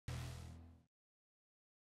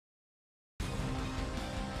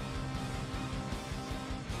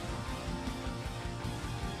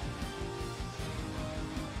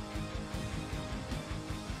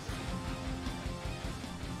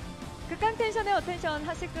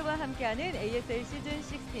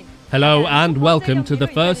Hello and welcome to the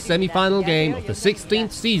first semi-final game of the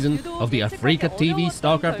 16th season of the Africa TV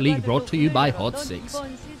StarCraft League, brought to you by Hot 6.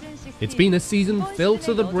 It's been a season filled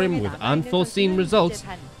to the brim with unforeseen results,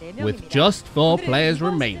 with just 4 players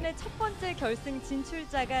remaining.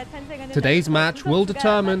 Today's match will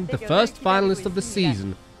determine the first finalist of the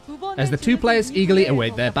season, as the 2 players eagerly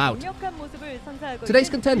await their bout. Today's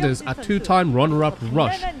contenders are 2-time runner-up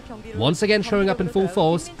Rush, once again showing up in full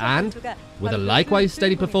force, and, with a likewise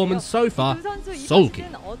steady performance so far, SoulKey.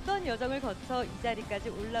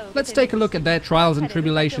 Let's take a look at their trials and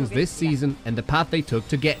tribulations this season and the path they took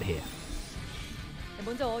to get here.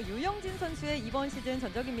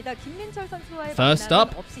 First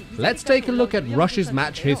up, let's take a look at Rush's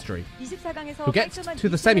match history, who gets to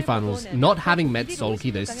the semifinals not having met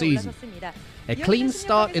SoulKey this season. A clean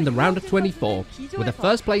start in the round of 24, with a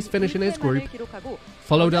first place finish in his group,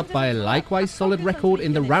 followed up by a likewise solid record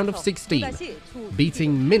in the round of 16,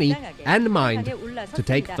 beating Mini and Mind to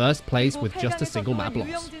take first place with just a single map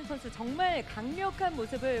loss.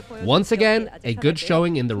 Once again, a good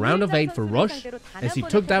showing in the round of 8 for Rush, as he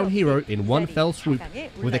took down Hero in one fell swoop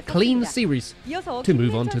with a clean series to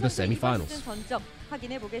move on to the semi-finals.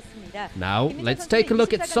 Now, let's take a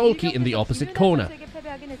look at SoulKey in the opposite corner.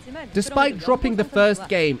 Despite dropping the first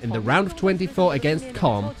game in the round of 24 against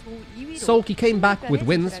Com, SoulKey came back with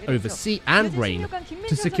wins over Sea and Rain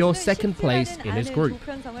to secure second place in his group.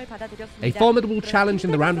 A formidable challenge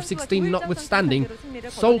in the round of 16 notwithstanding,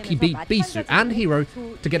 SoulKey beat Bisu and Hero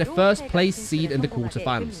to get a first place seed in the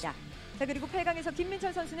quarterfinals.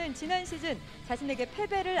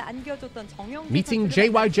 Meeting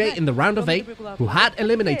JYJ in the round of 8, who had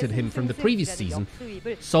eliminated him from the previous season,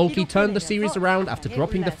 SoulKey turned the series around after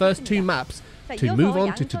dropping the first 2 maps to move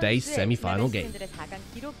on to today's semi-final game.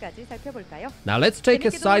 Now let's take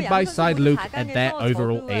a side-by-side look at their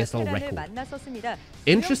overall ASL record.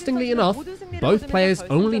 Interestingly enough, both players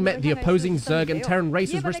only met the opposing Zerg and Terran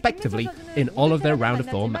races respectively in all of their round of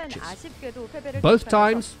 4 matches. Both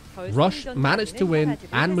times, Rush managed to win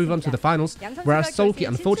and move on to the finals, whereas SoulKey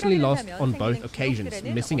unfortunately lost on both occasions,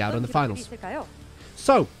 missing out on the finals.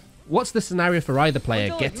 So, what's the scenario for either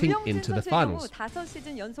player getting into the finals?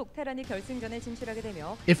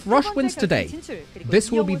 If Rush wins today,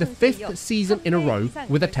 this will be the 5th season in a row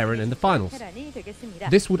with a Terran in the finals.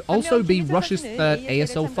 This would also be Rush's 3rd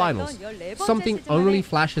ASL finals, something only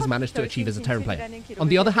Flash has managed to achieve as a Terran player. On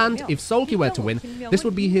the other hand, if SoulKey were to win, this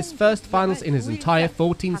would be his first finals in his entire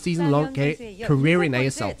 14-season-long career in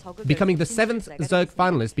ASL, becoming the 7th Zerg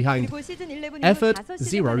finalist behind Effort,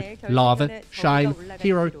 Zero, Lava, Shine,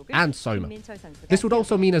 Hero, and Soma. This would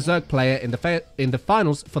also mean a Zerg player in the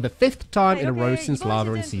finals for the 5th time in a row since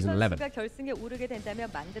Lava in Season 11.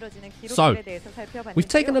 So, we've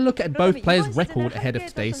taken a look at both players' record ahead of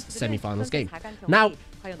today's semi-finals game. Now,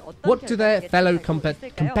 what do their fellow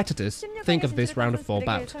competitors think of this round of 4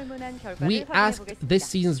 bout? We asked this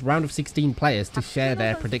season's round of 16 players to share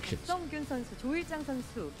their predictions.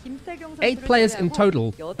 8 players in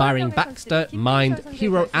total, barring Baxter, Mind,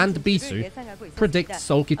 Hero and Bisu, predict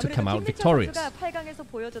SoulKey to come out victorious.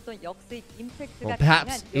 Or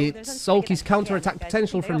perhaps it's SoulKey's counter-attack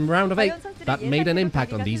potential from round of 8 that made an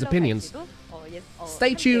impact on these opinions.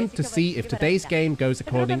 Stay tuned to see if today's game goes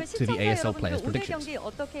according to the ASL players' predictions.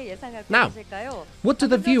 Now, what do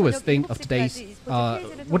the viewers think of today's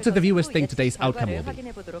outcome will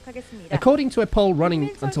be? According to a poll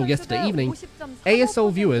running until yesterday evening, ASL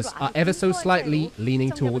viewers are ever so slightly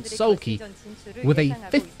leaning towards SoulKey, with a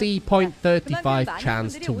 50.35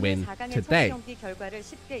 chance to win today.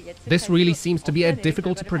 This really seems to be a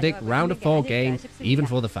difficult to predict round of 4 game, even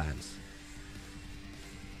for the fans.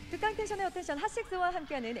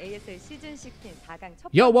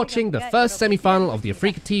 You're watching the first semi-final of the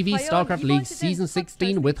Africa TV StarCraft League Season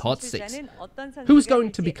 16 with Hot 6. Who's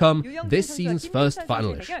going to become this season's first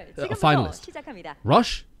finalist?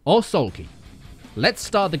 Rush or SoulKey? Let's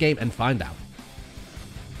start the game and find out.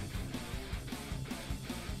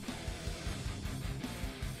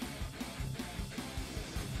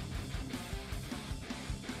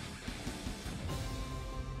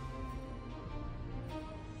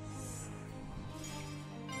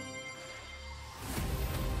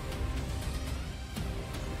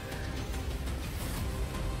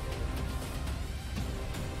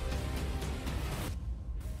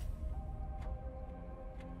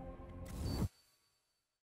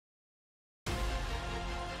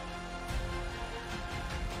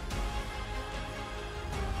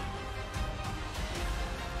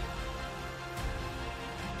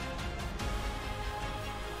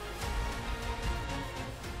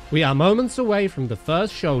 We are moments away from the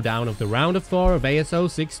first showdown of the round of 4 of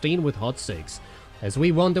ASL 16 with Hot 6. As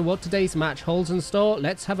we wonder what today's match holds in store,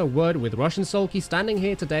 let's have a word with Russian SoulKey standing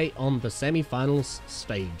here today on the semi-finals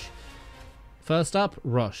stage. First up,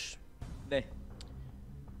 Rush. 네.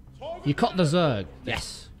 You caught the Zerg.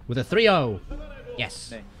 Yes. With a 3-0.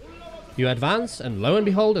 Yes. 네. You advance, and lo and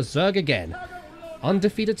behold, a Zerg again.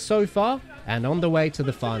 Undefeated so far, and on the way to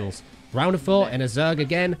the finals. Round of 4 and a Zerg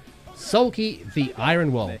again. SoulKey, the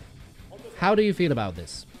Iron Wall. How do you feel about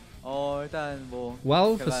this? 일단 뭐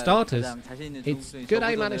Well, for starters, it's good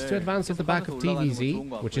I managed to advance at the back of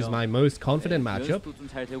TVZ, which is my most confident matchup.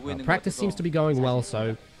 Practice seems to be going well,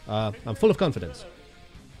 so I'm full of confidence.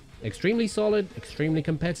 Extremely solid, extremely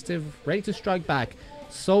competitive, ready to strike back.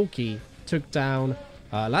 SoulKey took down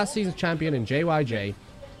last season's champion in JYJ.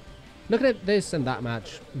 Looking at this and that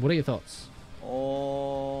match, what are your thoughts?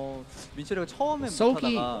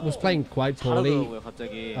 SoulKey was playing quite poorly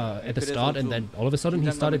at the start, and then all of a sudden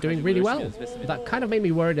he started doing really well. That kind of made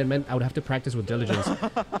me worried and meant I would have to practice with diligence.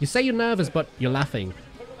 You say you're nervous, but you're laughing.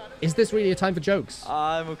 Is this really a time for jokes?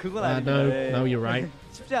 No, you're right.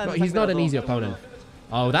 But he's not an easy opponent.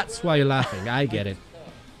 Oh, that's why you're laughing. I get it.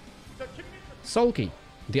 SoulKey,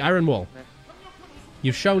 the Iron Wall.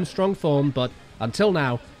 You've shown strong form, but until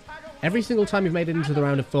now, every single time you've made it into the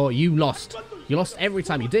round of 4, you lost. You lost every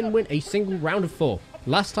time. You didn't win a single round of 4.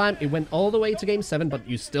 Last time, it went all the way to Game 7, but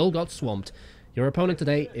you still got swamped. Your opponent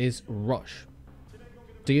today is Rush.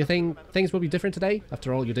 Do you think things will be different today?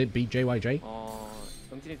 After all, you did beat JYJ.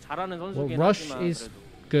 Well, Rush is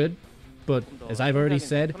good, but as I've already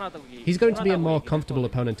said, he's going to be a more comfortable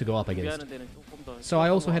opponent to go up against. So I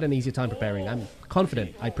also had an easier time preparing. I'm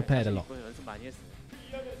confident I prepared a lot.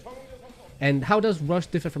 And how does Rush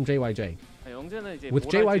differ from JYJ? With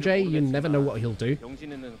JYJ, you never know what he'll do,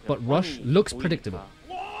 but Rush looks predictable.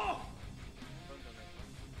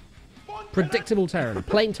 Predictable Terran,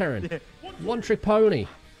 plain Terran, one-trick pony.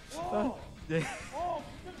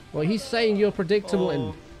 Well, he's saying you're predictable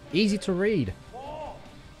and easy to read.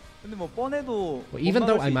 Well, even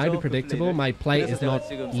though I might be predictable, my play is not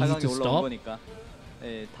easy to stop.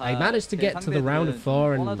 I managed to get to the round of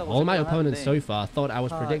 4, and all my opponents so far thought I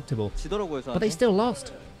was predictable, but they still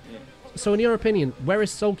lost. So in your opinion, where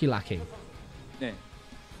is SoulKey lacking?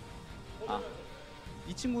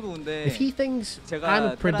 If he thinks I'm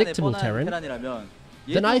a predictable Terran,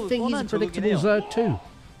 then I think he's a predictable Zerg too.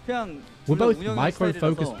 We're both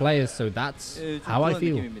micro-focused players, so that's how I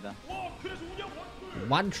feel.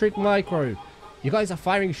 One-trick micro. You guys are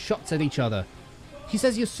firing shots at each other. He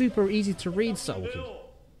says you're super easy to read, SoulKey.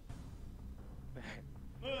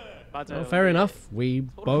 Well, fair enough. We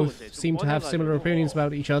both seem to have similar opinions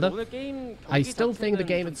about each other. I still think the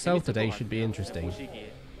game itself today should be interesting.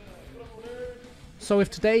 So if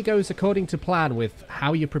today goes according to plan with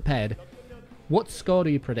how you prepared, what score do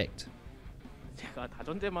you predict?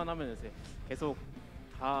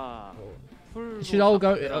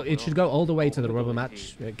 It should go all the way to the rubber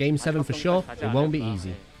match. Game 7 for sure. It won't be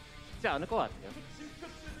easy.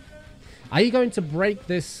 Are you going to break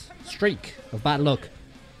this streak of bad luck?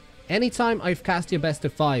 Anytime I've cast your best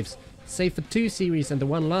of 5s, save for 2 series and the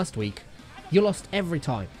one last week, you lost every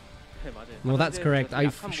time. Well, that's correct.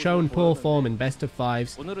 I've shown poor form in best of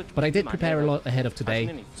 5s, but I did prepare a lot ahead of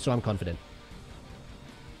today, so I'm confident.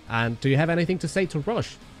 And do you have anything to say to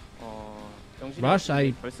Rush? Rush,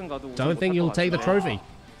 I don't think you'll take the trophy.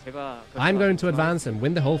 I'm going to advance and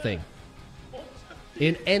win the whole thing.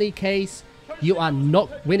 In any case, you are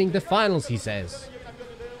not winning the finals, he says.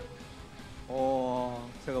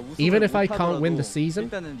 Even if I can't win the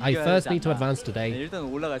season, I first need to advance today.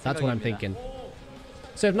 That's what I'm thinking.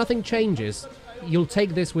 So if nothing changes, you'll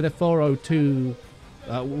take this with a 4-0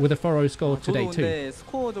 with a 4-0 score today too.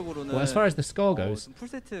 Well, as far as the score goes,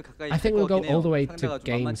 I think we'll go all the way to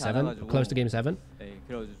Game 7, or close to Game 7.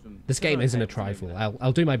 This game isn't a trifle.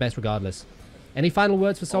 I'll do my best regardless. Any final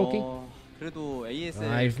words for SoulKey?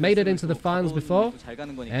 I've made it into the finals before,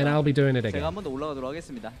 and I'll be doing it again.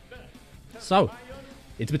 So,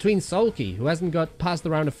 it's between SoulKey, who hasn't got past the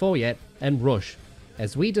round of 4 yet, and Rush,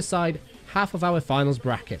 as we decide half of our finals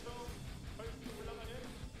bracket.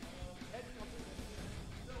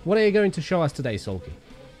 What are you going to show us today, SoulKey?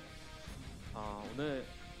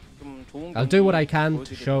 I'll do what I can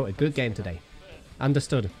to show a good game today.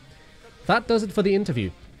 Understood. That does it for the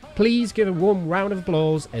interview. Please give a warm round of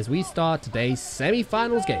applause as we start today's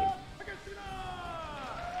semi-finals game.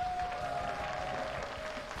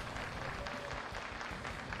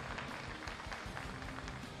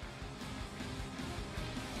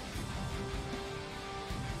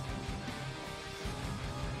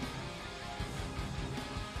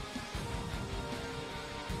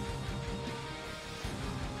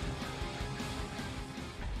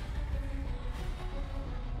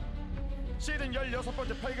 시즌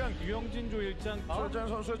 16번째 8강 유영진 조일장 조일장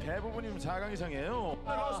선수 대부분이 4강 이상이에요.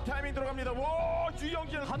 러시 타이밍 들어갑니다. 와,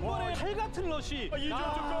 유영진 한 번에 칼 같은 러시.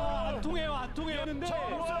 안 통해요, 안 통해요. 했는데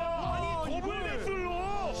아니 더블 배슬로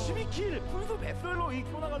 12킬. 순수 배슬로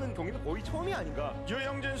이기고 나가는 경기는 거의 처음이 아닌가.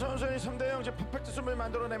 유영진 선수의 3대0 퍼펙트 승부를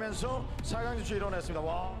만들어내면서 4강 진출 이뤄냈습니다.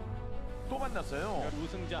 와, 또 만났어요.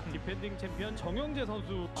 우승자 디펜딩 챔피언 정영재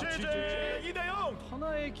선수 취재 2대0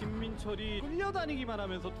 천하의 김민철이 끌려다니기만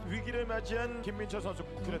하면서 위기를 맞이한 김민철 선수.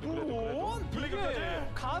 그래도 이게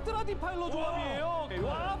가드라 디파일러 조합이에요.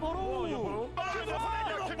 와 버로우.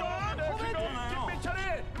 김민철이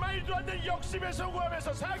말도 안 되는 역습에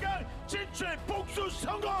성공하면서 4강 진출 복수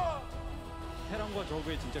성공. 테란과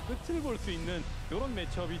저그의 진짜 끝을 볼 수 있는 이런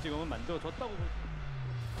매치업이 지금은 만들어졌다고 볼 수 있습니다.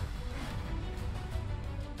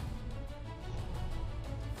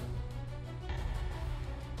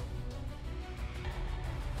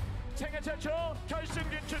 생애 최초 결승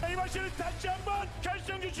진출. 이번 시즌 다시 한번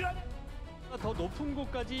결승 진출한 더 높은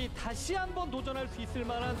곳까지 다시 한번 도전할 수 있을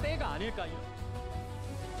만한 때가 아닐까요?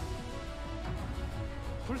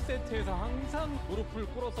 풀세트에서 항상 무릎을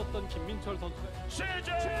꿇었었던 김민철 선수가 시즌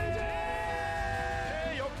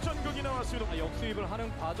역전극이 나왔습니다. 역수입을 하는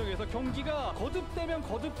과정에서 경기가 거듭되면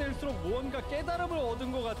거듭될수록 무언가 깨달음을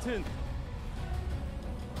얻은 것 같은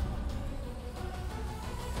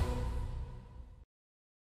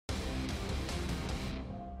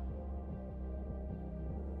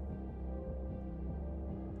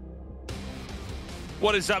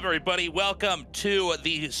What is up, everybody? Welcome to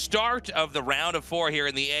the start of the round of 4 here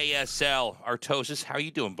in the ASL. Tastosis, how are you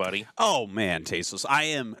doing, buddy? Oh, man, Tastosis, I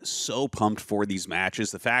am so pumped for these matches.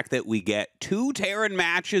 The fact that we get 2 Terran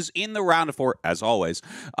matches in the round of 4, as always,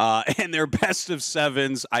 and they're best of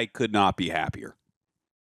 7s, I could not be happier.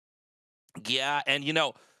 Yeah, and, you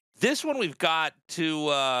know, this one we've got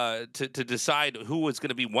to decide who is going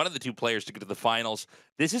to be one of the 2 players to get to the finals.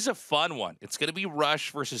 This is a fun one. It's going to be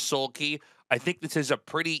Rush versus SoulKey. I think this is a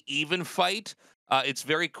pretty even fight. It's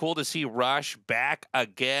very cool to see Rush back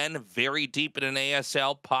again, very deep in an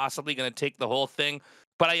ASL, possibly going to take the whole thing.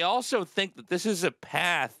 But I also think that this is a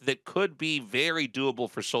path that could be very doable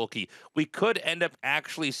for SoulKey. We could end up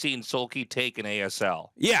actually seeing SoulKey take an ASL.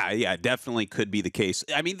 Yeah, definitely could be the case.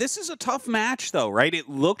 I mean, this is a tough match, though, right? It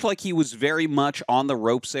looked like he was very much on the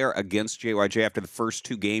ropes there against JYJ after the first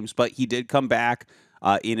 2 games, but he did come back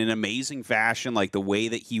in an amazing fashion, like the way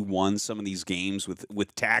that he won some of these games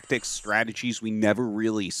with tactics, strategies we never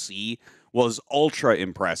really see was ultra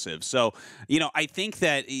impressive. So, you know, I think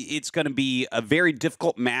that it's going to be a very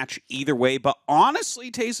difficult match either way, but honestly,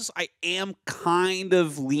 Tasis, I am kind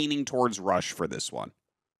of leaning towards Rush for this one.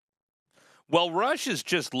 Well, Rush is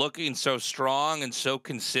just looking so strong and so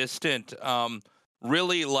consistent.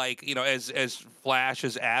 Really, like, you know, as Flash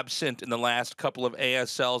is absent in the last couple of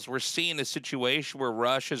ASLs, we're seeing a situation where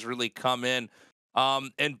Rush has really come in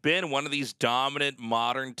and been one of these dominant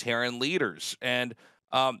modern Terran leaders. And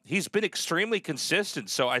he's been extremely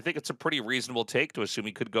consistent, so I think it's a pretty reasonable take to assume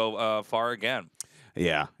he could go far again.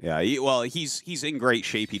 Yeah. Well, he's in great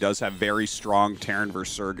shape. He does have very strong Terran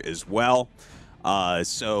versus Zerg as well.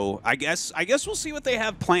 So I guess we'll see what they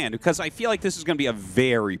have planned, because I feel like this is going to be a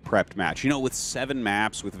very prepped match. You know, with 7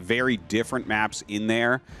 maps, with very different maps in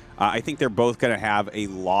there, I think they're both going to have a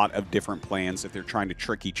lot of different plans that they're trying to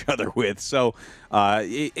trick each other with. So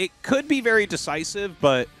it could be very decisive,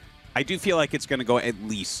 but I do feel like it's going to go at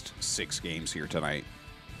least 6 games here tonight.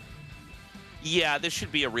 Yeah, this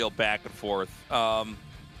should be a real back and forth.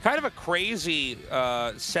 Kind of a crazy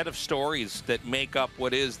set of stories that make up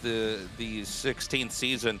what is the 16th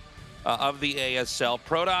season of the ASL.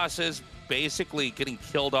 Protoss is basically getting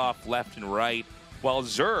killed off left and right, while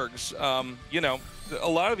Zergs, you know, a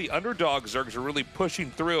lot of the underdog Zergs are really pushing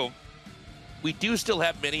through. We do still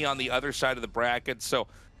have many on the other side of the bracket, so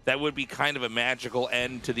that would be kind of a magical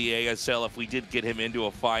end to the ASL if we did get him into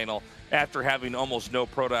a final after having almost no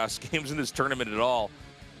Protoss games in this tournament at all.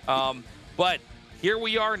 But here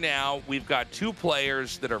we are now. We've got 2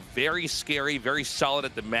 players that are very scary, very solid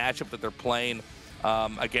at the matchup that they're playing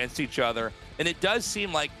against each other. And it does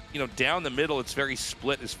seem like, you know, down the middle, it's very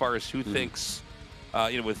split as far as who thinks,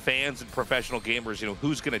 you know, with fans and professional gamers, you know,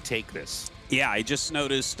 who's going to take this. Yeah, I just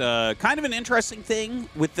noticed kind of an interesting thing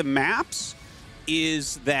with the maps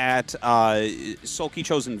is that SoulKey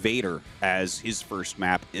chose Invader as his first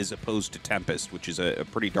map as opposed to Tempest, which is a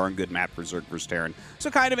pretty darn good map for Zerg vs. Terran.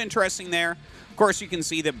 So kind of interesting there. Of course, you can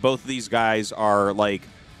see that both of these guys are, like,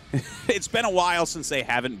 it's been a while since they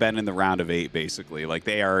haven't been in the round of 8, basically. Like,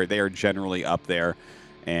 they are generally up there.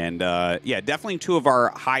 And, yeah, definitely 2 of our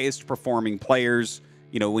highest performing players.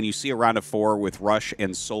 You know, when you see a round of 4 with Rush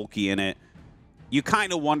and SoulKey in it, you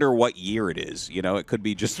kind of wonder what year it is. You know, it could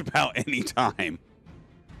be just about any time.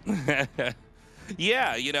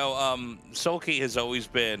 Yeah, you know, SoulKey has always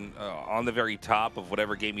been on the very top of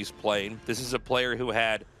whatever game he's playing. This is a player who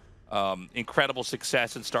had incredible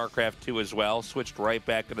success in StarCraft 2 as well, switched right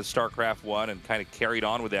back into StarCraft 1 and kind of carried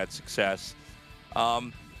on with that success.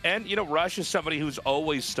 And, you know, Rush is somebody who's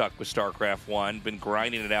always stuck with StarCraft 1, been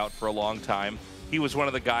grinding it out for a long time. He was one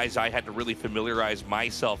of the guys I had to really familiarize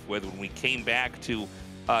myself with when we came back to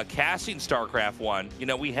casting StarCraft 1. You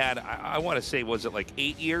know, we had, I want to say, was it like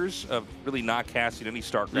 8 years of really not casting any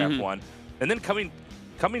StarCraft 1? And then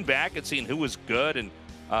coming back and seeing who was good and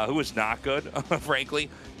who was not good, frankly,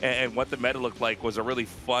 and what the meta looked like was a really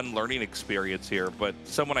fun learning experience here. But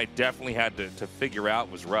someone I definitely had to figure out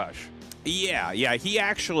was Rush. Yeah, he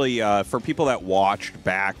actually, for people that watched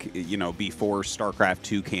back, you know, before StarCraft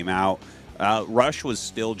 2 came out, Rush was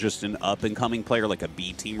still just an up-and-coming player, like a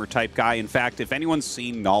B-teamer type guy. In fact, if anyone's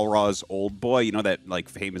seen Nalra's Old Boy, you know, that like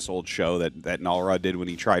famous old show that Nalra did when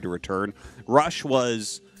he tried to return, Rush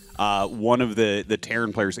was one of the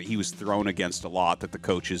Terran players that he was thrown against a lot that the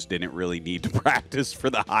coaches didn't really need to practice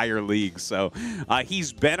for the higher leagues. So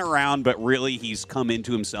he's been around, but really he's come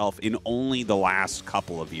into himself in only the last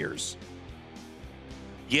couple of years.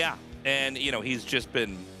 Yeah, and, you know, he's just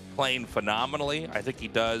been playing phenomenally. I think he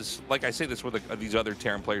does, like I say this with these other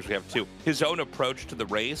Terran players we have too, his own approach to the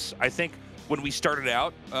race. I think when we started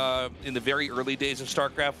out in the very early days of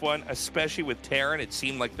StarCraft 1, especially with Terran, it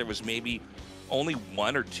seemed like there was maybe only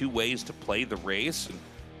 1 or 2 ways to play the race. And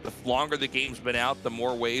the longer the game's been out, the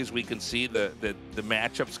more ways we can see the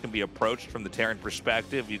matchups can be approached from the Terran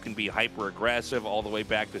perspective. You can be hyper-aggressive all the way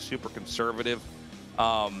back to super conservative.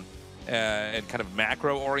 And kind of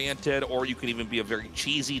macro-oriented, or you can even be a very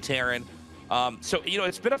cheesy Terran. So, you know,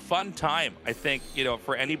 it's been a fun time, I think, you know,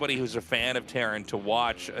 for anybody who's a fan of Terran to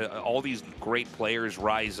watch all these great players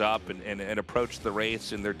rise up and approach the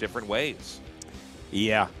race in their different ways.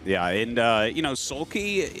 Yeah, and, you know,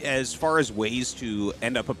 SoulKey, as far as ways to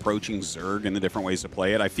end up approaching Zerg and the different ways to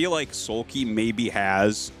play it, I feel like SoulKey maybe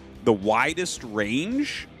has the widest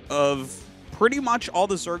range of pretty much all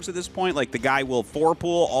the Zergs at this point. Like, the guy will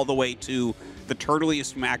 4-pool all the way to the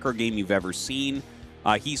turtliest macro game you've ever seen.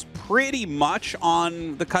 He's pretty much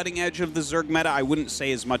on the cutting edge of the Zerg meta. I wouldn't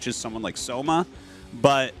say as much as someone like Soma,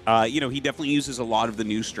 but, you know, he definitely uses a lot of the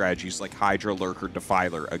new strategies like Hydra, Lurker,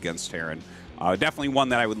 Defiler against Terran. Definitely one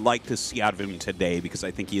that I would like to see out of him today because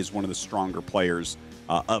I think he is one of the stronger players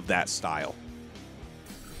of that style.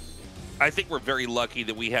 I think we're very lucky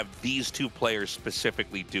that we have these 2 players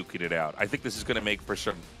specifically duking it out. I think this is going to make for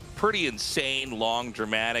some pretty insane, long,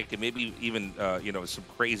 dramatic, and maybe even, you know, some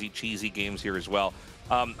crazy, cheesy games here as well.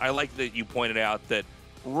 I like that you pointed out that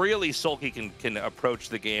really SoulKey can approach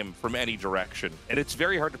the game from any direction. And it's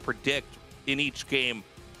very hard to predict in each game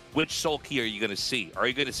which SoulKey are you going to see. Are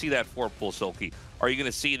you going to see that 4-pool SoulKey? Are you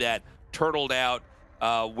going to see that turtled out,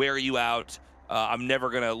 wear you out, I'm never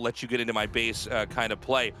going to let you get into my base kind of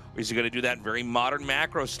play? Or is he going to do that very modern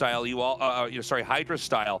macro style, Hydra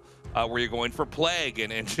style, where you're going for Plague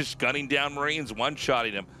and just gunning down Marines,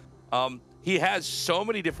 one-shotting them? He has so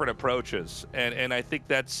many different approaches, and I think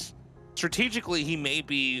that's, strategically, he may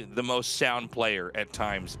be the most sound player at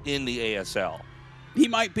times in the ASL. He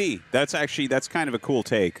might be. That's kind of a cool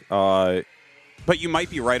take. But you might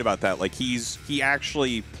be right about that. Like, he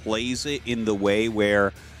actually plays it in the way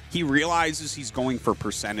where he realizes he's going for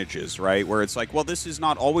percentages, right? Where it's like, well, this is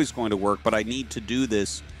not always going to work, but I need to do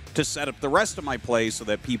this to set up the rest of my play so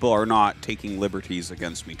that people are not taking liberties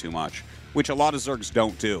against me too much, which a lot of Zergs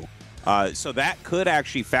don't do. So that could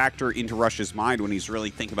actually factor into Rush's mind when he's really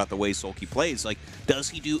thinking about the way SoulKey plays. Like, does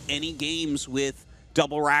he do any games with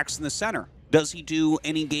double racks in the center? Does he do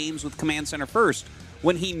any games with command center first?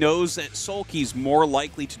 When he knows that SoulKey's more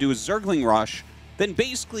likely to do a Zergling rush than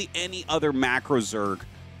basically any other macro Zerg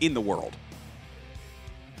in the world.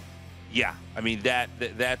 Yeah, I mean,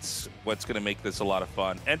 that's what's going to make this a lot of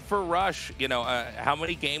fun. And for Rush, you know, how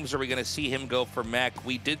many games are we going to see him go for mech?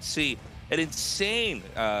 We did see an insane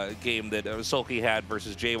game that SoulKey had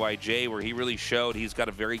versus JYJ, where he really showed he's got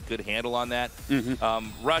a very good handle on that.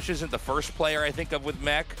 Rush isn't the first player I think of with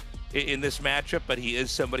mech in this matchup, but he is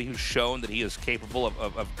somebody who's shown that he is capable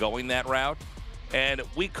of going that route. And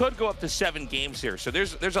we could go up to 7 games here. So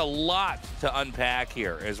there's a lot to unpack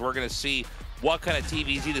here as we're going to see what kind of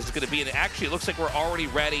TVZ this is going to be. And actually, it looks like we're already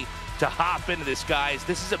ready to hop into this, guys.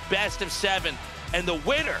 This is a best of 7, and the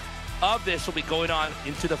winner of this will be going on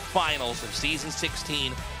into the finals of Season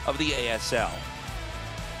 16 of the ASL.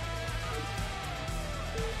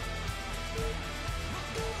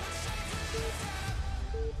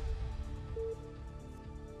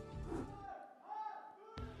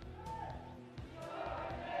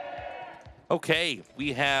 Okay,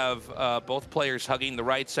 we have both players hugging the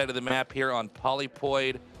right side of the map here on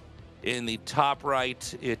Polypoid. In the top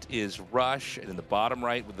right, it is Rush, and in the bottom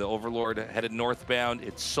right, with the Overlord headed northbound,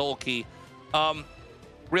 it's SoulKey.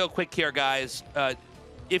 Real quick here, guys.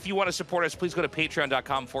 If you want to support us, please go to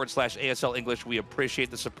patreon.com/ASL English. We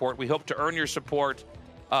appreciate the support. We hope to earn your support.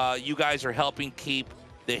 You guys are helping keep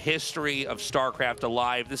the history of StarCraft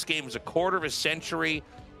alive. This game is a quarter of a century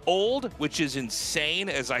old, which is insane.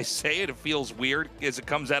 As I say it, it feels weird as it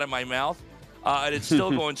comes out of my mouth. And it's still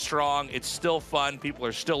going strong. It's still fun. People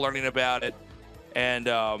are still learning about it. And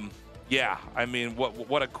yeah, I mean,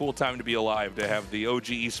 what a cool time to be alive, to have the OG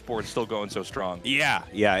esports still going so strong. Yeah,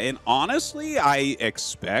 yeah. And honestly, I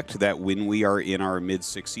expect that when we are in our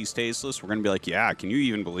mid-60s Tastosis, we're going to be like, yeah, can you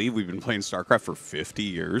even believe we've been playing StarCraft for 50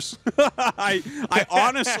 years? I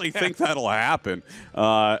honestly think that'll happen,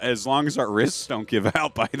 as long as our wrists don't give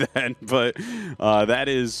out by then. But that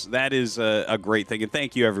is a great thing. And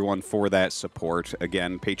thank you, everyone, for that support.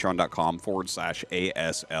 Again,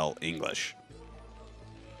 patreon.com/ASL English.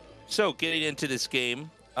 So, getting into this game,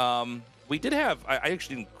 we did have... I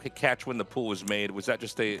actually didn't catch when the pool was made. Was that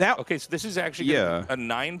just a... Okay, so this is actually a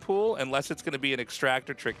 9 pool, unless it's going to be an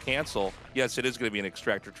extractor trick cancel. Yes, it is going to be an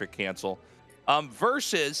extractor trick cancel.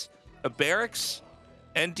 Versus a barracks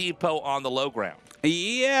and depot on the low ground.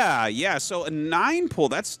 Yeah. So a 9 pool,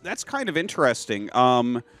 that's kind of interesting.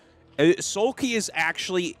 SoulKey is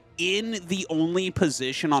actually in the only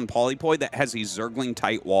position on Polypoid that has a Zergling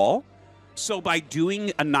tight wall. So by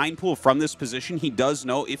doing a 9 pool from this position, he does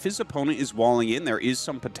know if his opponent is walling in, there is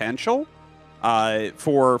some potential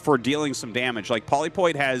for dealing some damage. Like,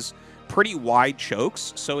 Polypoid has pretty wide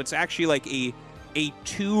chokes, so it's actually like a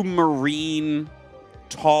 2 marine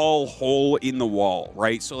tall hole in the wall,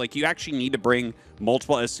 right? So, like, you actually need to bring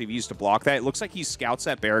multiple SCVs to block that. It looks like he scouts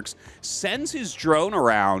that barracks, sends his drone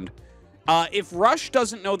around. If Rush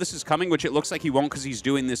doesn't know this is coming, which it looks like he won't because he's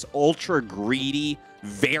doing this ultra greedy,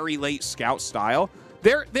 very late scout style,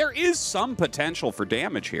 there is some potential for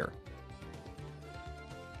damage here.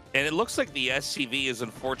 And it looks like the SCV is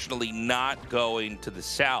unfortunately not going to the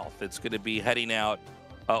south. It's going to be heading out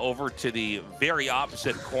over to the very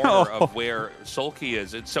opposite corner of where SoulKey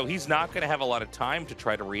is. And so he's not going to have a lot of time to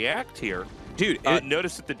try to react here. Dude,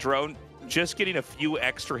 notice that the drone... just getting a few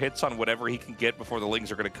extra hits on whatever he can get before the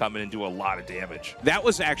Lings are going to come in and do a lot of damage. That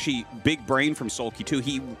was actually big brain from SoulKey, too.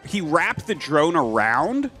 He wrapped the drone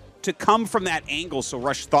around to come from that angle, so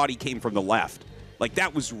Rush thought he came from the left. Like,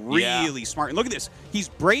 that was really smart. And look at this. He's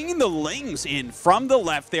bringing the Lings in from the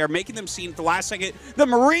left there, making them see at the last second. The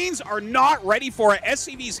Marines are not ready for it.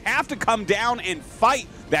 SCVs have to come down and fight.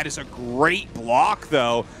 That is a great block,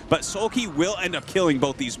 though. But SoulKey will end up killing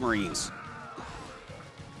both these Marines.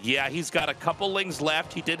 Yeah, he's got a couple Lings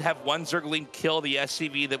left. He did have one Zergling kill the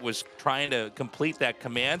SCV that was trying to complete that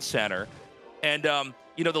command center. And,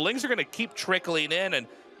 you know, the Lings are going to keep trickling in. And,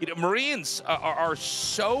 you know, Marines are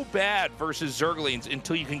so bad versus Zerglings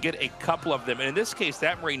until you can get a couple of them. And in this case,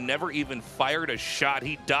 that Marine never even fired a shot.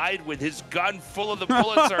 He died with his gun full of the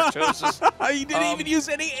bullets, Tastosis. He didn't even use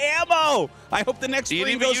any ammo. I hope the next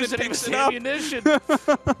Marine goes and picks it up. Ammunition.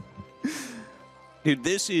 Dude,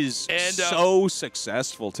 this is so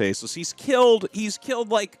successful, Tastosis. He's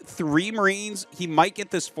killed like 3 Marines. He might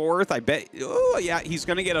get this 4th. I bet. Oh, yeah, he's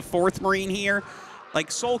going to get a 4th Marine here. Like,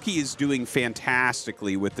 SoulKey is doing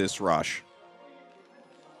fantastically with this rush.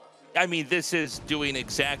 I mean, this is doing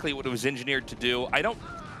exactly what it was engineered to do. I don't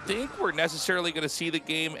think we're necessarily going to see the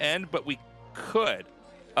game end, but we could.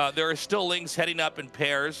 There are still Lings heading up in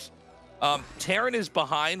pairs. Terran is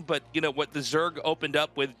behind, but, you know, what the Zerg opened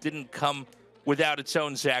up with didn't come without its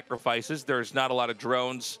own sacrifices. There's not a lot of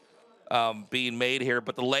drones being made here,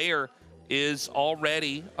 but the layer is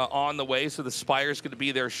already on the way, so the Spire's going to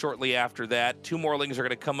be there shortly after that. 2 more Lings are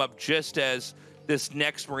going to come up just as this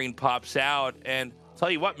next Marine pops out. And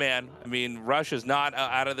tell you what, man, I mean, Rush is not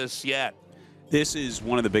out of this yet. This is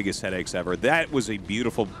one of the biggest headaches ever. That was a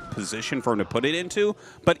beautiful position for him to put it into,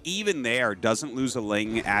 but even there, doesn't lose a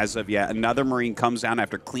Ling as of yet. Another Marine comes down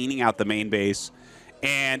after cleaning out the main base.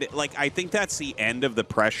 And, like, I think that's the end of the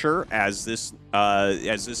pressure as this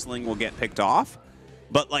Ling will get picked off.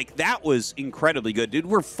 But, like, that was incredibly good. Dude,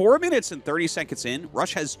 we're 4 minutes and 30 seconds in.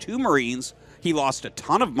 Rush has 2 Marines. He lost a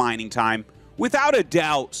ton of mining time. Without a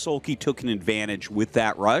doubt, SoulKey took an advantage with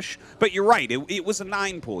that rush. But you're right, it was a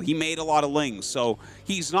 9 pool. He made a lot of Lings. So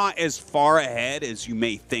he's not as far ahead as you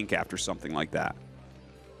may think after something like that.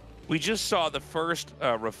 We just saw the first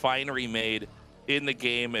refinery made in the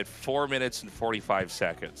game at 4 minutes and 45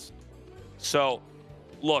 seconds. So,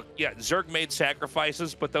 look, yeah, Zerg made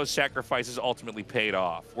sacrifices, but those sacrifices ultimately paid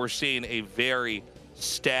off. We're seeing a very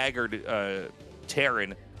staggered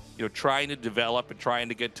Terran, you know, trying to develop and trying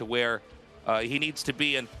to get to where he needs to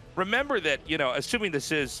be. And remember that, you know, assuming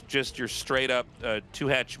this is just your straight up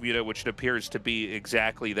two-hatch Muta, which it appears to be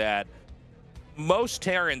exactly that, most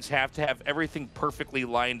Terrans have to have everything perfectly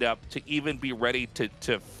lined up to even be ready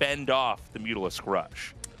to fend off the Mutalisk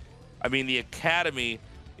Rush. I mean, the Academy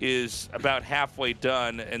is about halfway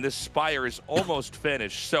done, and this Spire is almost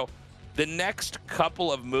finished. So the next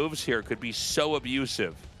couple of moves here could be so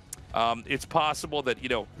abusive. It's possible that, you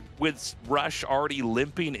know, with Rush already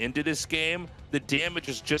limping into this game, the damage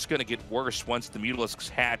is just going to get worse once the Mutalisks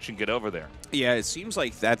hatch and get over there. Yeah, it seems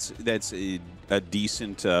like that's a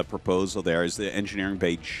decent proposal there, as the engineering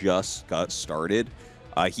bay just got started.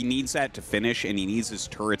 He needs that to finish, and he needs his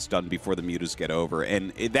turrets done before the Mutas get over.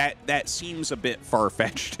 And that seems a bit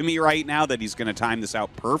far-fetched to me right now, that he's going to time this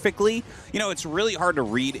out perfectly. You know, it's really hard to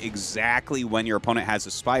read exactly when your opponent has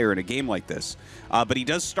a Spire in a game like this. But he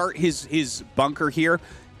does start his bunker here.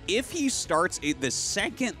 If he starts the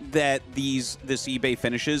second that this eBay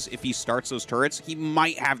finishes, if he starts those turrets, he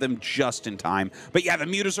might have them just in time. But yeah, the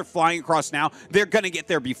Mutas are flying across now. They're going to get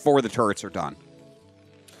there before the turrets are done.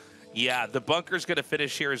 Yeah, the bunker's going to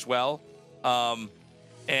finish here as well.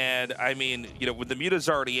 And I mean, you know, with the Mutas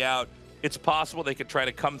already out, it's possible they could try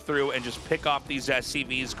to come through and just pick off these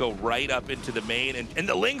SCVs, go right up into the main, and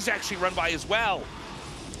the Lings actually run by as well.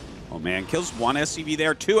 Oh man, kills one SCV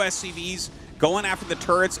there, two SCVs. Going after the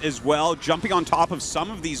turrets as well, jumping on top of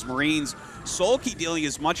some of these Marines. SoulKey dealing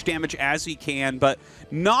as much damage as he can, but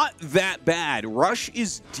not that bad. Rush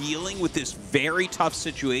is dealing with this very tough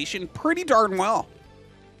situation pretty darn well.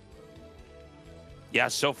 Yeah,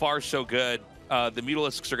 so far so good. The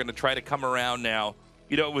Mutalisks are going to try to come around now.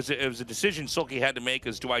 You know, it was a decision SoulKey had to make,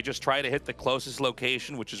 is do I just try to hit the closest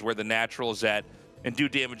location, which is where the natural is at, and do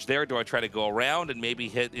damage there? Do I try to go around and maybe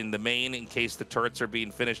hit in the main in case the turrets are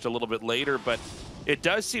being finished a little bit later? But it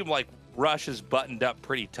does seem like Rush is buttoned up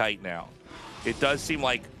pretty tight now. It does seem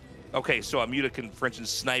like, okay, so a Muta can, for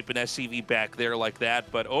instance, snipe an SCV back there like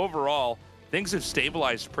that. But overall, things have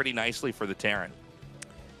stabilized pretty nicely for the Terran.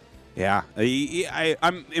 Yeah,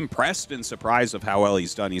 I'm impressed and surprised of how well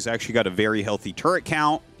he's done. He's actually got a very healthy turret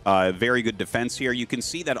count, very good defense here. You can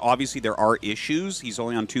see that obviously there are issues. He's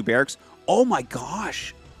only on 2 barracks. Oh my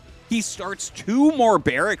gosh, he starts 2 more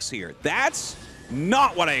barracks here. That's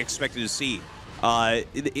not what I expected to see.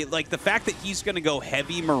 Like the fact that he's going to go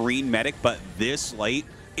heavy Marine medic, but this late.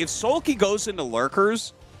 If SoulKey goes into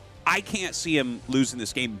lurkers, I can't see him losing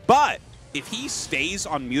this game. But if he stays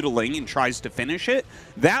on Mutaling and tries to finish it,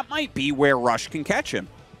 that might be where Rush can catch him.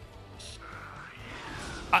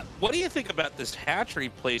 What do you think about this hatchery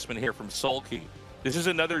placement here from SoulKey? This is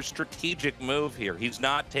another strategic move here. He's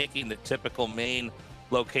not taking the typical main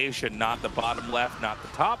location, not the bottom left, not the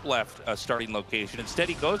top left starting location. Instead,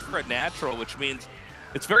 he goes for a natural, which means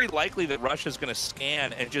it's very likely that Rush is going to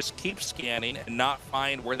scan and just keep scanning and not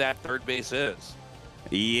find where that third base is.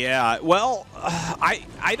 Yeah, well,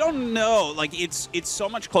 I don't know. Like, it's so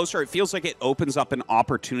much closer. It feels like it opens up an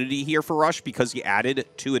opportunity here for Rush because he added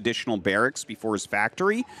 2 additional barracks before his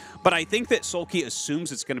factory. But I think that SoulKey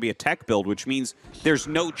assumes it's going to be a tech build, which means there's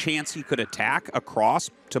no chance he could attack across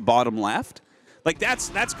to bottom left. Like, that's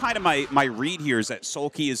kind of my read here, is that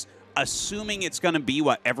SoulKey is assuming it's going to be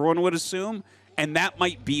what everyone would assume, and that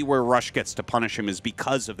might be where Rush gets to punish him, is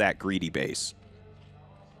because of that greedy base.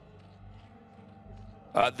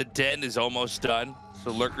 The den is almost done,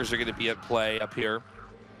 so lurkers are going to be at play up here.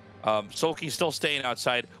 SoulKey's still staying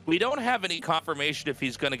outside. We don't have any confirmation if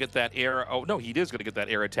he's going to get that air. Oh, no, he is going to get that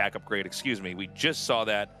air attack upgrade. Excuse me. We just saw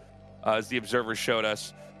that as the observer showed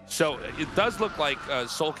us. So it does look like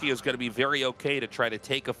SoulKey is going to be very okay to try to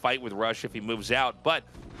take a fight with Rush if he moves out. But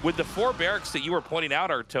with the 4 barracks that you were pointing out,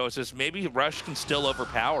 Tastosis, maybe Rush can still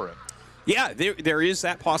overpower him. Yeah, there is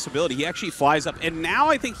that possibility. He actually flies up, and now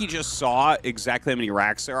I think he just saw exactly how many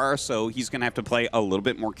racks there are, so he's going to have to play a little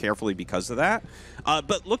bit more carefully because of that.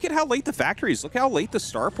 But look at how late the factory is. Look how late the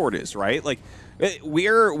starport is, right? Like,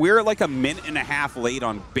 we're like a minute and a half late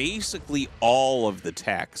on basically all of the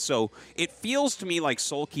tech. So it feels to me like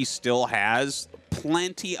SoulKey still has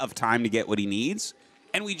plenty of time to get what he needs.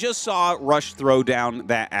 And we just saw Rush throw down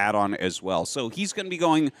that add-on as well. So he's going to be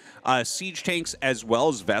going siege tanks as well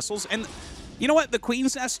as vessels. And you know what? The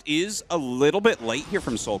Queen's Nest is a little bit late here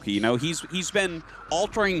from SoulKey. You know, he's been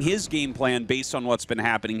altering his game plan based on what's been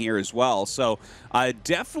happening here as well. So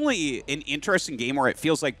definitely an interesting game where it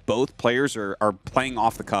feels like both players are playing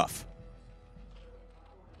off the cuff.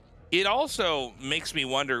 It also makes me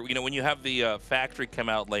wonder, you know, when you have the factory come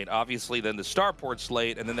out late, obviously then the starport's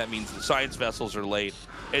late, and then that means the science vessels are late.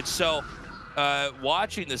 And so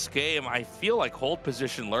watching this game, I feel like hold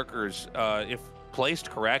position lurkers, if placed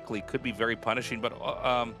correctly, could be very punishing. But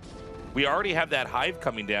we already have that hive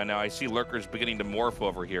coming down now. I see lurkers beginning to morph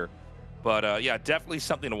over here. But yeah, definitely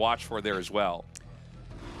something to watch for there as well.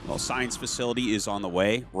 Well, Science Facility is on the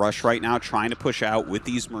way. Rush right now trying to push out with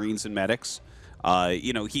these Marines and medics.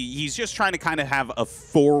 You know, he's just trying to kind of have a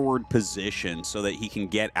forward position so that he can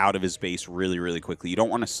get out of his base really, really quickly. You don't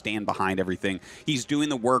want to stand behind everything. He's doing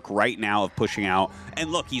the work right now of pushing out.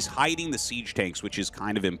 And look, he's hiding the siege tanks, which is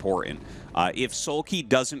kind of important. If SoulKey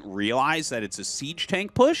doesn't realize that it's a siege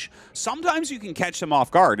tank push, sometimes you can catch them off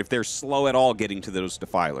guard if they're slow at all getting to those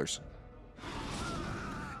defilers.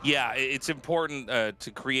 Yeah, it's important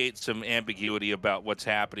to create some ambiguity about what's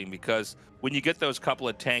happening, because when you get those couple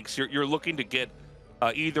of tanks, you're looking to get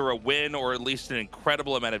either a win or at least an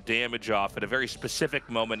incredible amount of damage off at a very specific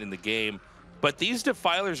moment in the game. But these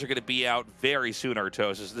defilers are going to be out very soon,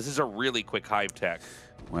 Artosis. This is a really quick hive tech.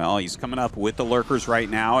 Well, he's coming up with the lurkers right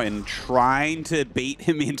now and trying to bait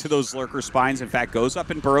him into those lurker spines. In fact, goes up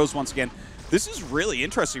and burrows once again. This is really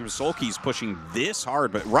interesting with SoulKey's pushing this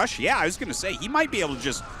hard, but Rush, yeah, I was going to say, he might be able to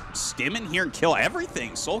just stim in here and kill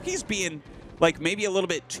everything. SoulKey's being, like, maybe a little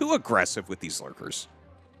bit too aggressive with these lurkers.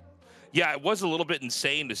 Yeah, it was a little bit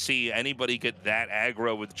insane to see anybody get that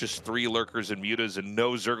aggro with just 3 lurkers and mutas and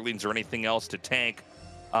no zerglings or anything else to tank.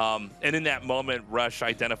 And in that moment, Rush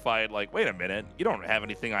identified, like, wait a minute, you don't have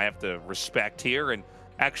anything I have to respect here, and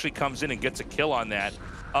actually comes in and gets a kill on that.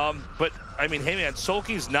 But, I mean, hey, man,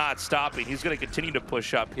 SoulKey's not stopping. He's going to continue to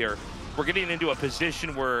push up here. We're getting into a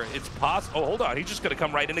position where it's possible. Oh, hold on. He's just going to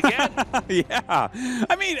come right in again. Yeah.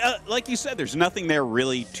 I mean, like you said, there's nothing there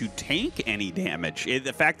really to tank any damage.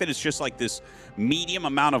 The fact that it's just like this medium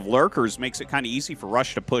amount of lurkers makes it kind of easy for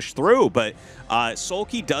Rush to push through. But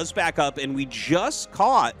SoulKey does back up, and we just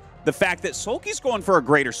caught the fact that SoulKey's going for a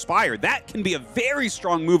Greater Spire. That can be a very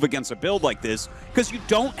strong move against a build like this because you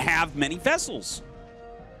don't have many vessels.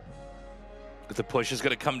 But the push is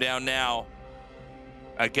going to come down now.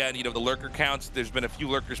 Again, you know, the lurker counts, there's been a few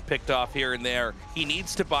lurkers picked off here and there. He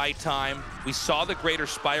needs to buy time. We saw the Greater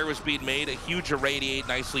Spire was being made, a huge irradiate,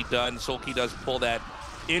 nicely done. SoulKey does pull that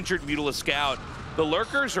injured Mutalisk out. The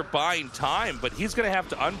lurkers are buying time, but he's going to have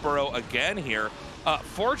to unburrow again here.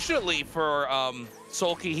 Fortunately for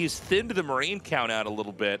SoulKey, he's thinned the Marine count out a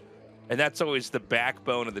little bit, and that's always the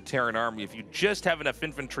backbone of the Terran army. If you just have enough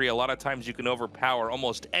infantry, a lot of times you can overpower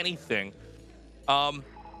almost anything.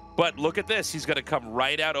 But look at this. He's going to come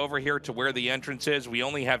right out over here to where the entrance is. We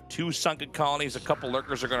only have 2 sunken colonies. A couple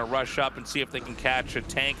lurkers are going to rush up and see if they can catch a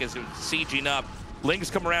tank as it's sieging up.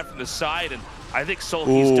 Lings come around from the side, and I think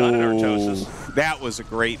SoulKey's done it, Artosis. That was a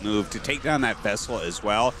great move to take down that vessel as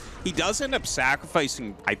well. He does end up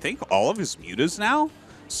sacrificing, I think, all of his mutas now.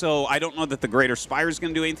 So I don't know that the Greater Spire is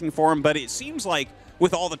going to do anything for him, but it seems like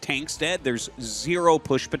with all the tanks dead, there's 0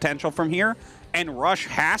 push potential from here, and Rush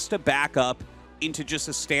has to back up into just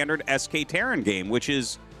a standard SK Terran game, which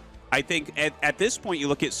is, I think, at this point, you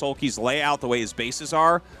look at SoulKey's layout, the way his bases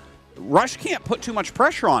are, Rush can't put too much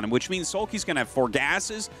pressure on him, which means SoulKey's going to have 4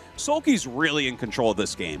 gases. SoulKey's really in control of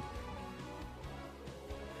this game.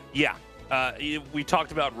 Yeah. We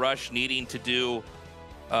talked about Rush needing to do,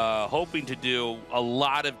 hoping to do a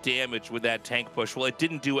lot of damage with that tank push. Well, it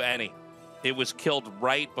didn't do any. It was killed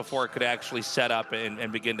right before it could actually set up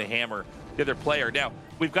and begin to hammer the other player. Now,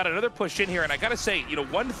 we've got another push in here, and I got to say, you know,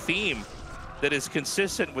 one theme that is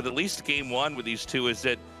consistent with at least game 1 with these two is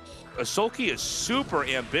that SoulKey is super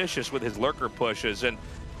ambitious with his lurker pushes. And,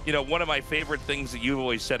 you know, one of my favorite things that you've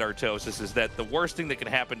always said, Artosis, is that the worst thing that can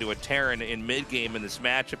happen to a Terran in mid-game in this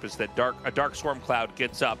matchup is that a Dark Swarm Cloud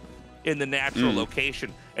gets up in the natural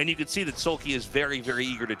location. And you can see that SoulKey is very, very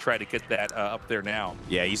eager to try to get that up there now.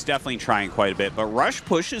 Yeah, he's definitely trying quite a bit. But Rush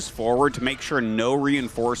pushes forward to make sure no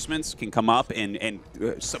reinforcements can come up and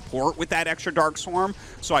support with that extra Dark Swarm.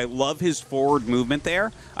 So I love his forward movement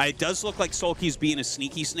there. It does look like SoulKey's being a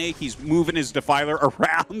sneaky snake. He's moving his Defiler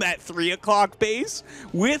around that 3 o'clock base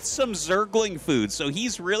with some Zergling food. So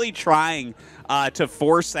he's really trying to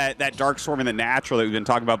force that Dark Swarm in the natural that we've been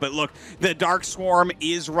talking about. But look, the Dark Swarm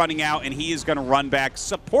is running out, and he is going to run back.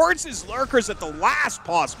 Supports his lurkers at the last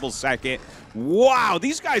possible second. Wow,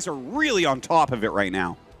 these guys are really on top of it right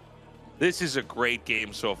now. This is a great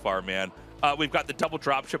game so far, man. We've got the double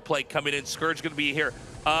dropship play coming in. Scourge going to be here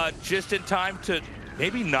just in time to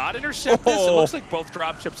maybe not intercept this. It looks like both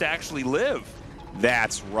dropships actually live.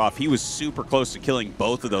 That's rough. He was super close to killing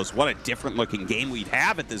both of those. What a different looking game we'd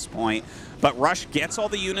have at this point. But Rush gets all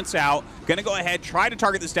the units out. Going to go ahead, try to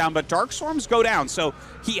target this down, but Dark Swarms go down. So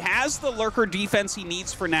he has the lurker defense he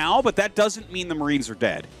needs for now, but that doesn't mean the Marines are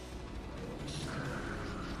dead.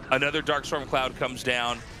 Another Darkstorm Cloud comes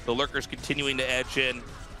down. The Lurkers continuing to edge in.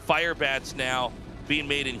 Fire Bats now being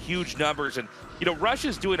made in huge numbers. And, you know, Rush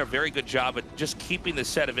is doing a very good job at just keeping the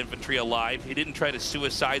set of infantry alive. He didn't try to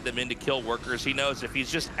suicide them in to kill workers. He knows if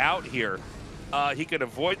he's just out here, he can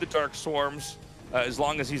avoid the Dark Swarms as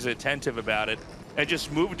long as he's attentive about it and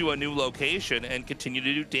just move to a new location and continue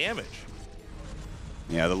to do damage.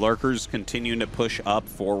 Yeah, the Lurkers continuing to push up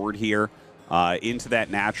forward here. Into that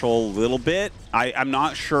natural a little bit. I'm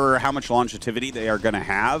not sure how much longevity they are going to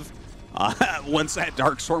have. Once that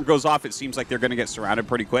Dark Storm goes off, it seems like they're going to get surrounded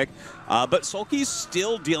pretty quick. But SoulKey's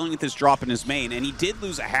still dealing with this drop in his main, and he did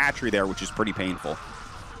lose a hatchery there, which is pretty painful.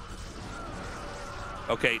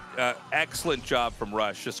 Okay, excellent job from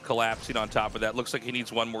Rush, just collapsing on top of that. Looks like he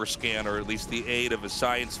needs one more scan, or at least the aid of a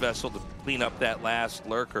science vessel to clean up that last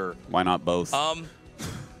Lurker. Why not both?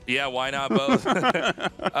 Yeah, why not both?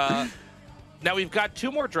 Now we've got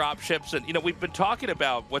 2 more drop ships, and you know we've been talking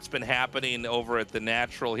about what's been happening over at the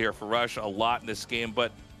Natural here for Rush a lot in this game.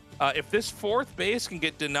 But if this 4th base can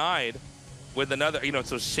get denied with another, you know,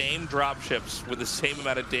 it's those same drop ships with the same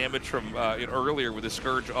amount of damage from earlier, with the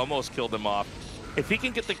Scourge almost killed him off. If he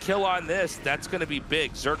can get the kill on this, that's going to be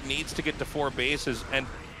big. Zerg needs to get to 4 bases, and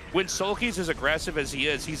when SoulKey's as aggressive as he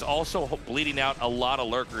is, he's also bleeding out a lot of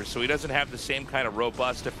Lurkers, so he doesn't have the same kind of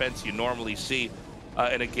robust defense you normally see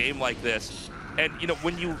in a game like this. And, you know,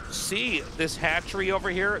 when you see this hatchery over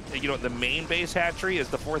here, you know, the main base hatchery is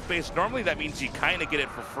the 4th base. Normally that means you kind of get it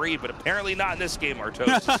for free, but apparently not in this game,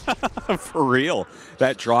 Tastosis. For real.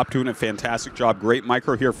 That drop doing a fantastic job. Great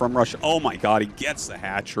micro here from Rush. Oh my god, he gets the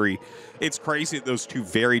hatchery. It's crazy that those 2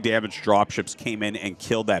 very damaged dropships came in and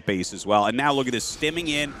killed that base as well. And now look at this, stimming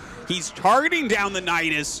in. He's targeting down the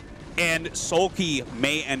Nidus, and SoulKey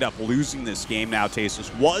may end up losing this game now,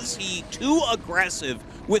 Tastosis. Was he too aggressive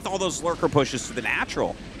with all those Lurker pushes to the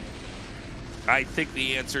natural? I think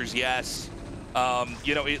the answer is yes.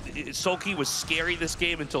 You know, SoulKey was scary this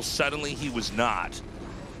game until suddenly he was not.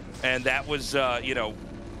 And that was, you know...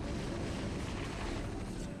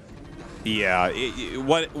 Yeah,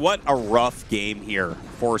 what a rough game here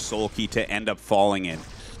for SoulKey to end up falling in.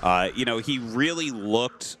 You know, he really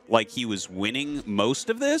looked like he was winning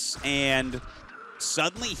most of this, and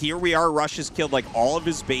suddenly here we are. Rush has killed like all of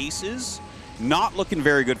his bases. Not looking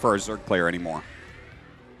very good for our Zerg player anymore.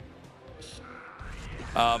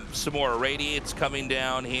 Some more Irradiates coming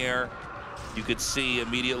down here. You could see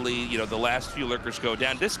immediately, you know, the last few Lurkers go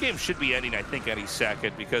down. This game should be ending, I think, any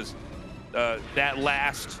second, because that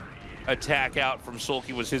last attack out from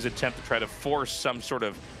SoulKey was his attempt to try to force some sort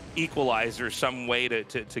of equalizer, some way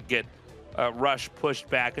to get Rush pushed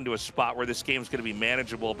back into a spot where this game's going to be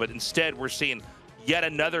manageable. But instead, we're seeing yet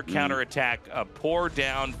another counterattack pour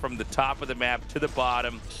down from the top of the map to the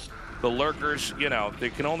bottom. The Lurkers, you know, they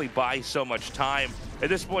can only buy so much time. At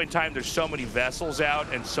this point in time, there's so many vessels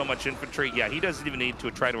out and so much infantry. Yeah, he doesn't even need to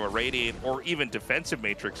try to irradiate or even defensive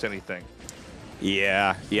matrix anything.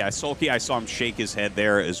 Yeah, SoulKey, I saw him shake his head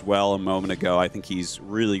there as well a moment ago. I think he's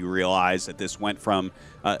really realized that this went from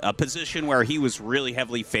a position where he was really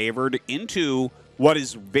heavily favored into what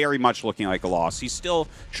is very much looking like a loss. He's still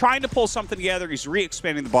trying to pull something together. He's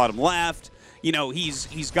re-expanding the bottom left. You know,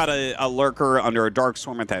 he's got a Lurker under a Dark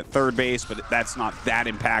Swarm at that 3rd base, but that's not that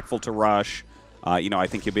impactful to Rush. You know, I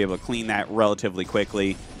think he'll be able to clean that relatively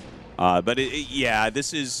quickly. But yeah,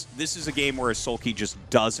 this is a game where SoulKey just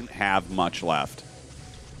doesn't have much left.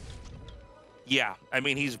 Yeah, I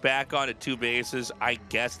mean, he's back on at 2 bases. I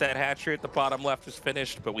guess that hatchery at the bottom left is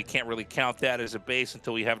finished, but we can't really count that as a base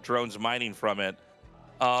until we have drones mining from it.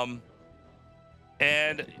 And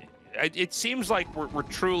it seems like we're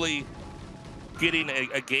truly getting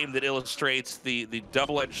a game that illustrates the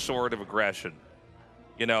double-edged sword of aggression.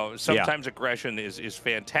 You know, sometimes aggression is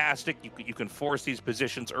fantastic. You can force these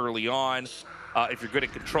positions early on. If you're good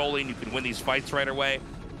at controlling, you can win these fights right away.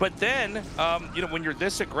 But then, you know, when you're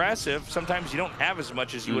this aggressive, sometimes you don't have as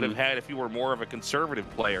much as you would have had if you were more of a conservative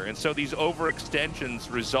player. And so these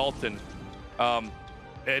overextensions result in,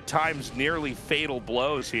 at times, nearly fatal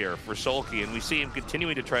blows here for SoulKey. And we see him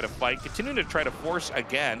continuing to try to fight, continuing to try to force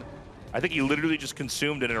again. I think he literally just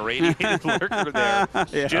consumed an irradiated Lurker there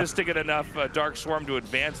just to get enough Dark Swarm to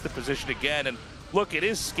advance the position again. And look, it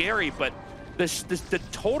is scary, but the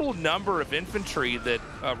total number of infantry that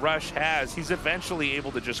Rush has, he's eventually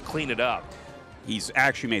able to just clean it up. He's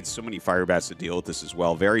actually made so many Fire Bats to deal with this as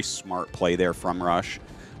well. Very smart play there from Rush.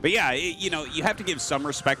 But yeah, you know, you have to give some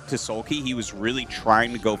respect to SoulKey. He was really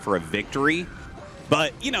trying to go for a victory.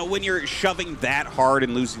 But, you know, when you're shoving that hard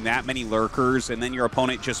and losing that many Lurkers and then your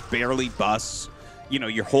opponent just barely busts, you know,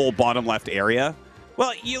 your whole bottom left area,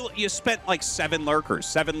 Well, you spent like 7 lurkers.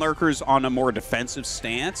 7 lurkers on a more defensive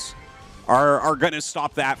stance are going to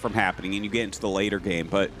stop that from happening, and you get into the later game.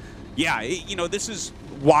 But yeah, you know, this is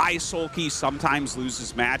why SoulKey sometimes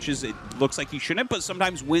loses matches. It looks like he shouldn't, but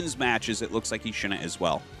sometimes wins matches. It looks like he shouldn't as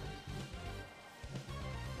well.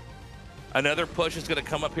 Another push is going to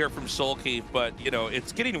come up here from SoulKey, but, you know,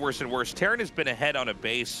 it's getting worse and worse. Terran has been ahead on a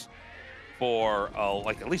base for,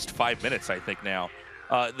 like, at least 5 minutes, I think, now.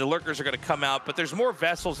 The lurkers are going to come out, but there's more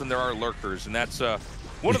vessels than there are lurkers, and that's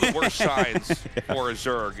one of the worst signs for a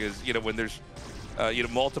Zerg is, you know, when there's, you know,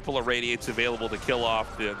 multiple irradiates available to kill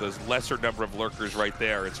off those lesser number of lurkers right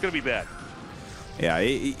there. It's going to be bad. Yeah,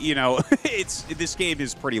 you know, this game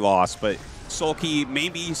is pretty lost, but SoulKey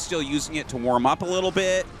maybe still using it to warm up a little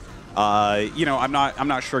bit. You know, I'm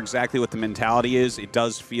not sure exactly what the mentality is. It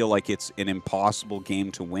does feel like it's an impossible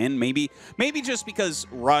game to win. Maybe just because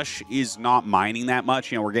Rush is not mining that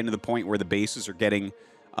much. You know, we're getting to the point where the bases are getting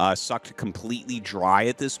sucked completely dry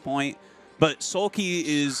at this point. But SoulKey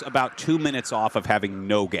is about 2 minutes off of having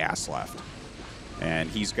no gas left. And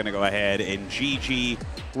he's going to go ahead and GG.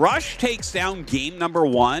 Rush takes down game number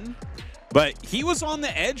 1. But he was on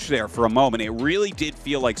the edge there for a moment. It really did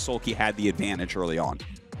feel like SoulKey had the advantage early on.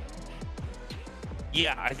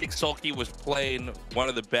 Yeah, I think SoulKey was playing one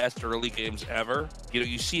of the best early games ever. You know,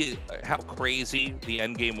 you see how crazy the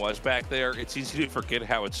end game was back there. It's easy to forget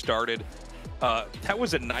how it started. That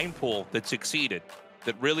was a 9 pool that succeeded,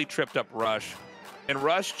 that really tripped up Rush. And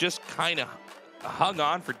Rush just kind of hung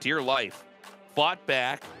on for dear life, fought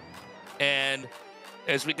back, and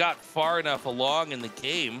as we got far enough along in the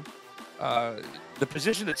game, the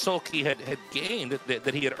position that SoulKey had gained,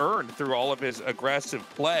 that he had earned through all of his aggressive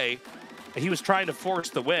play, he was trying to force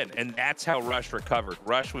the win, and that's how Rush recovered.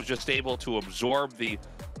 Rush was just able to absorb the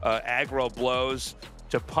aggro blows,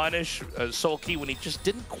 to punish SoulKey when he just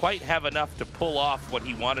didn't quite have enough to pull off what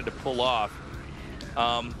he wanted to pull off.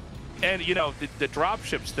 And, you know, the drop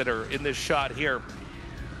ships that are in this shot here,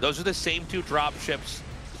 those are the same 2 drop ships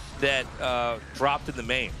that dropped in the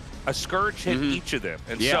main. A Scourge hit each of them.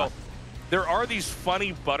 And so there are these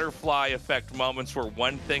funny butterfly effect moments where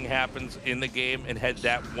one thing happens in the game, and had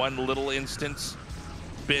that one little instance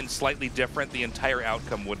been slightly different, the entire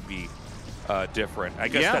outcome would be different. I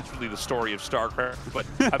guess that's really the story of StarCraft. But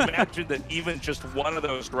imagine that even just one of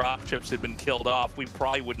those drop ships had been killed off, we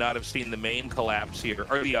probably would not have seen the main collapse here,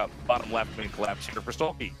 or the bottom left main collapse here for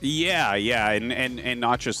SoulKey. Yeah, and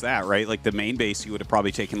not just that, right? Like the main base, you would have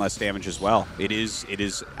probably taken less damage as well. It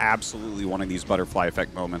is absolutely one of these butterfly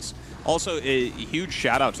effect moments. Also, a huge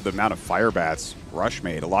shout out to the amount of fire bats Rush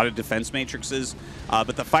made. A lot of defense matrices,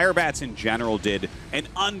 but the fire bats in general did an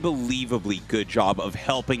unbelievably good job of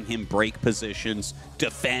helping him break positions,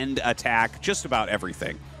 defend, attack, just about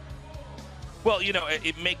everything. Well, you know,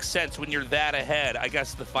 it makes sense when you're that ahead. I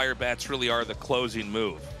guess the fire bats really are the closing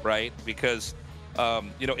move, right? Because,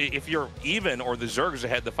 you know, if you're even or the Zerg's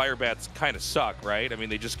ahead, the fire bats kind of suck, right? I mean,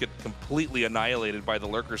 they just get completely annihilated by the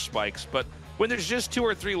lurker spikes. But when there's just 2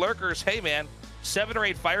 or 3 lurkers, hey, man, 7 or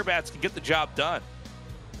 8 fire bats can get the job done.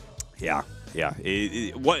 Yeah.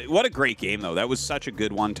 What a great game, though. That was such a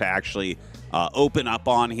good one to actually open up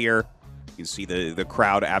on here. You can see the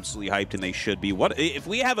crowd absolutely hyped, and they should be. What if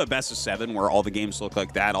we have a best of 7 where all the games look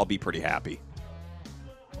like that? I'll be pretty happy.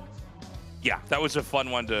 Yeah, that was a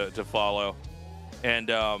fun one to follow.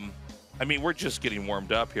 And, I mean, we're just getting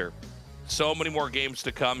warmed up here. So many more games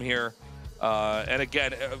to come here. And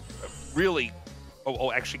again, really,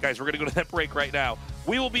 actually, guys, we're going to go to that break right now.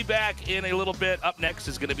 We will be back in a little bit. Up next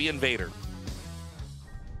is going to be Invader.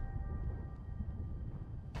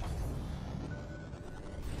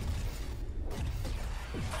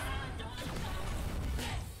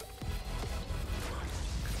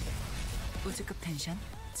 우주급 텐션,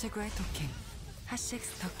 최고의 토킹,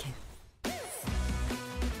 핫식스 토킹.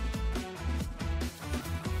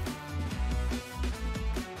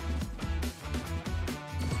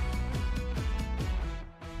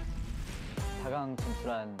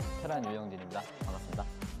 진출한 테란 유영진입니다. 반갑습니다.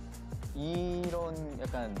 이런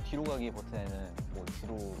약간 뒤로 가기 버튼에는 뭐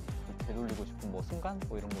뒤로 되돌리고 싶은 뭐 순간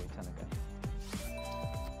뭐 이런 거 있지 않을까요?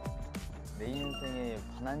 내 인생에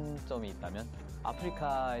반환점이 있다면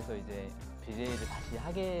아프리카에서 이제 BJ를 다시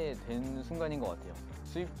하게 된 순간인 것 같아요.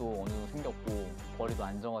 수입도 어느 정도 생겼고 벌이도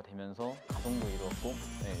안정화되면서 가정도 이루었고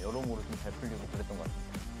네, 여러모로 좀 잘 풀리고 그랬던 것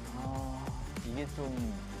같습니다. 이게 좀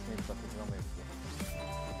재밌을 것 같아서 한번 해볼게요.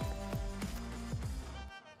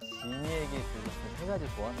 진이에게 주고 싶은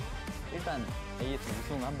 3가지 조언. 일단 AS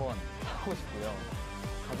우승 한번 하고 싶고요.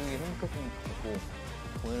 가족이 행복했으면 좋겠고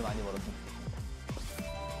돈을 많이 벌었으면 좋겠습니다.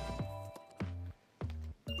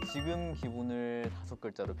 지금 기분을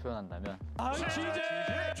 5글자로 표현한다면 지제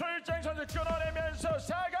출장 선수 끊어내면서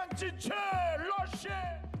 4강 진출 러쉬.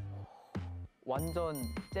 완전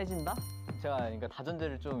째진다? 제가 그러니까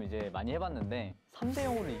다전제를 좀 이제 많이 해봤는데 3대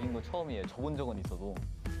 0으로 이긴 건 처음이에요. 져본 적은 있어도.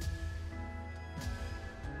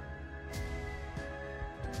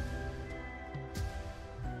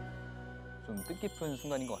 좀 뜻깊은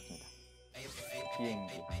순간인 것 같습니다.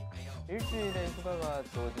 비행기. 일주일에 휴가가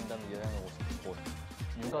주어진다면 여행을 오고 싶고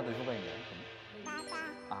육아도 휴가인가요?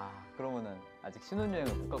 아 그러면은 아직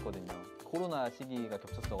신혼여행을 못 갔거든요. 코로나 시기가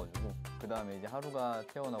겹쳤어가지고 그 다음에 이제 하루가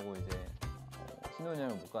태어나고 이제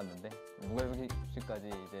신혼여행을 못 갔는데 육아휴직까지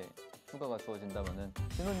이제 휴가가 주어진다면은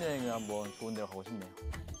신혼여행을 한번 좋은 데로 가고 싶네요.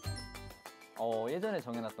 예전에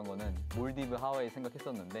정해놨던 거는 몰디브, 하와이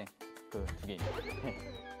생각했었는데 그 2개입니다.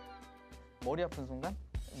 머리 아픈 순간?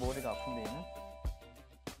 머리가 아픈 데에는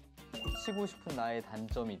고치고 싶은 나의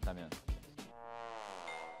단점이 있다면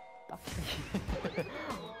딱히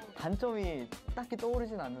단점이 딱히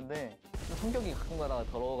떠오르진 않는데 좀 성격이 가끔 가다가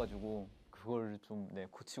더러워가지고 그걸 좀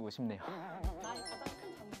고치고 싶네요. 나의 가장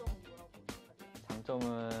큰 장점은 뭐라고 생각하세요?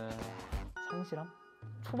 장점은 성실함?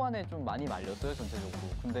 초반에 좀 많이 말렸어요 전체적으로.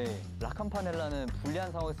 근데 라칸파넬라는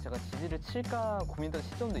불리한 상황에서 제가 지지를 칠까 고민했던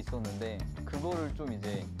시점도 있었는데 그거를 좀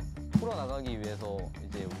이제 풀어나가기 위해서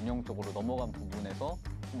이제 운영적으로 넘어간 부분에서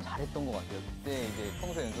좀 잘했던 것 같아요. 그때 이제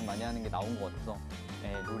평소에 연습 많이 하는 게 나온 것 같아서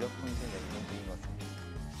노력 성실의 이런 것 같습니다.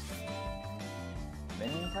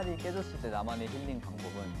 멘탈이 깨졌을 때 나만의 힐링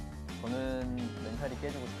방법은 저는 멘탈이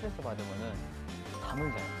깨지고 스트레스 받으면은 잠을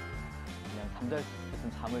자요. 그냥 잠잘 때 좀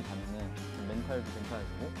잠을 자면은 좀 멘탈도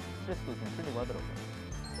괜찮아지고 스트레스도 좀 풀리고 하더라고요.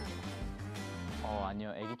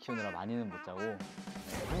 아니요. 애기 키우느라 많이는 못 자고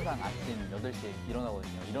항상 아침 8시에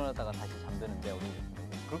일어나거든요. 일어났다가 다시 잠드는데 어린이집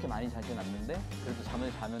그렇게 많이 자진 않는데 그래도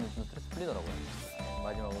잠을 자면은 좀 스트레스 풀리더라고요.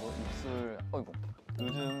 마지막으로 입술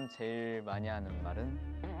요즘 제일 많이 하는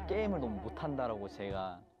말은 게임을 너무 못한다라고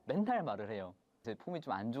제가 맨날 말을 해요. 제 폼이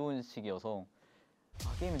좀 안 좋은 시기여서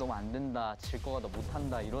게임이 너무 안 된다, 질 거 같다,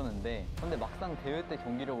 못한다 이러는데 근데 막상 대회 때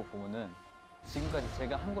경기력을 보면은 지금까지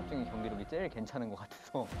제가 한 것 중에 경기력이 제일 괜찮은 것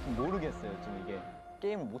같아서 좀 모르겠어요. 좀 이게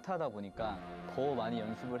게임을 못하다 보니까 더 많이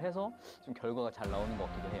연습을 해서 좀 결과가 잘 나오는 것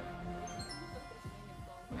같기도 해요.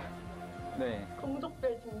 네.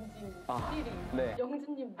 공족별 징징 1위 네.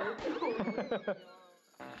 영진님 몇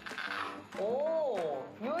오,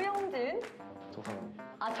 유영진? 저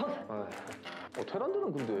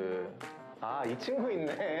테란드는 근데 이 친구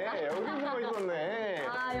있네. 여기 숨어 있었네.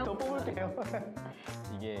 저 뽑을게요.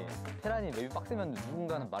 이게 테란이 맵이 빡세면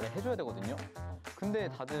누군가는 말을 해줘야 되거든요. 근데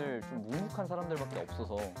다들 좀 묵묵한 사람들밖에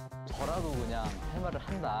없어서 저라도 그냥 할 말을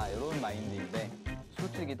한다 이런 마인드인데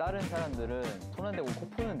솔직히 다른 사람들은 손 안 대고 코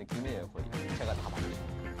푸는 느낌이에요. 거의 제가 다 맞죠.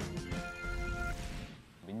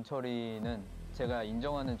 민철이는 제가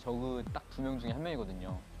인정하는 저그 딱 2명 중에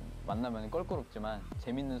 1명이거든요. 만나면 껄끄럽지만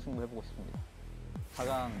재밌는 승부 해보고 싶습니다.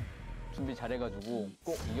 4강 준비 잘해가지고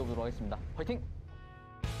꼭 이겨보도록 하겠습니다. 화이팅!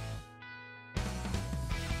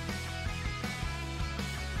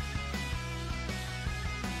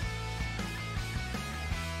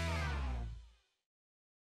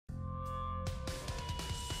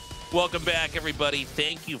 Welcome back, everybody.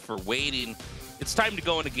 Thank you for waiting. It's time to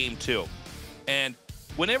go into Game 2. And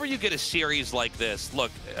whenever you get a series like this, look,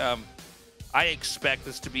 I expect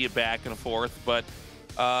this to be a back and forth, but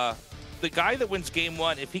the guy that wins Game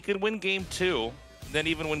 1, if he can win Game 2, then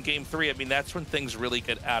even win Game 3, I mean, that's when things really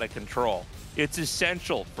get out of control. It's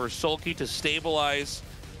essential for SoulKey to stabilize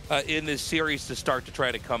in this series to start to try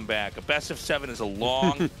to come back. A best of 7 is a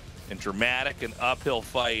long and dramatic and uphill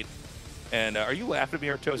fight. And are you laughing at me,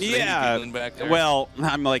 Artosis? Yeah. Back there? Well,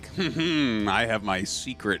 I'm like, I have my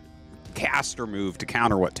secret caster move to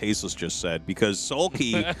counter what Tastosis just said, because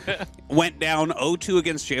SoulKey went down 0-2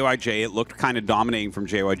 against JYJ. It looked kind of dominating from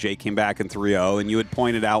JYJ, came back in 3-0, and you had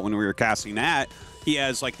pointed out when we were casting that, he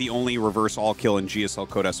has like the only reverse all-kill in GSL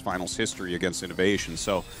Code S Finals history against Innovation.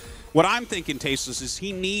 So what I'm thinking, Tastosis, is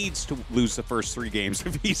he needs to lose the first 3 games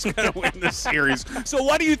if he's going to win this series. So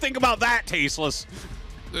what do you think about that, Tastosis?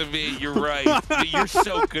 I mean, you're right. You're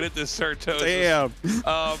so good at this, Artosis. Damn.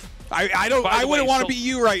 I wouldn't want to be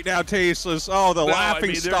you right now, Tastosis. Oh, the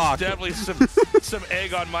laughing stock. There's definitely some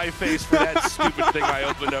egg on my face for that stupid thing I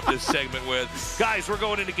opened up this segment with. Guys, we're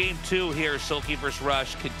going into Game 2 here. SoulKey vs.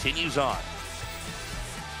 Rush continues on.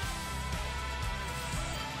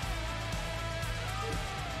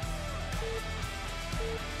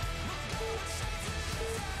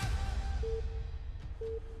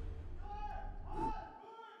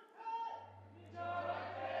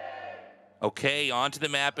 Okay, onto the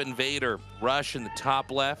map, Invader. Rush in the top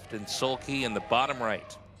left and SoulKey in the bottom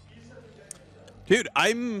right. Dude,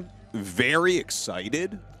 I'm very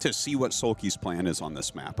excited to see what SoulKey's plan is on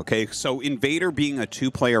this map, okay? So Invader being a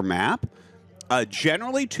two-player map,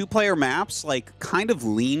 generally two-player maps like kind of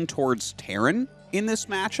lean towards Terran in this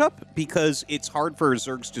matchup because it's hard for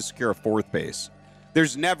Zergs to secure a fourth base.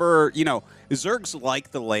 There's never, you know, Zergs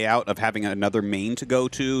like the layout of having another main to go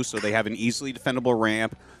to, so they have an easily defendable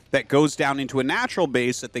ramp that goes down into a natural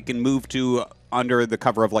base that they can move to under the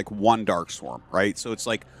cover of like one Dark Swarm, right? So it's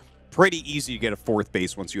like pretty easy to get a fourth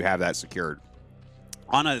base once you have that secured.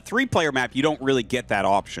 On a three-player map, you don't really get that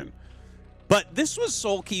option. But this was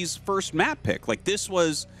SoulKey's first map pick. Like, this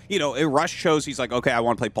was, you know, Rush chose, he's like, okay, I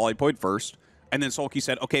want to play Polypoid first. And then SoulKey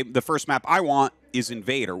said, okay, the first map I want is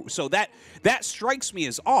Invader. So that strikes me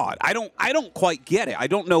as odd. I don't quite get it. I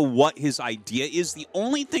don't know what his idea is. The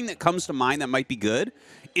only thing that comes to mind that might be good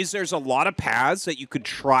is there's a lot of paths that you could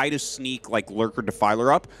try to sneak like Lurker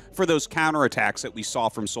Defiler up for those counterattacks that we saw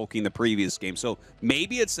from SoulKey in the previous game. So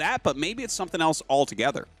maybe it's that, but maybe it's something else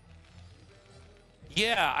altogether.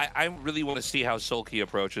 Yeah, I really want to see how SoulKey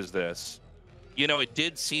approaches this. You know, it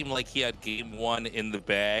did seem like he had game one in the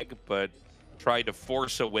bag, but tried to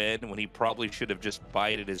force a win when he probably should have just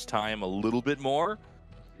bided his time a little bit more.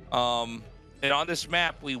 And on this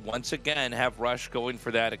map, we once again have Rush going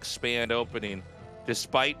for that expand opening,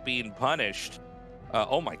 despite being punished.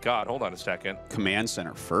 Oh my God, hold on a second. Command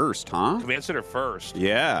center first, huh? Command center first.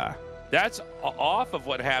 Yeah. That's off of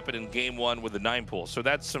what happened in game one with the 9 pool. So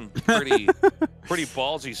that's some pretty pretty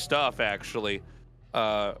ballsy stuff, actually.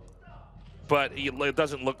 But it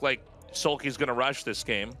doesn't look like SoulKey's going to rush this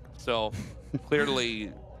game. So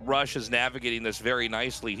clearly Rush is navigating this very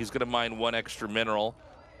nicely. He's going to mine 1 extra mineral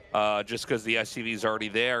just because the SCV is already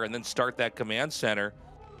there, and then start that command center.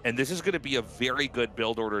 And this is going to be a very good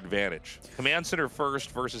build order advantage. Command center first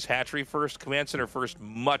versus hatchery first. Command center first,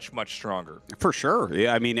 much, much stronger. For sure.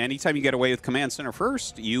 Yeah, I mean, anytime you get away with command center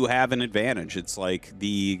first, you have an advantage. It's like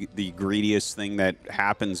the greediest thing that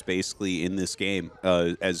happens basically in this game,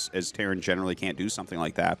 as Terran generally can't do something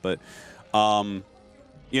like that. But,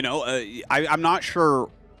 you know, I'm not sure.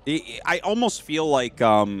 I almost feel like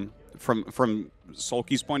from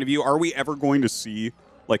SoulKey's point of view, are we ever going to see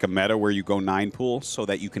like a meta where you go 9 pool so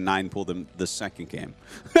that you can 9 pool them the second game,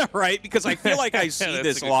 right? Because I feel like I see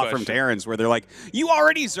this a lot from Terrans where they're like, you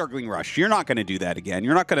already Zergling Rush. You're not going to do that again.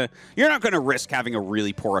 You're not going to risk having a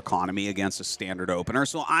really poor economy against a standard opener.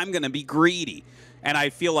 So I'm going to be greedy. And I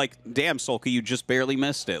feel like, damn, SoulKey, you just barely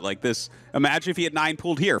missed it. Like this, imagine if he had 9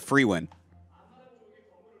 pooled here, free win.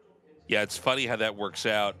 Yeah, it's funny how that works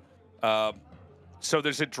out. So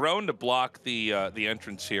there's a drone to block the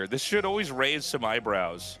entrance here. This should always raise some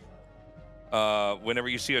eyebrows. Whenever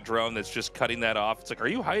you see a drone that's just cutting that off, it's like, are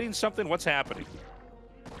you hiding something? What's happening?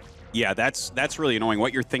 Yeah, that's really annoying.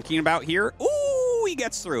 What you're thinking about here? Ooh, he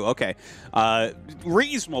gets through. Okay,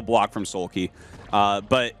 reasonable block from SoulKey.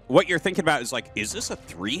 But what you're thinking about is like, is this a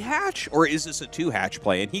 3-hatch or is this a 2-hatch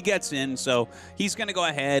play? And he gets in, so he's going to go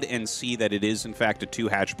ahead and see that it is in fact a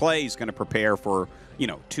 2-hatch play. He's going to prepare for, you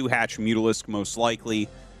know, 2-hatch Mutalisk most likely.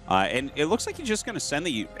 And it looks like he's just going to send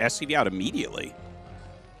the SCV out immediately.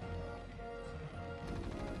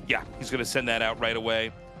 Yeah, he's going to send that out right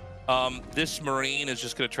away. This Marine is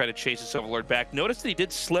just going to try to chase his Overlord back. Notice that he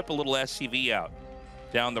did slip a little SCV out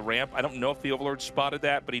down the ramp. I don't know if the Overlord spotted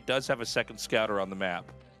that, but he does have a second scouter on the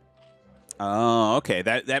map. Oh, okay.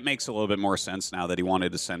 That makes a little bit more sense now that he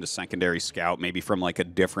wanted to send a secondary scout, maybe from like a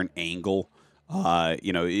different angle.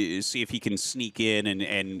 You know, see if he can sneak in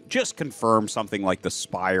and just confirm something like the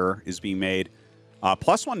Spire is being made.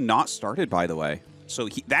 +1 not started, by the way. So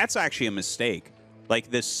that's actually a mistake. Like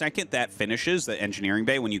the second that finishes the engineering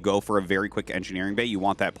bay, when you go for a very quick engineering bay, you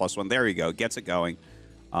want that +1. There you go. Gets it going.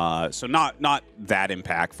 So not that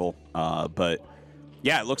impactful, but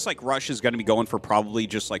yeah, it looks like Rush is going to be going for probably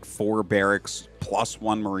just like 4 barracks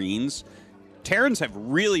 +1 Marines. Terrans have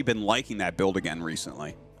really been liking that build again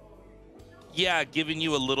recently. Yeah, giving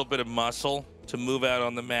you a little bit of muscle to move out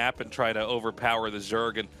on the map and try to overpower the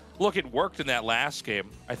Zerg. And look, it worked in that last game.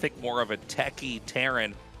 I think more of a techie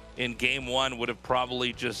Terran in game 1 would have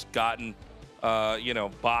probably just gotten, you know,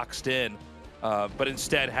 boxed in. But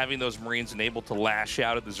instead, having those Marines and able to lash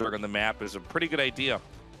out at the Zerg on the map is a pretty good idea.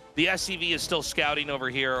 The SCV is still scouting over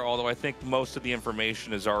here, although I think most of the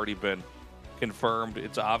information has already been confirmed.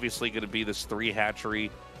 It's obviously going to be this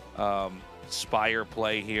 3-hatchery Spire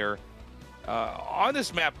play here. On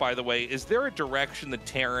this map, by the way, is there a direction the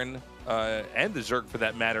Terran and the Zerg, for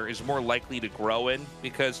that matter, is more likely to grow in?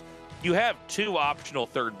 Because you have 2 optional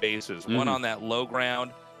third bases, one on that low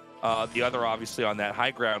ground, the other obviously on that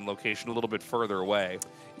high ground location a little bit further away.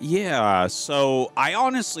 Yeah, so I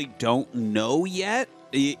honestly don't know yet.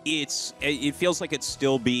 it feels like it's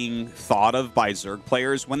still being thought of by Zerg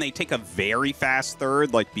players when they take a very fast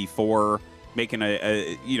third, like before making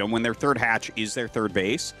when their third hatch is their third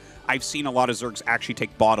base. I've seen a lot of Zergs actually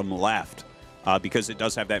take bottom left because it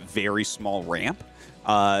does have that very small ramp.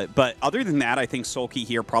 But other than that, I think SoulKey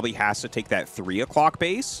here probably has to take that 3 o'clock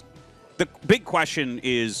base. The big question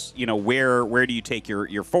is, where do you take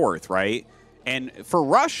your fourth, right? And for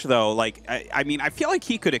Rush, though, like, I mean, I feel like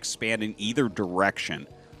he could expand in either direction,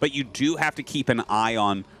 but you do have to keep an eye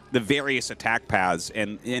on the various attack paths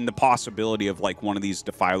and the possibility of, like, one of these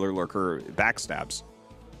Defiler Lurker backstabs.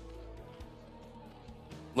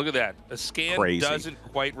 Look at that. A scan Crazy. Doesn't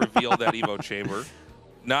quite reveal that Evo chamber.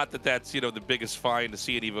 Not that that's, the biggest find to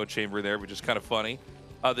see an Evo chamber there, which is kind of funny.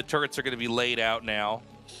 The turrets are going to be laid out now.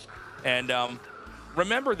 And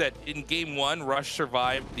remember that in Game 1, Rush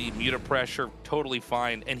survived the Muta pressure totally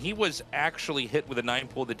fine, and he was actually hit with a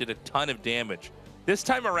 9-pull that did a ton of damage. This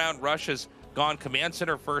time around, Rush has gone command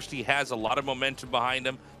center first. He has a lot of momentum behind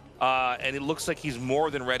him, and it looks like he's more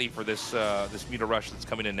than ready for this Muta rush that's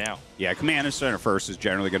coming in now. Yeah, command center first is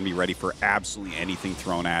generally going to be ready for absolutely anything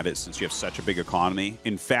thrown at it since you have such a big economy.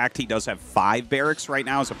 In fact, he does have 5 barracks right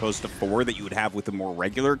now as opposed to 4 that you would have with a more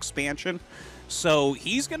regular expansion. So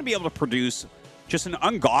he's going to be able to produce just an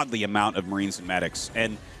ungodly amount of Marines and Medics.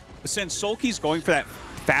 And since SoulKey's going for that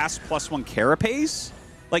fast +1 carapace,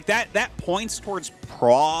 like that points towards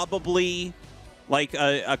probably like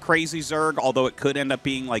a crazy Zerg, although it could end up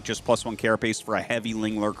being like just +1 carapace for a heavy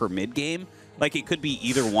Ling Lurker mid-game. Like it could be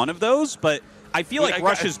either one of those, but I feel like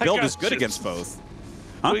Rush's build is good against both.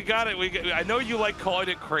 Huh? We got it. I know you like calling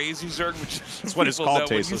it crazy Zerg, which that's what it's called.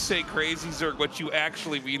 When you say crazy Zerg, what you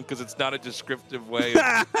actually mean, because it's not a descriptive way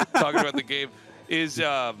of talking about the game, is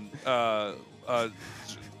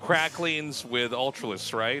cracklings with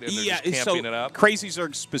Ultralists, right? And they're just camping it up. Crazy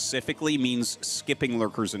Zerg specifically means skipping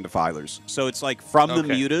Lurkers and Defilers. So it's like from the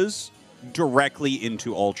Mutas directly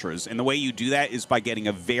into Ultras. And the way you do that is by getting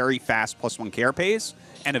a very fast +1 carapace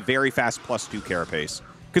and a very fast +2 carapace.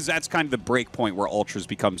 Because that's kind of the break point where Ultras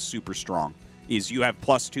become super strong, is you have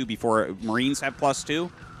 +2 before Marines have +2,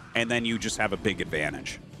 and then you just have a big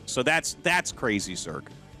advantage. So that's crazy Zerg.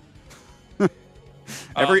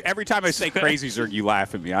 Every time I say crazy Zerg, you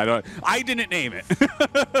laugh at me. I didn't name it.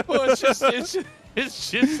 Well, it's just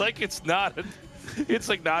like it's not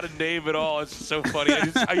a name at all. It's so funny.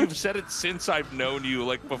 You've said it since I've known you,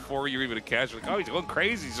 like before you're even a casual. Like, oh, he's going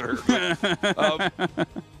crazy Zerg.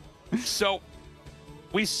 So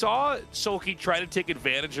we saw SoulKey try to take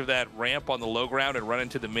advantage of that ramp on the low ground and run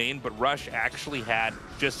into the main, but Rush actually had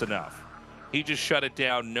just enough. He just shut it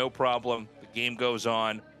down, no problem. The game goes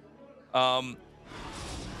on.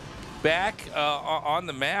 Back on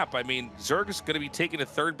the map, I mean, Zerg is going to be taking a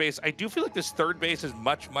third base. I do feel like this third base is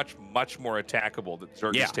much more attackable that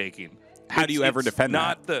Zerg is taking. How do you ever defend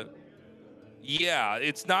that?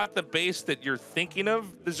 It's not the base that you're thinking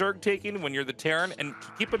of the Zerg taking when you're the Terran. And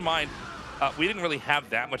keep in mind, we didn't really have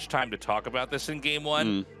that much time to talk about this in Game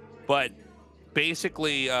 1, but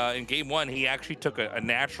basically in Game 1, he actually took a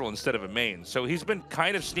natural instead of a main. So he's been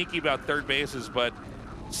kind of sneaky about third bases, but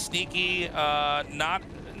sneaky, not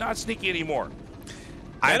sneaky anymore.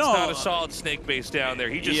 That's not a solid snake base down there.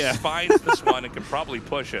 He just finds this one and can probably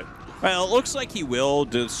push it. Well, it looks like he will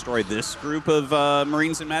destroy this group of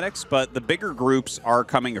Marines and Medics, but the bigger groups are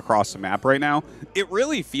coming across the map right now. It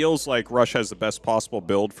really feels like Rush has the best possible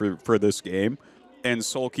build for this game, and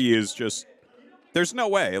SoulKey is just... There's no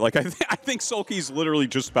way. Like, I think SoulKey's literally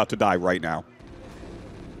just about to die right now.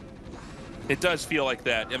 It does feel like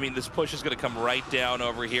that. I mean, this push is going to come right down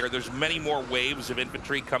over here. There's many more waves of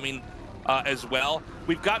infantry coming as well.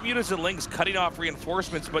 We've got Mutas and Lings cutting off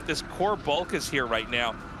reinforcements, but this core bulk is here right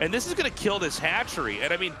now. And this is going to kill this hatchery.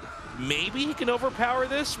 And I mean, maybe he can overpower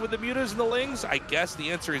this with the Mutas and the Lings. I guess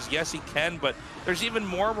the answer is yes, he can, but there's even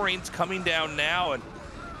more Marines coming down now. And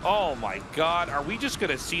oh my God, are we just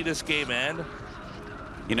going to see this game end?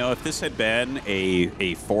 You know, if this had been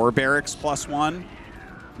a 4 barracks +1,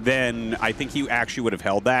 then I think he actually would have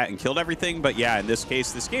held that and killed everything. But yeah, in this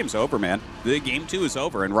case, this game's over, man. The Game 2 is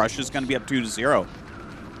over, and Rush is going to be up 2-0.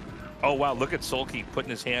 Oh, wow, look at SoulKey putting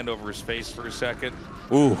his hand over his face for a second.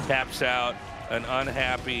 Ooh. Taps out, an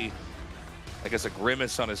unhappy, I guess a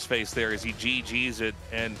grimace on his face there as he GG's it.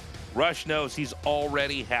 And Rush knows he's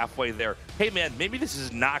already halfway there. Hey, man, maybe this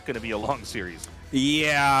is not going to be a long series.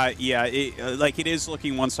 Yeah, it is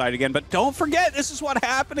looking one side again. But don't forget, this is what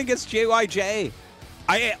happened against JYJ.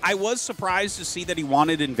 I was surprised to see that he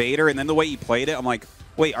wanted Invader, and then the way he played it, I'm like,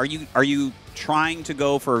 wait, are you trying to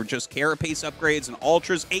go for just carapace upgrades and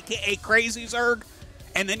ultras, aka crazy Zerg?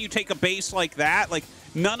 And then you take a base like that? Like,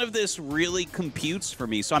 none of this really computes for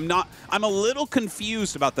me. So I'm a little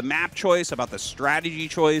confused about the map choice, about the strategy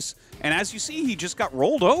choice. And as you see, he just got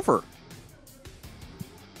rolled over.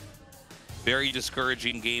 Very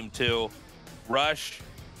discouraging game 2. Rush,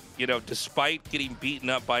 you know, despite getting beaten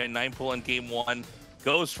up by a 9-pull in game 1,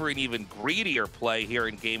 goes for an even greedier play here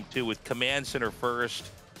in game 2 with command center first,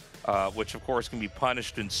 which of course can be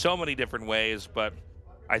punished in so many different ways. But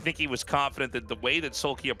I think he was confident that the way that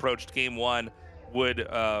SoulKey approached game 1 would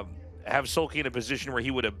have SoulKey in a position where he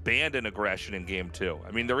would abandon aggression in game 2.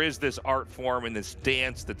 I mean, there is this art form and this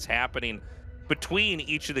dance that's happening between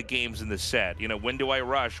each of the games in the set. You know, when do I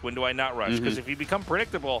rush? When do I not rush? Because if you become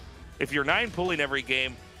predictable, if you're 9-pulling every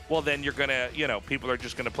game, well, then you're going to, you know, people are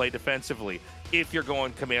just going to play defensively. If you're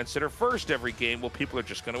going command center first every game, well, people are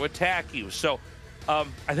just going to attack you. So I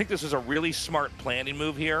think this is a really smart planning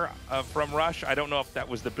move here from Rush. I don't know if that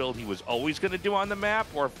was the build he was always going to do on the map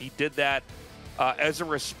or if he did that as a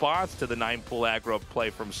response to the 9-pull aggro play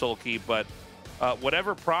from SoulKey, but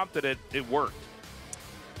whatever prompted it, it worked.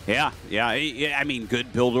 Yeah. I mean,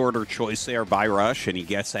 good build order choice there by Rush, and he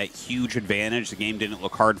gets that huge advantage. The game didn't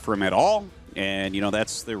look hard for him at all. And, you know,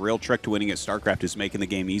 that's the real trick to winning at StarCraft, is making the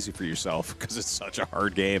game easy for yourself, because it's such a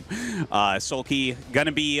hard game. SoulKey going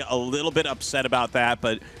to be a little bit upset about that,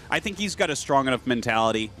 but I think he's got a strong enough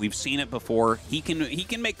mentality. We've seen it before. He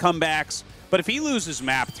can make comebacks, but if he loses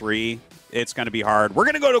map 3, it's going to be hard. We're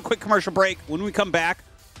going to go to a quick commercial break. When we come back,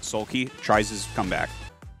 SoulKey tries his comeback.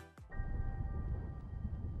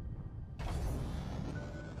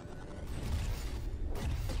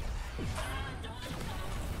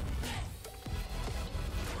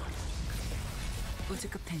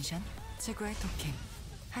 우주급 텐션, 최고의 토킹,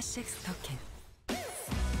 핫식스 토킹.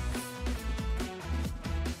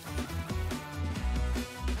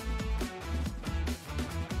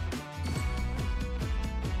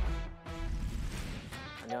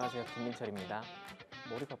 안녕하세요, 김민철입니다.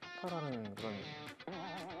 머리가 폭발하는 그런...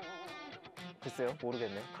 글쎄요,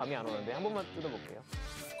 모르겠네요. 감이 안 오는데 한 번만 뜯어볼게요.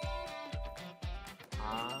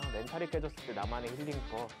 아, 멘탈이 깨졌을 때 나만의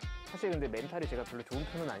힐링법. 사실 근데 멘탈이 제가 별로 좋은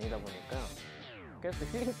편은 아니다 보니까 그래서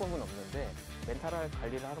힐링법은 없는데, 멘탈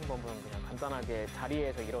관리를 하는 법은 그냥 간단하게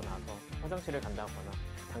자리에서 일어나서 화장실을 간다거나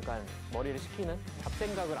잠깐 머리를 식히는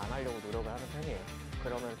잡생각을 안 하려고 노력을 하는 편이에요.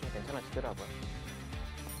 그러면 좀 괜찮아지더라고요.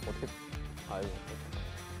 어떻게... 아유,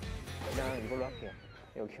 그냥 이걸로 할게요.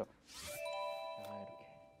 여기요. 아, 이렇게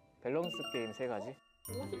밸런스 게임 3가지.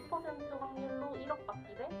 50% 확률로 1억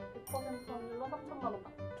받기 대 100% 확률로 3천만 원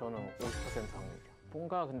받기. 저는 50% 확률이요.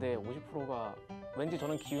 뭔가 근데 50%가 왠지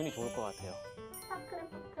저는 기운이 좋을 것 같아요.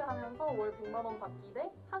 스타크래프트 하면서 월 100만 원 받기 대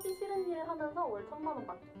하기 싫은 일 하면서 월 1000만 원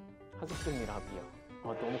받기. 하기 싫은 일 하기요.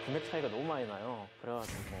 너무 금액 차이가 너무 많이 나요.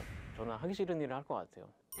 그래가지고 저는 하기 싫은 일을 할 것 같아요.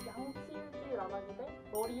 양치 일주일 안 하기 대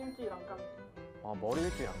머리 일주일 안 감기. 머리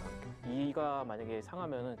일주일 안 감기. 이가 만약에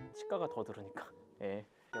상하면은 치과가 더 들으니까. 예.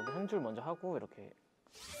 여기 한 줄 먼저 하고 이렇게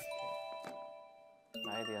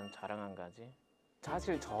나에 대한 자랑 한 가지.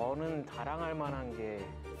 사실 저는 자랑할 만한 게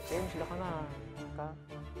게임 실력 하나가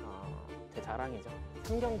제 자랑이죠.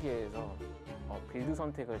 3경기에서 빌드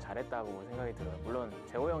선택을 잘했다고 생각이 들어요. 물론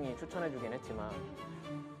재호 형이 추천해주긴 했지만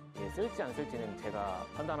쓸지 안 쓸지는 제가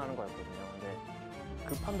판단하는 거였거든요. 근데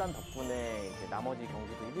그 판단 덕분에 이제 나머지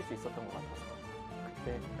경기도 이길 수 있었던 것 같아서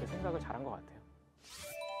그때 그 생각을 잘한 것 같아요.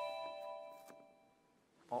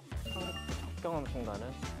 첫 경험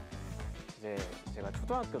순간은 이제 제가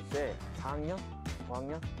초등학교 때 4학년?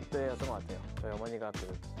 5학년? 이때였던 것 같아요. 저희 어머니가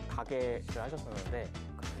그 가게를 하셨었는데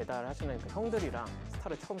그 배달하시는 그 형들이랑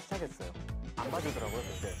스타를 처음 시작했어요. 안 봐주더라고요.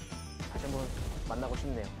 그때 다시 한번 만나고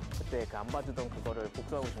싶네요. 그때 그 안 봐주던 그거를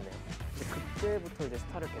복수하고 싶네요. 그때부터 이제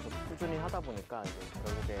스타를 계속 꾸준히 하다 보니까 이제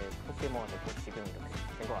결국에 프로게이머가 됐고 지금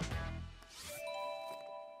이렇게 된 것 같아요.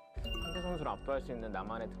 상대 선수를 압도할 수 있는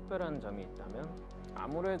나만의 특별한 점이 있다면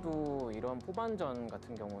아무래도 이런 후반전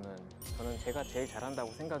같은 경우는 저는 제가 제일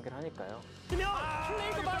잘한다고 생각을 하니까요.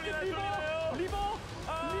 플레이그 마켓 리버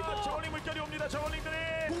저울링 물결이 옵니다. 저울링들이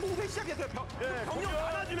공공세 시작했어요. 병력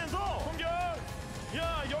많아지면서 공격.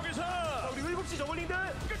 야, 여기서 우리 7시 저울링들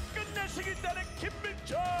끝내시겠다는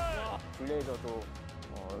김민철. 블레이저도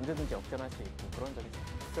언제든지 역전할 수 있고 그런 점이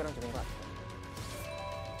특별한 점인 것 같아요.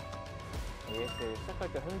 ASL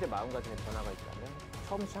시작할 때 현재 마음가짐의 변화가 있다면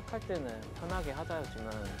처음 시작할 때는 편하게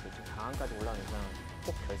하자였지만 지금 강한까지 올라온 이상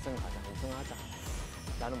꼭 결승 가자, 우승하자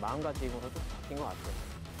라는 마음가짐으로 좀 바뀐 것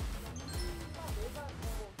같아요.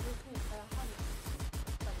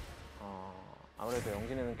 아무래도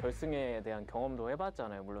영진이는 결승에 대한 경험도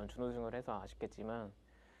해봤잖아요. 물론 준우승을 해서 아쉽겠지만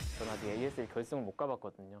저는 아직 ASL 결승을 못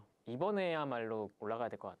가봤거든요. 이번에야말로 올라가야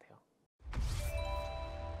될 것 같아요.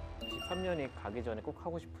 13년이 가기 전에 꼭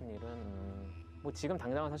하고 싶은 일은 뭐 지금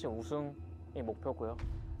당장은 사실 우승이 목표고요.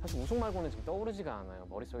 사실 우승 말고는 지금 떠오르지가 않아요.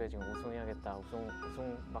 머릿속에 지금 우승해야겠다,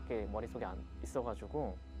 우승밖에 머릿속에 안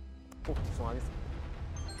있어가지고 꼭 우승하겠습니다.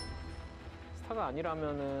 스타가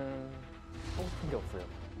아니라면은 하고 싶은 게 없어요.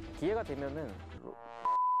 기회가 되면은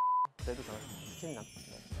그래도 저는 스팀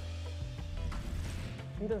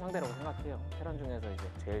힘든 상대라고 생각해요. 테란 중에서 이제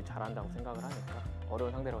제일 잘한다고 생각을 하니까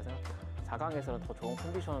어려운 상대라고 생각해요. 4강에서는 더 좋은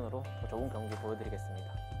컨디션으로 더 좋은 경기 보여드리겠습니다.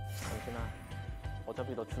 당신아,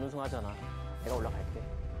 어차피 너 준우승하잖아. 내가 올라갈게.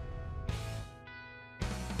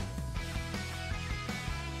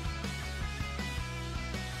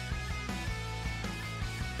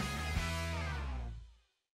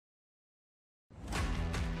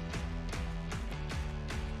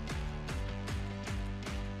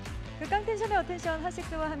 극강 텐션의 어텐션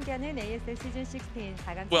핫식스와 함께하는 ASL Season 16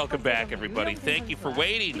 4강. Welcome back, everybody. Thank you for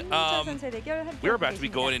waiting. We're about to be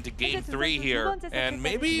going into Game 3 here, and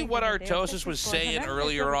maybe what Tastosis was saying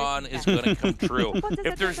earlier on is going to come true.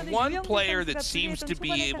 If there's one player that seems to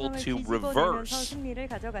be able to reverse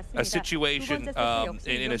a situation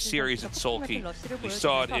in a series at SoulKey, we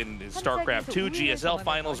saw it in StarCraft 2 GSL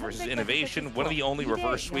Finals versus Innovation, one of the only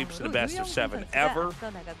reverse sweeps in the best of 7 ever.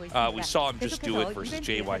 We saw him just do it versus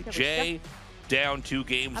JYJ. Down 2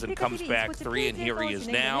 games and comes back 3, and here he is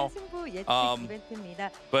now.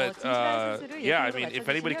 But yeah, I mean, if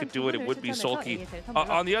anybody could do it, it would be SoulKey.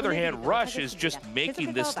 On the other hand, Rush is just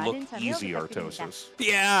making this look easy, Tastosis.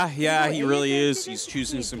 Yeah, he really is. He's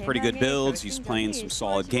choosing some pretty good builds. He's playing some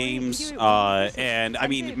solid games. And I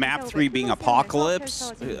mean, map 3 being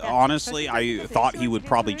Apocalypse, honestly, I thought he would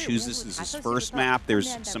probably choose this as his first map.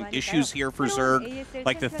 There's some issues here for Zerg.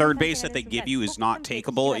 Like the third base that they give you is not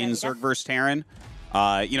takeable in Zerg versus Terran.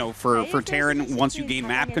 You know, for Terran, once you gain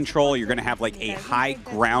map control, you're going to have like a high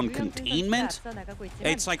ground containment.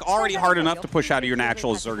 It's like already hard enough to push out of your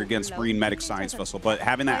natural Zerg against Marine Medic Science Vessel, but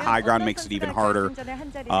having that high ground makes it even harder.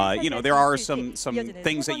 You know, there are some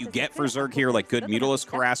things that you get for Zerg here, like good Mutalisk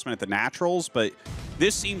harassment at the naturals, but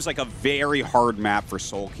this seems like a very hard map for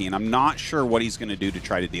SoulKey, and I'm not sure what he's going to do to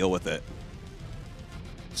try to deal with it.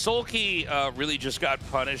 SoulKey really just got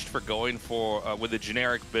punished for going for with a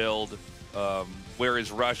generic build,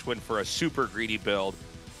 whereas Rush went for a super greedy build.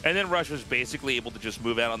 And then Rush was basically able to just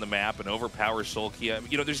move out on the map and overpower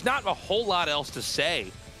SoulKey. You know, there's not a whole lot else to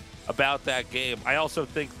say about that game. I also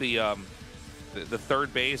think the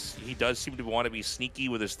third base, he does seem to want to be sneaky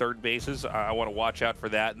with his third bases. I want to watch out for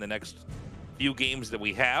that in the next few games that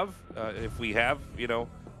we have. If we have, you know,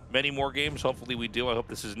 many more games, hopefully we do. I hope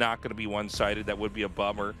this is not going to be one-sided. That would be a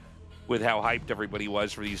bummer with how hyped everybody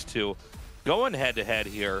was for these two going head-to-head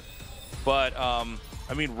here. But, I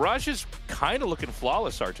mean, Rush is kind of looking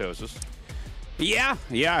flawless, Tastosis. Yeah,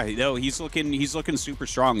 no, he's looking super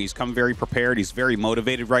strong. He's come very prepared. He's very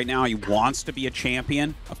motivated right now. He wants to be a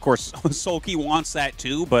champion. Of course, SoulKey wants that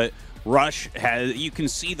too, but Rush has, you can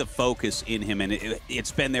see the focus in him, and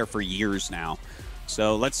it's been there for years now.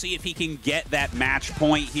 So let's see if he can get that match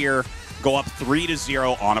point here, go up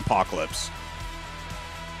 3-0 on Apocalypse.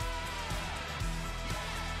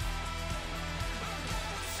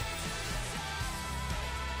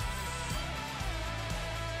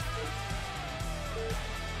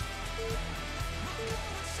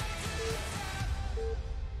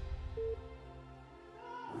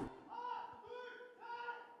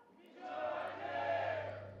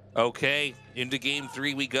 Okay, into Game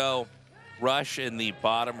 3 we go. Rush in the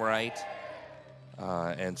bottom right,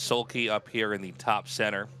 and SoulKey up here in the top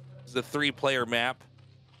center. It's a 3-player map.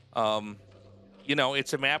 You know,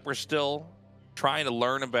 it's a map we're still trying to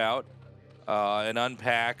learn about and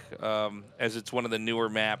unpack, as it's one of the newer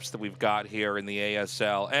maps that we've got here in the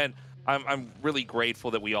ASL. And I'm really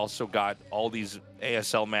grateful that we also got all these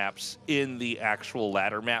ASL maps in the actual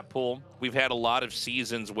ladder map pool. We've had a lot of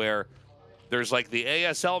seasons where there's like the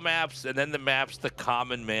ASL maps and then the maps the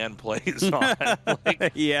common man plays on.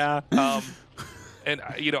 Like, yeah. And,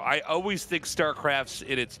 you know, I always think StarCraft's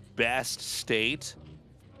in its best state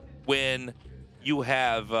when you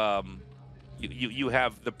have you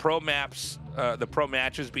have the pro maps, the pro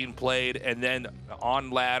matches being played, and then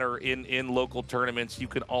on ladder in local tournaments, you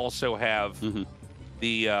can also have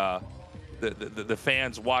the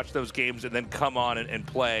fans watch those games and then come on and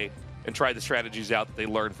play and try the strategies out that they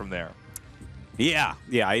learn from there. Yeah,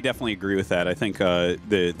 I definitely agree with that. I think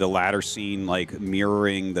the ladder scene, like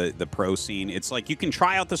mirroring the pro scene, it's like you can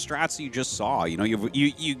try out the strats that you just saw. You know,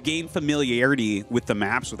 you gain familiarity with the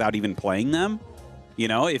maps without even playing them. You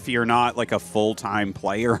know, if you're not like a full-time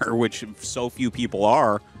player, which so few people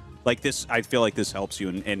are, like this, I feel like this helps you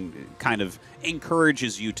and kind of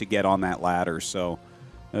encourages you to get on that ladder. So,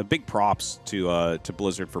 big props to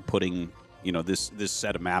Blizzard for putting you know, this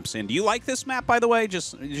set of maps in. Do you like this map, by the way?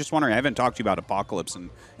 Just wondering. I haven't talked to you about Apocalypse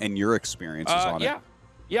and your experiences on it.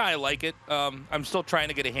 Yeah, I like it. I'm still trying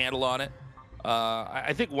to get a handle on it.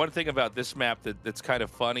 I think one thing about this map that's kind of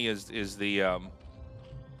funny is the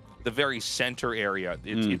very center area.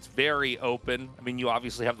 It's very open. I mean, you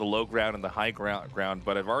obviously have the low ground and the high ground,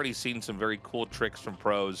 but I've already seen some very cool tricks from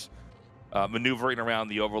pros maneuvering around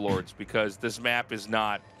the overlords because this map is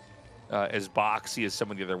not as boxy as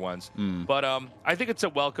some of the other ones. But I think it's a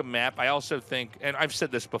welcome map. I also think, and I've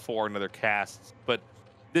said this before in other casts, but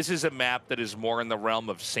this is a map that is more in the realm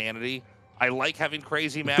of sanity. I like having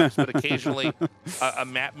crazy maps, but occasionally a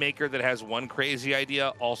map maker that has one crazy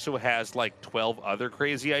idea also has like 12 other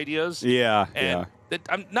crazy ideas. Yeah, and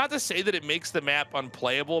I'm not to say that it makes the map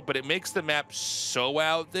unplayable, but it makes the map so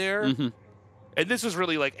out there. And this is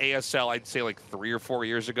really like ASL, I'd say like 3 or 4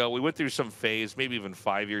 years ago. We went through some phase, maybe even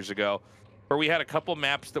 5 years ago, where we had a couple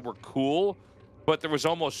maps that were cool, but there was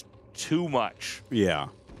almost too much. Yeah.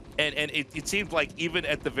 And it seemed like even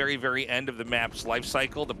at the very, very end of the map's life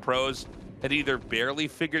cycle, the pros had either barely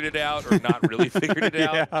figured it out or not really figured it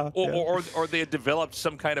out, or they had developed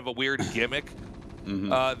some kind of a weird gimmick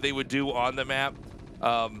they would do on the map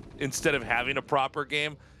instead of having a proper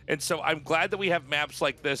game. And so I'm glad that we have maps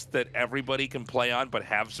like this that everybody can play on but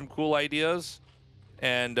have some cool ideas.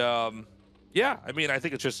 And yeah, I mean, I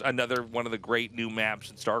think it's just another one of the great new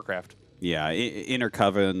maps in StarCraft. Yeah, Inner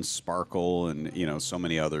Coven, Sparkle, and you know, so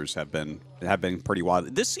many others have been pretty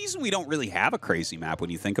wild. This season we don't really have a crazy map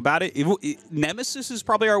when you think about it. Nemesis is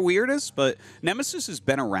probably our weirdest, but Nemesis has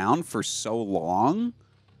been around for so long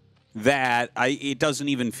that it doesn't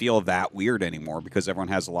even feel that weird anymore because everyone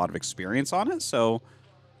has a lot of experience on it. So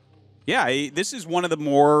yeah, this is one of the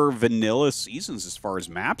more vanilla seasons as far as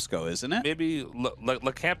maps go, isn't it? Maybe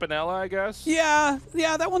La Campanella, I guess? Yeah,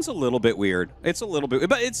 that one's a little bit weird. It's a little bit,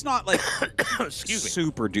 but it's not like Excuse me.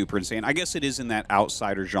 Super duper insane. I guess it is in that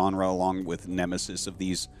outsider genre along with Nemesis of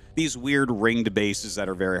these weird ringed bases that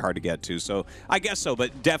are very hard to get to. So I guess so,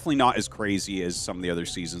 but definitely not as crazy as some of the other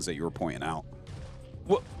seasons that you were pointing out.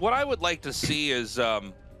 What I would like to see is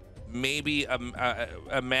maybe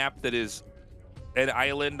a map that is an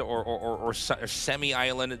island or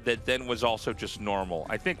semi-island that then was also just normal.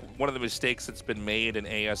 I think one of the mistakes that's been made in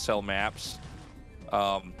ASL maps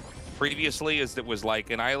previously is that was like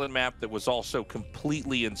an island map that was also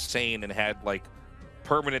completely insane and had like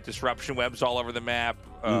permanent disruption webs all over the map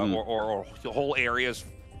or whole areas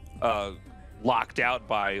locked out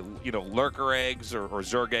by, you know, lurker eggs or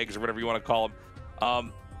Zerg eggs or whatever you want to call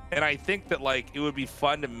them. And I think that, like, it would be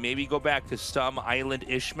fun to maybe go back to some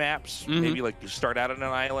island-ish maps. Maybe, like, you start out on an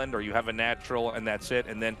island or you have a natural and that's it.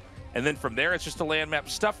 And then from there, it's just a land map,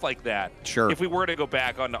 stuff like that. Sure. If we were to go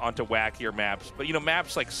back onto wackier maps. But, you know,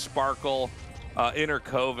 maps like Sparkle, Inner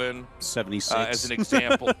Coven. 76. As an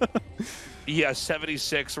example. Yeah,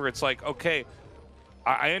 76, where it's like, okay,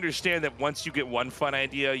 I understand that once you get one fun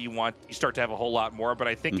idea, you start to have a whole lot more. But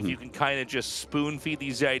I think if you can kind of just spoon-feed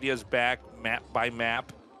these ideas back map by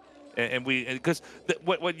map, and because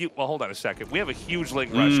well, hold on a second. We have a huge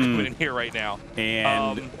link rush coming in here right now,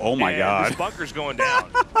 and oh my god, this bunker's going down.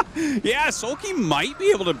 Yeah, SoulKey might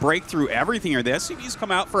be able to break through everything here. The SCV's come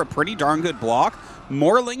out for a pretty darn good block.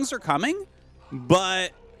 More lings are coming,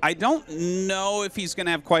 but I don't know if he's going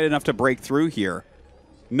to have quite enough to break through here.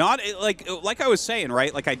 Not like I was saying,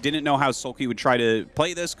 right? Like I didn't know how SoulKey would try to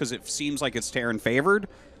play this because it seems like it's Terran favored.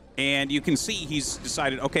 And you can see he's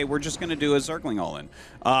decided, okay, we're just going to do a Zergling all-in.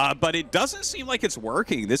 But it doesn't seem like it's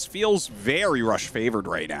working. This feels very rush-favored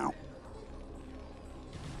right now.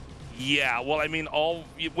 Yeah, well, I mean,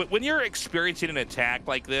 when you're experiencing an attack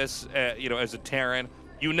like this, you know, as a Terran,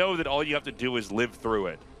 you know that all you have to do is live through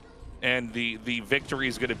it. And the victory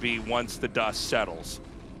is going to be once the dust settles.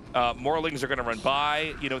 Morlings are going to run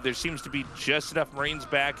by. You know, there seems to be just enough Marines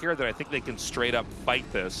back here that I think they can straight up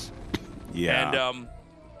fight this. Yeah. And,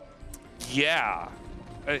 yeah,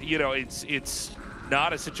 you know, it's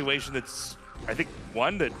not a situation that's, I think,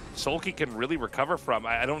 one that SoulKey can really recover from.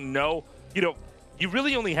 I don't know. You know, you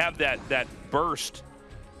really only have that burst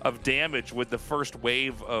of damage with the first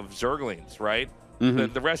wave of Zerglings, right?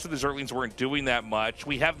 The rest of the Zerglings weren't doing that much.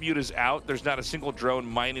 We have Mutas out. There's not a single drone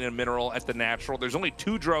mining a mineral at the natural. There's only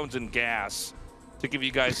 2 drones in gas, to give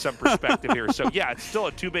you guys some perspective here. So, yeah, it's still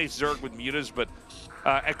a 2-base Zerg with Mutas, but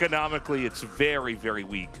economically it's very, very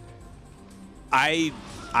weak. I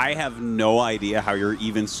have no idea how you're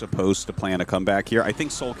even supposed to plan a comeback here. I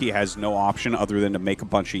think SoulKey has no option other than to make a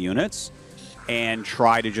bunch of units and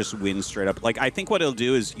try to just win straight up. Like, I think what he'll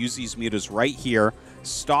do is use these mutas right here,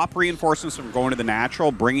 stop reinforcements from going to the natural,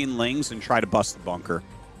 bring in lings, and try to bust the bunker.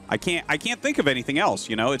 I can't think of anything else,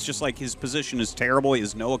 you know? It's just like his position is terrible, he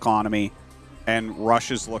has no economy, and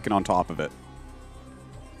Rush is looking on top of it.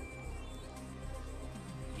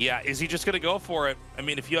 Yeah, is he just going to go for it? I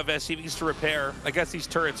mean, if you have SCVs to repair, I guess these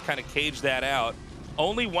turrets kind of cage that out.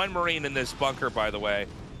 Only one Marine in this bunker, by the way.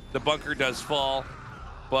 The bunker does fall,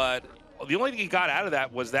 but the only thing he got out of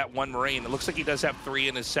that was that one Marine. It looks like he does have 3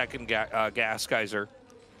 in his second gas geyser.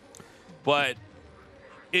 But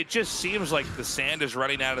it just seems like the sand is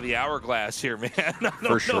running out of the hourglass here, man. I don't know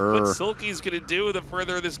what SoulKey's going to do the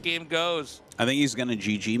further this game goes. I think he's going to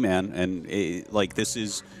GG, man. And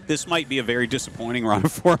this might be a very disappointing round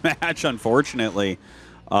of 4 match, unfortunately.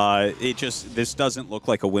 This doesn't look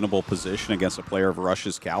like a winnable position against a player of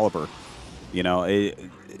Rush's caliber. You know,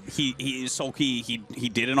 SoulKey, he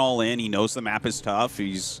did an all-in. He knows the map is tough.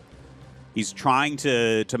 He's trying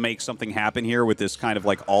to make something happen here with this kind of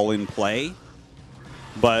like all-in play.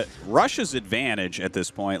 But Rush's advantage at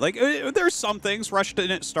this point, like, there's some things. Rush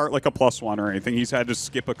didn't start like a +1 or anything. He's had to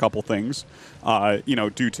skip a couple things, you know,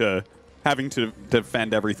 due to having to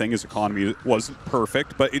defend everything. His economy wasn't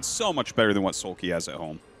perfect, but it's so much better than what SoulKey has at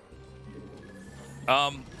home.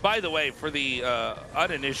 By the way, for the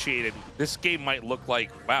uninitiated, this game might look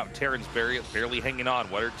like, wow, Terran's barely hanging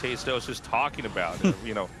on. What are Tastosis talking about?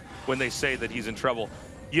 You know, when they say that he's in trouble.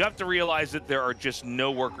 You have to realize that there are just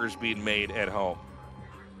no workers being made at home.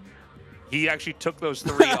 He actually took those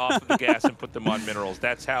 3 off of the gas and put them on minerals.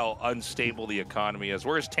 That's how unstable the economy is.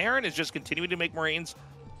 Whereas Terran is just continuing to make Marines.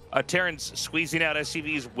 Terran's squeezing out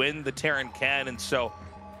SCVs when the Terran can, and so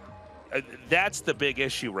that's the big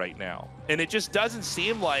issue right now. And it just doesn't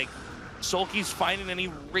seem like SoulKey's finding any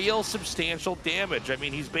real substantial damage. I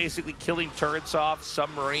mean, he's basically killing turrets off,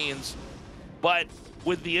 some Marines, but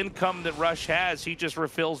with the income that Rush has, he just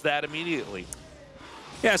refills that immediately.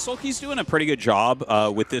 Yeah, SoulKey's doing a pretty good job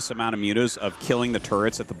with this amount of mutas of killing the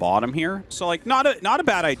turrets at the bottom here. So, like, not a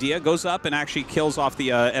bad idea. Goes up and actually kills off the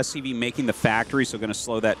SCV making the factory, so going to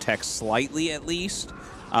slow that tech slightly at least,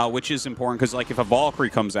 which is important because, like, if a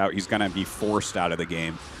Valkyrie comes out, he's going to be forced out of the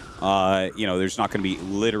game. You know, there's not going to be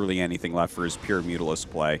literally anything left for his pure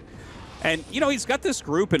Mutalisk play. And, you know, he's got this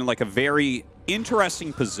group in, like, a very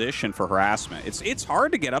interesting position for harassment. It's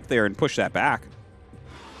hard to get up there and push that back.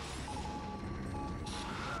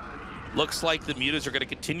 Looks like the mutas are going to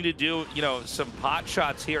continue to do, you know, some pot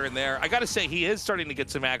shots here and there. I got to say, he is starting to get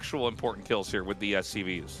some actual important kills here with the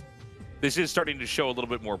SCVs. This is starting to show a little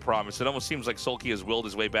bit more promise. It almost seems like SoulKey has willed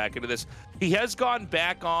his way back into this. He has gone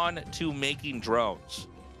back on to making drones.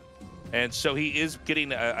 And so he is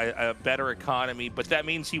getting a better economy, but that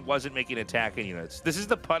means he wasn't making attacking units. This is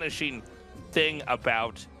the punishing thing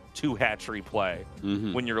about 2 hatchery play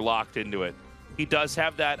when you're locked into it. He does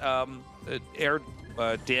have that air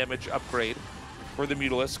damage upgrade for the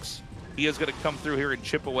Mutalisks. He is going to come through here and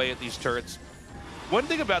chip away at these turrets. One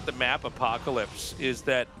thing about the map Apocalypse is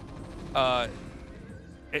that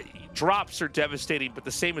drops are devastating, but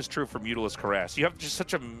the same is true for Mutalisk Harass. You have just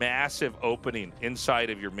such a massive opening inside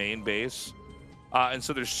of your main base, and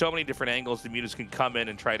so there's so many different angles the Mutas can come in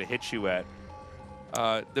and try to hit you at.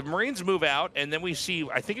 The Marines move out, and then we see,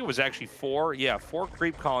 I think it was actually 4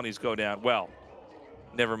 creep colonies go down. Well,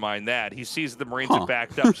 never mind that. He sees the Marines are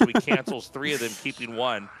backed up, so he cancels 3 of them, keeping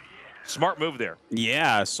 1. Smart move there.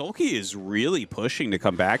 Yeah, SoulKey is really pushing to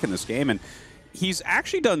come back in this game, and he's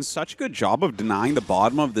actually done such a good job of denying the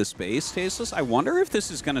bottom of this base, Tasteless. I wonder if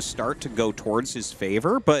this is going to start to go towards his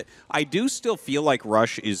favor, but I do still feel like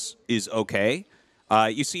Rush is okay.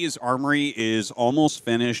 You see his armory is almost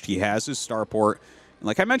finished. He has his starport. And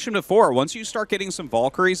like I mentioned before, once you start getting some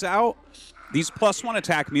Valkyries out, these +1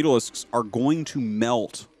 attack Mutalisks are going to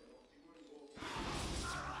melt.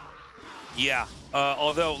 Yeah,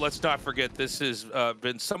 although let's not forget this has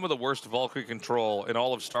been some of the worst Valkyrie control in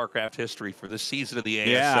all of StarCraft history for this season of the ASL.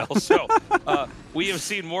 Yeah. So we have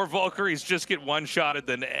seen more Valkyries just get one-shotted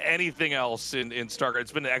than anything else in StarCraft.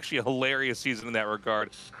 It's been actually a hilarious season in that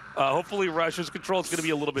regard. Hopefully Rush's control is going to be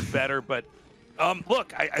a little bit better, but look,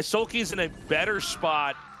 SoulKey's in a better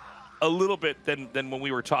spot a little bit than when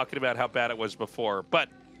we were talking about how bad it was before. But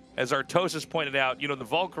as Tastosis pointed out, you know, the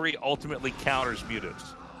Valkyrie ultimately counters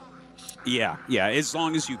mutas. Yeah, as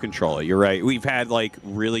long as you control it. You're right. We've had, like,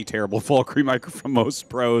 really terrible Valkyrie micro from most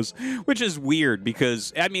pros, which is weird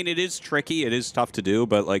because, I mean, it is tricky. It is tough to do,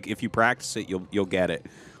 but, like, if you practice it, you'll get it.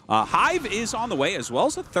 Hive is on the way, as well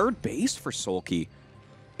as a 3rd base for SoulKey.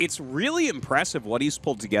 It's really impressive what he's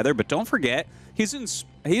pulled together, but don't forget, his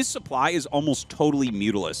supply is almost totally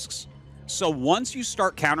Mutalisks. So once you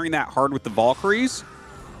start countering that hard with the Valkyries,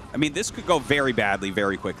 I mean, this could go very badly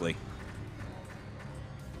very quickly.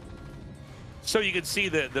 So you can see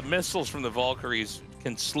the missiles from the Valkyries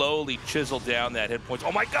can slowly chisel down that hit points.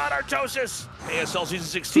 Oh my God, Artosis! ASL Season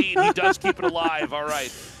 16, he does keep it alive, all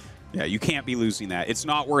right. Yeah, you can't be losing that. It's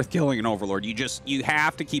not worth killing an Overlord. You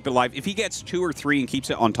have to keep it alive. If he gets 2 or 3 and keeps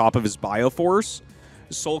it on top of his Bioforce,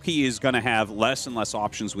 SoulKey is going to have less and less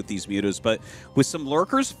options with these mutas. But with some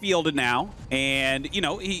Lurkers fielded now, and, you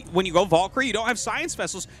know, when you go Valkyrie, you don't have Science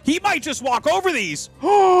Vessels. He might just walk over these.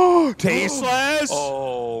 Oh, tasteless.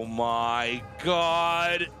 Oh, my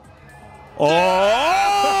God.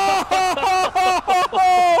 Oh!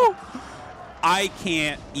 I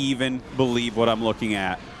can't even believe what I'm looking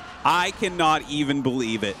at. I cannot even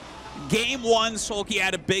believe it. Game 1, SoulKey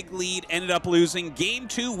had a big lead, ended up losing. Game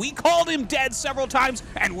 2, we called him dead several times,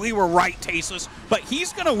 and we were right, Tasteless. But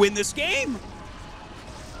he's going to win this game.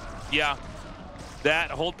 Yeah.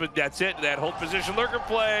 That's it. That hold position lurker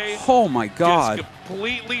play. Oh, my God. Just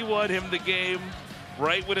completely won him the game.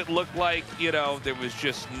 Right when it looked like, you know, there was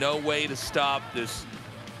just no way to stop this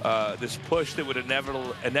this push that would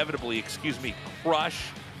inevitably, crush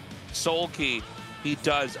SoulKey. He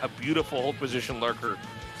does a beautiful hold position lurker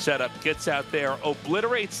setup, gets out there,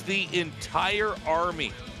 obliterates the entire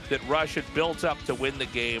army that Rush had built up to win the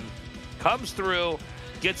game, comes through,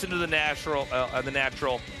 gets into the natural,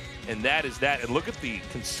 and that is that. And look at the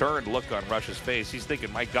concerned look on Rush's face. He's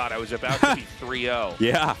thinking, my God, I was about to be 3-0.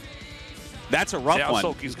 Yeah. That's a rough now one.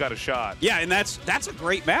 SoulKey's got a shot. Yeah, and that's a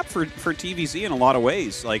great map for TVZ in a lot of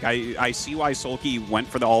ways. Like, I see why SoulKey went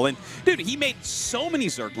for the all-in. Dude, he made so many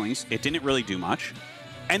Zerglings, it didn't really do much.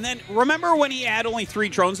 And then, remember when he had only 3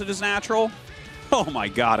 drones at his natural? Oh my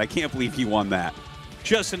God, I can't believe he won that.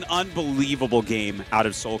 Just an unbelievable game out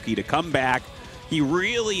of SoulKey to come back. He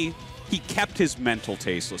kept his mental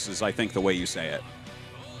tasteless, is I think the way you say it.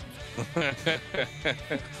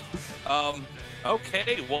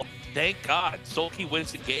 Okay, well, thank God SoulKey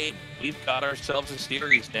wins the game. We've got ourselves a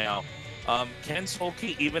series now. Can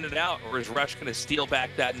SoulKey even it out, or is Rush going to steal back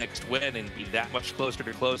that next win and be that much closer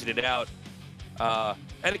to closing it out?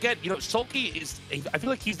 And again, you know, SoulKey I feel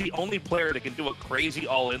like he's the only player that can do a crazy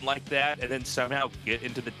all-in like that and then somehow get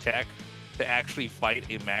into the tech to actually fight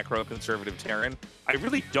a macro-conservative Terran. I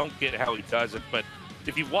really don't get how he does it, but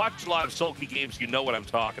if you've watched a lot of SoulKey games, you know what I'm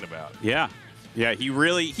talking about. Yeah. Yeah, he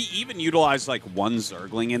even utilized like 1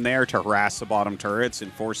 Zergling in there to harass the bottom turrets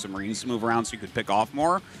and force the Marines to move around so he could pick off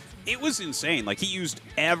more. It was insane. Like, he used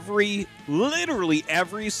literally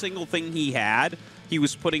every single thing he had, he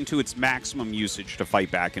was putting to its maximum usage to fight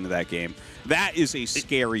back into that game. That is a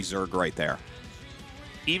scary Zerg right there.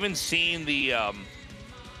 Even seeing the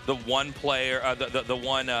one player, the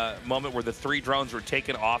one moment where the 3 drones were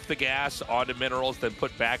taken off the gas onto minerals, then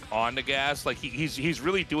put back on the gas. Like, he's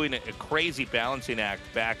really doing a crazy balancing act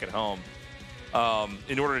back at home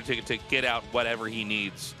in order to get out whatever he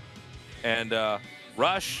needs. And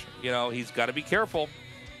Rush, you know, he's got to be careful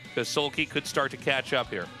because SoulKey could start to catch up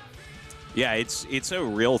here. Yeah, it's a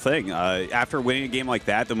real thing. After winning a game like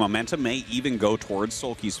that, the momentum may even go towards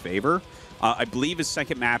SoulKey's favor. I believe his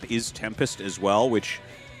second map is Tempest as well, which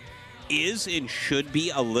is and should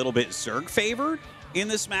be a little bit Zerg favored in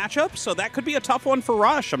this matchup. So that could be a tough one for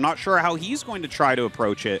Rush. I'm not sure how he's going to try to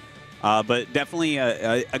approach it, but definitely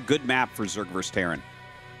a good map for Zerg versus Terran.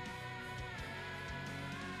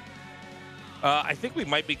 I think we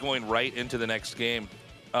might be going right into the next game.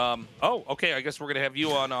 Oh, okay. I guess we're going to have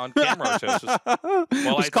you on camera, Artosis. Well,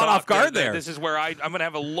 I was caught off guard there. This is where I'm going to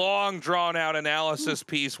have a long, drawn-out analysis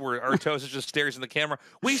piece where Artosis just stares in the camera.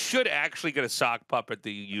 We should actually get a sock puppet to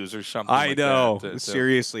use or something I like know. that.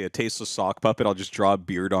 Seriously, a tasteless sock puppet. I'll just draw a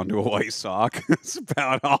beard onto a white sock. That's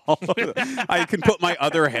about all. I can put my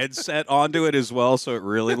other headset onto it as well, so it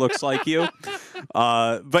really looks like you.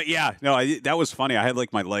 But yeah, no, that was funny. I had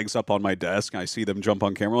like my legs up on my desk, and I see them jump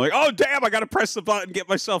on camera. Like, oh, damn, I got to press the button, get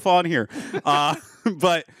myself on here.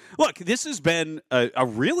 But look, this has been a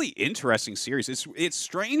really interesting series. It's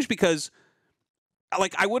strange because,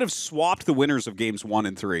 like, I would have swapped the winners of games 1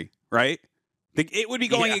 and 3, right? It would be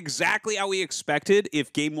going exactly how we expected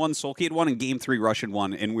if game 1 SoulKey had won and game 3 Rush had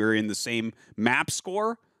won, and we were in the same map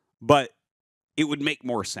score, but it would make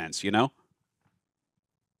more sense, you know?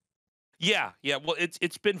 Yeah. Well,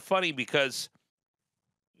 it's been funny because,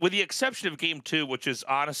 with the exception of game 2, which is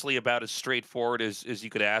honestly about as straightforward as you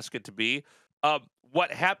could ask it to be,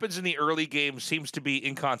 what happens in the early game seems to be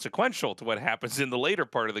inconsequential to what happens in the later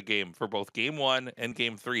part of the game for both game 1 and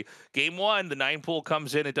game 3. Game 1, the 9 pool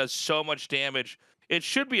comes in, it does so much damage. It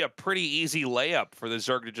should be a pretty easy layup for the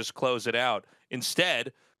Zerg to just close it out.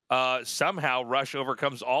 Instead, somehow Rush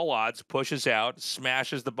overcomes all odds, pushes out,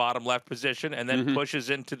 smashes the bottom left position, and then pushes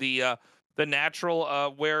into the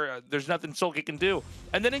natural where there's nothing SoulKey can do.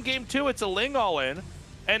 And then in game 2, it's a Ling all in.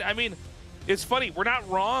 And I mean, It's funny. We're not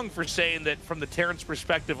wrong for saying that from the Terran's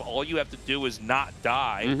perspective, all you have to do is not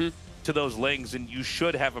die to those Lings, and you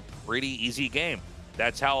should have a pretty easy game.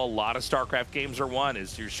 That's how a lot of StarCraft games are won,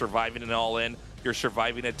 is you're surviving an all-in, you're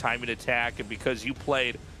surviving a time and attack, and because you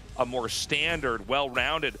played a more standard,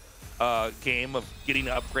 well-rounded game of getting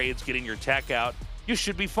upgrades, getting your tech out, you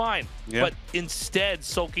should be fine. Yeah. But instead,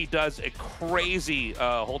 SoulKey does a crazy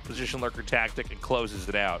hold position lurker tactic and closes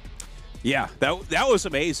it out. Yeah, that was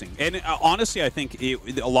amazing. And honestly, I think a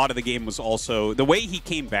lot of the game was also the way he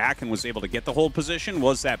came back and was able to get the hold position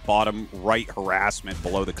was that bottom right harassment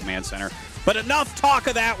below the command center. But enough talk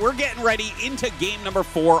of that. We're getting ready into game number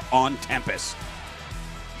 4 on Tempest.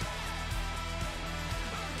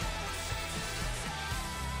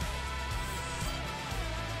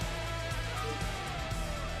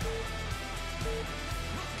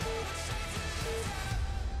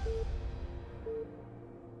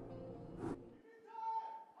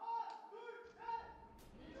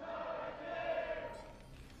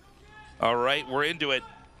 All right, we're into it.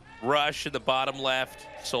 Rush in the bottom left,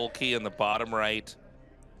 SoulKey in the bottom right.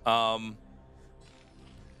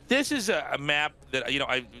 This is a map that, you know,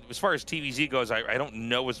 as far as TVZ goes, I don't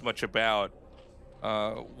know as much about.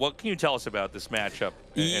 What can you tell us about this matchup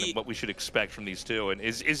and what we should expect from these two? And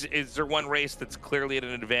is there one race that's clearly at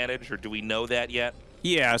an advantage, or do we know that yet?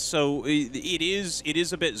 Yeah, so it is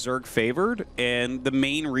a bit Zerg favored, and the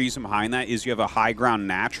main reason behind that is you have a high ground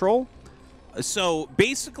natural. So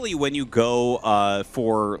basically when you go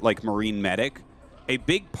for like Marine Medic, a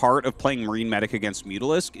big part of playing Marine Medic against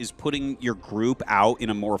Mutalisk is putting your group out in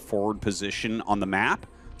a more forward position on the map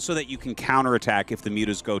so that you can counterattack if the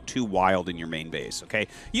mutas go too wild in your main base, okay?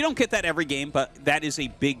 You don't get that every game, but that is a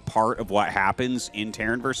big part of what happens in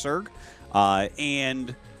Terran vs. Zerg.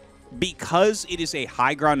 And because it is a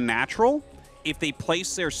high ground natural, if they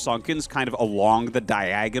place their Sunkens kind of along the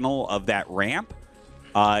diagonal of that ramp,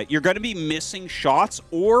 you're going to be missing shots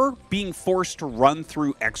or being forced to run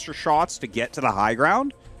through extra shots to get to the high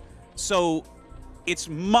ground. So it's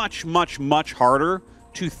much, much, much harder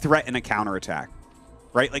to threaten a counterattack,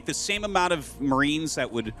 right? Like the same amount of Marines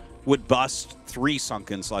that would bust 3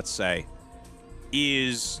 Sunkens, let's say,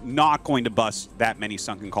 is not going to bust that many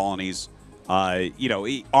Sunken colonies, you know,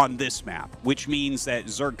 on this map, which means that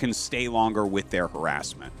Zerg can stay longer with their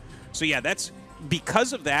harassment. So yeah, that's...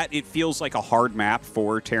 Because of that, it feels like a hard map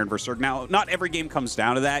for Terran vs. Zerg. Now, not every game comes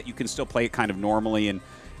down to that. You can still play it kind of normally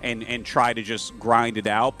and try to just grind it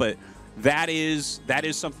out, but that is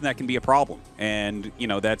something that can be a problem. And, you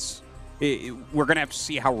know, we're going to have to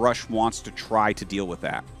see how Rush wants to try to deal with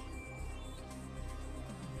that.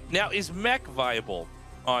 Now, is mech viable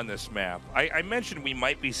on this map? I mentioned we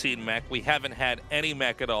might be seeing mech. We haven't had any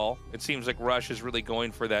mech at all. It seems like Rush is really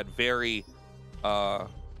going for that very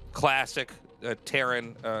classic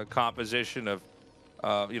Terran composition of,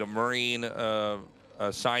 you know, Marine,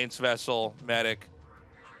 science vessel, medic.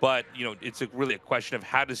 But, you know, it's really a question of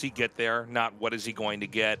how does he get there, not what is he going to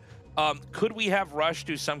get. Could we have Rush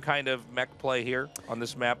do some kind of mech play here on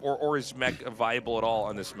this map, or is mech viable at all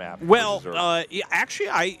on this map? Well, yeah, actually,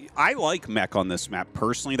 I like mech on this map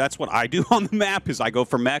personally. That's what I do on the map, is I go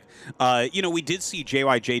for mech. You know, we did see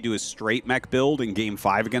JYJ do a straight mech build in Game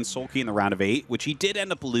 5 against SoulKey in the round of 8, which he did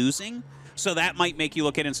end up losing. So that might make you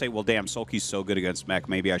look at it and say, well, damn, SoulKey's so good against mech,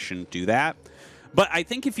 maybe I shouldn't do that. But I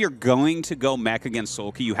think if you're going to go mech against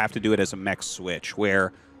SoulKey, you have to do it as a mech switch,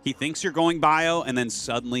 where he thinks you're going bio, and then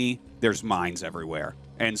suddenly there's mines everywhere.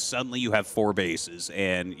 And suddenly you have 4 bases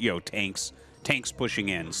and, you know, tanks pushing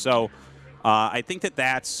in. So I think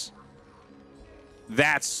that's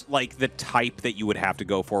like the type that you would have to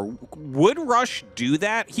go for. Would Rush do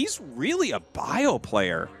that? He's really a bio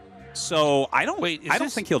player. So I don't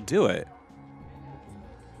think he'll do it.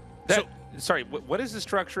 Sorry, what is the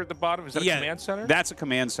structure at the bottom? Is that a command center? That's a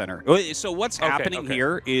command center. So what's happening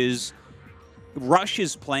here is Rush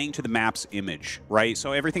is playing to the map's image, right?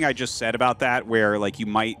 So everything I just said about that, where like you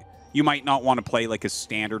might not want to play like a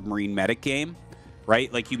standard Marine Medic game,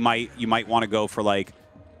 right? Like you might want to go for like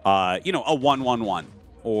you know, a 1-1-1,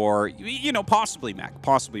 or you know, possibly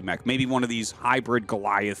mech, maybe one of these hybrid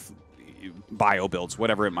Goliath bio builds,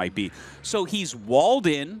 whatever it might be. So he's walled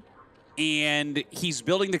in, and he's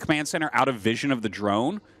building the command center out of vision of the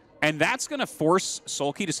drone, and that's going to force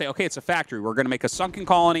SoulKey to say, okay, it's a factory. We're going to make a Sunken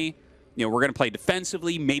colony. You know, we're going to play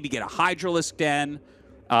defensively, maybe get a Hydralisk den,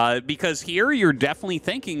 because here you're definitely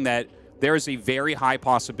thinking that there is a very high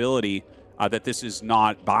possibility that this is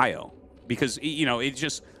not bio, because, you know, it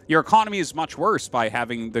just, your economy is much worse by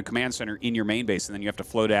having the command center in your main base, and then you have to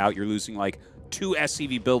float out. You're losing like 2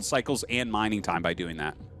 SCV build cycles and mining time by doing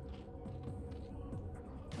that.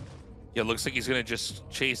 Yeah, looks like he's going to just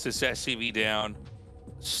chase this SCV down.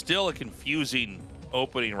 Still a confusing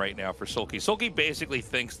opening right now for SoulKey. SoulKey basically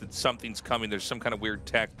thinks that something's coming. There's some kind of weird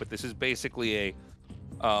tech, but this is basically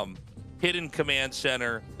a hidden command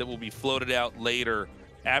center that will be floated out later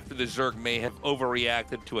after the Zerg may have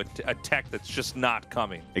overreacted to a tech that's just not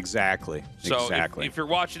coming. Exactly. So exactly. if you're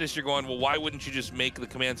watching this, you're going, well, why wouldn't you just make the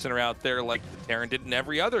command center out there like the Terran did in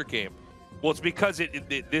every other game? Well, it's because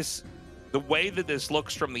the way that this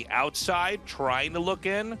looks from the outside, trying to look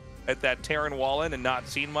in at that Terran wall in and not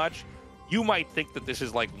seeing much, you might think that this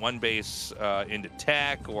is like one base into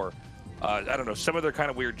tech or, I don't know, some other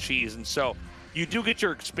kind of weird cheese. And so you do get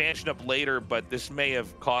your expansion up later, but this may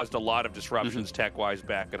have caused a lot of disruptions tech-wise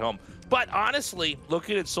back at home. But honestly,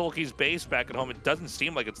 looking at SoulKey's base back at home, it doesn't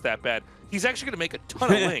seem like it's that bad. He's actually going to make a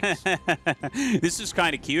ton of links. This is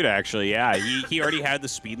kind of cute, actually. Yeah, he already had the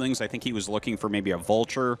speedlings. I think he was looking for maybe a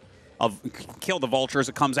vulture. Kill the vulture as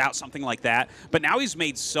it comes out, something like that. But now he's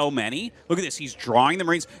made so many. Look at this. He's drawing the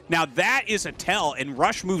Marines. Now that is a tell, and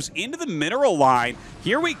Rush moves into the mineral line.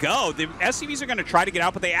 Here we go. The SCVs are going to try to get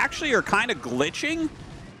out, but they actually are kind of glitching.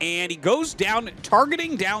 And he goes down,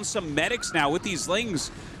 targeting down some medics now with these lings.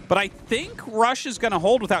 But I think Rush is going to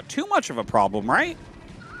hold without too much of a problem, right?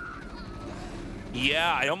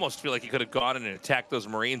 Yeah, I almost feel like he could have gone in and attacked those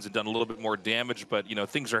Marines and done a little bit more damage, but, you know,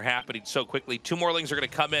 things are happening so quickly. 2 more lings are going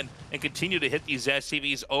to come in and continue to hit these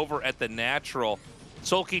SCVs over at the natural.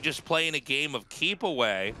 SoulKey just playing a game of keep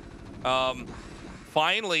away.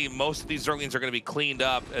 Finally, most of these Zerglings are going to be cleaned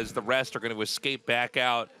up as the rest are going to escape back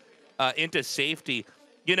out into safety.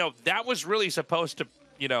 You know, that was really supposed to,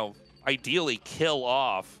 you know, ideally kill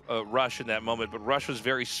off Rush in that moment, but Rush was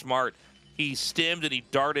very smart. He stemmed and he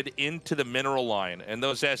darted into the mineral line, and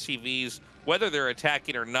those SCVs, whether they're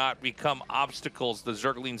attacking or not, become obstacles the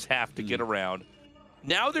Zerglings have to get around.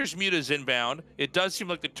 Now there's mutas inbound. It does seem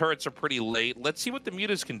like the turrets are pretty late. Let's see what the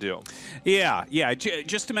mutas can do. Yeah.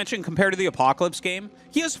 Just to mention, compared to the Apocalypse game,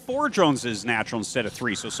 he has 4 drones as natural instead of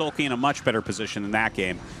 3, so SoulKey in a much better position in that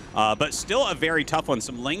game. But still a very tough one.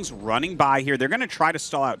 Some lings running by here. They're going to try to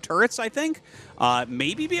stall out turrets, I think.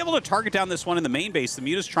 Maybe be able to target down this one in the main base. The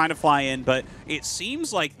mutas trying to fly in, but it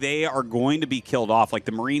seems like they are going to be killed off. Like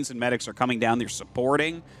the Marines and medics are coming down. They're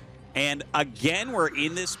supporting. And again, we're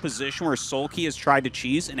in this position where SoulKey has tried to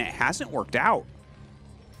cheese, and it hasn't worked out.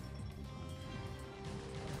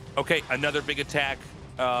 Okay, another big attack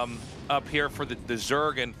up here for the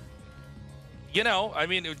Zerg. And, you know, I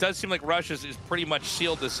mean, it does seem like Rush is pretty much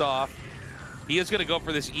sealed this off. He is going to go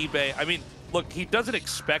for this eBay. I mean, look, he doesn't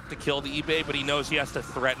expect to kill the eBay, but he knows he has to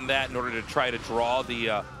threaten that in order to try to draw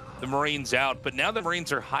the Marines out. But now the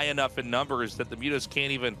Marines are high enough in numbers that the mutas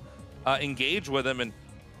can't even engage with him. And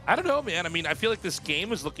I don't know, man. I mean, I feel like this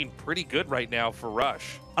game is looking pretty good right now for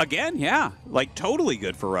Rush. Again, yeah, like totally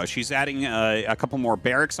good for Rush. He's adding a couple more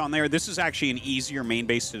barracks on there. This is actually an easier main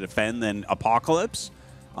base to defend than Apocalypse.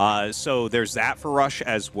 So there's that for Rush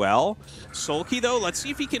as well. SoulKey, though, let's see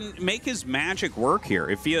if he can make his magic work here.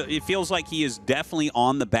 It feels like he is definitely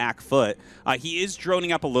on the back foot. He is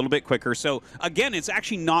droning up a little bit quicker. So, again, it's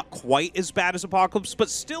actually not quite as bad as Apocalypse, but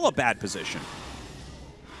still a bad position.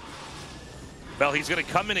 Well, he's going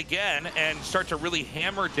to come in again and start to really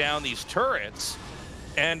hammer down these turrets.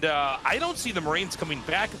 And I don't see the Marines coming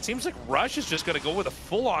back. It seems like Rush is just going to go with a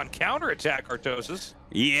full-on counterattack, Tastosis.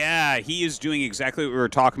 Yeah, he is doing exactly what we were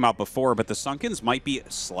talking about before, but the Sunkens might be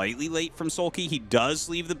slightly late from SoulKey. He does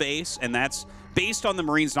leave the base, and that's based on the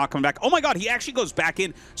Marines not coming back. Oh my god, he actually goes back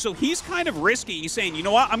in. So he's kind of risky. He's saying, you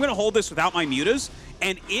know what, I'm going to hold this without my mutas.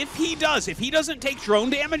 And if he doesn't take drone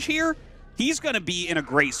damage here, he's going to be in a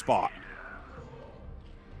great spot.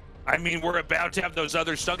 I mean, we're about to have those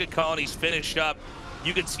other sunken colonies finish up.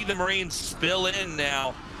 You can see the Marines spill in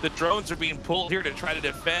now. The drones are being pulled here to try to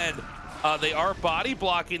defend. They are body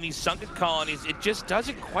blocking these sunken colonies. It just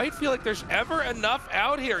doesn't quite feel like there's ever enough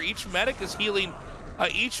out here. Each medic is healing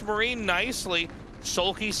each Marine nicely.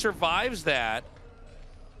 SoulKey survives that.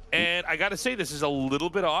 And I got to say, this is a little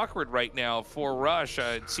bit awkward right now for Rush.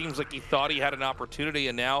 It seems like he thought he had an opportunity,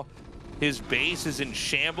 and now his base is in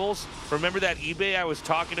shambles. Remember that eBay I was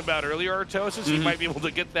talking about earlier, Tastosis? He might be able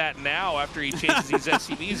to get that now after he chases these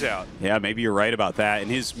SCVs out. Yeah, maybe you're right about that.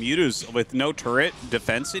 And his mutas, with no turret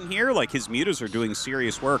defense in here, like his mutas are doing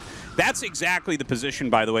serious work. That's exactly the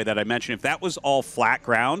position, by the way, that I mentioned. If that was all flat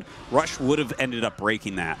ground, Rush would have ended up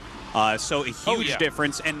breaking that. So a huge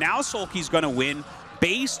difference. And now SoulKey's going to win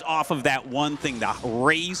based off of that one thing, the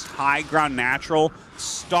raised high ground natural,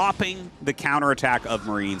 stopping the counterattack of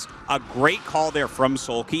Marines. A great call there from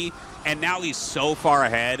SoulKey, and now he's so far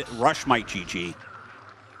ahead, Rush might GG.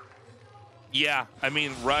 Yeah, I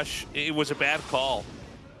mean, Rush, it was a bad call.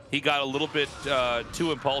 he got a little bit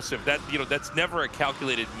too impulsive. That's never a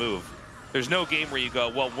calculated move. There's no game where you go,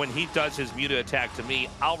 well, when he does his Muta attack to me,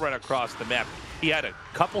 I'll run across the map. He had a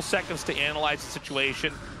couple seconds to analyze the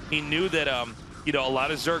situation. He knew that, a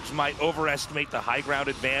lot of Zergs might overestimate the high ground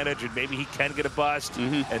advantage, and maybe he can get a bust.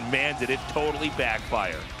 And man, did it totally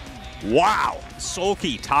backfire. Wow.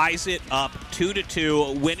 SoulKey ties it up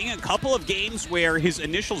 2-2, winning a couple of games where his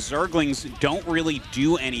initial Zerglings don't really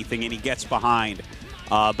do anything and he gets behind.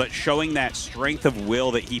 But showing that strength of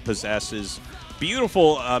will that he possesses.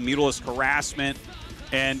 Beautiful Mutalisk harassment.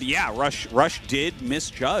 And yeah, Rush did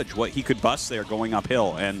misjudge what he could bust there going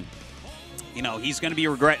uphill. And, he's going to be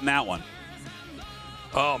regretting that one.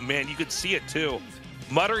 Oh, man, you could see it, too.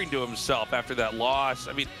 Muttering to himself after that loss.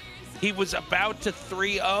 I mean, he was about to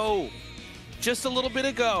 3-0 just a little bit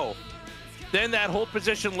ago. Then that whole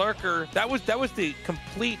position lurker, that was the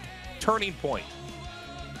complete turning point.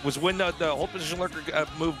 Was when the whole position lurker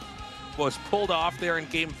move was pulled off there in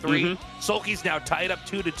game 3. SoulKey's now tied up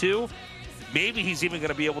 2-2. Maybe he's even going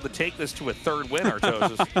to be able to take this to a third win,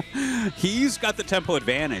 Tastosis. He's got the tempo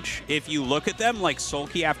advantage. If you look at them, like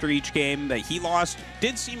SoulKey after each game that he lost,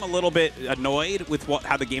 did seem a little bit annoyed with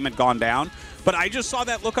how the game had gone down. But I just saw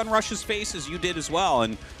that look on Rush's face as you did as well,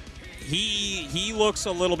 and he looks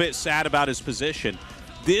a little bit sad about his position.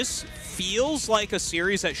 This feels like a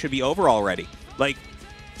series that should be over already. Like,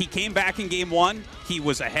 he came back in game 1, he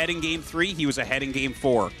was ahead in game 3, he was ahead in game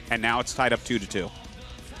 4, and now it's tied up 2-2.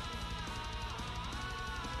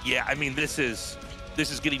 Yeah, I mean, this is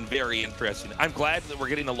getting very interesting. I'm glad that we're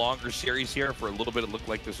getting a longer series here. For a little bit, it looked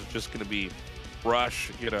like this was just going to be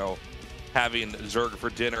Rush, having Zerg for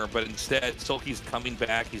dinner, but instead, SoulKey's coming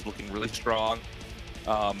back. He's looking really strong.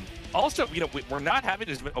 Also, we're not having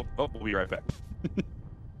as many. Oh, we'll be right back.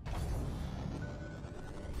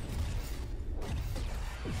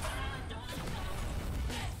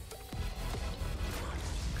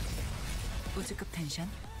 우주급 텐션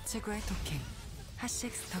최고의 토킹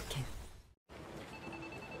핫식스 토킹.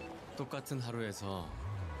 똑같은 하루에서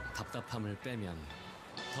답답함을 빼면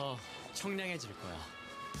더 청량해질 거야.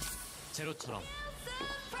 제로처럼.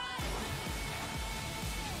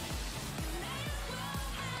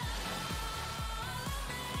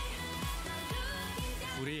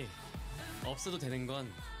 우리 없어도 되는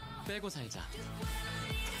건 빼고 살자.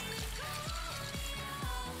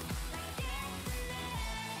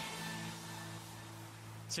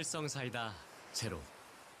 칠성사이다 제로.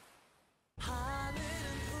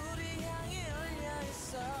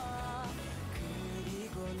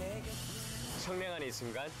 청량한 이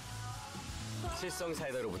순간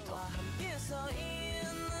칠성사이다로부터.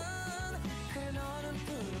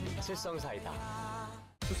 칠성사이다.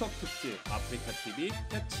 추석 특집 아프리카 TV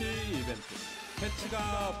패치 이벤트.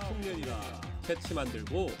 패치가 풍년이다. 패치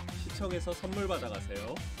만들고 시청에서 선물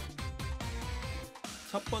받아가세요.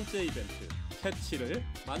 첫 번째 이벤트, 패치를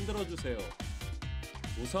만들어주세요.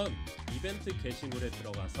 우선 이벤트 게시물에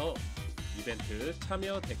들어가서 이벤트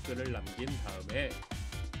참여 댓글을 남긴 다음에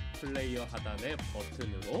플레이어 하단의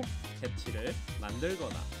버튼으로 패치를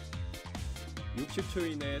만들거나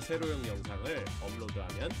 60초 이내에 세로형 영상을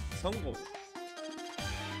업로드하면 성공.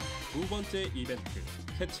 두 번째 이벤트,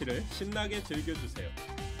 캐치를 신나게 즐겨주세요.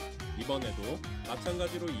 이번에도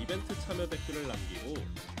마찬가지로 이벤트 참여 댓글을 남기고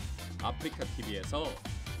아프리카 TV에서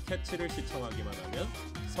캐치를 시청하기만 하면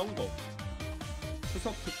성공.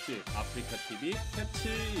 추석 특집 아프리카 TV 캐치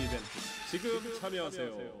이벤트 지금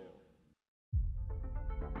참여하세요.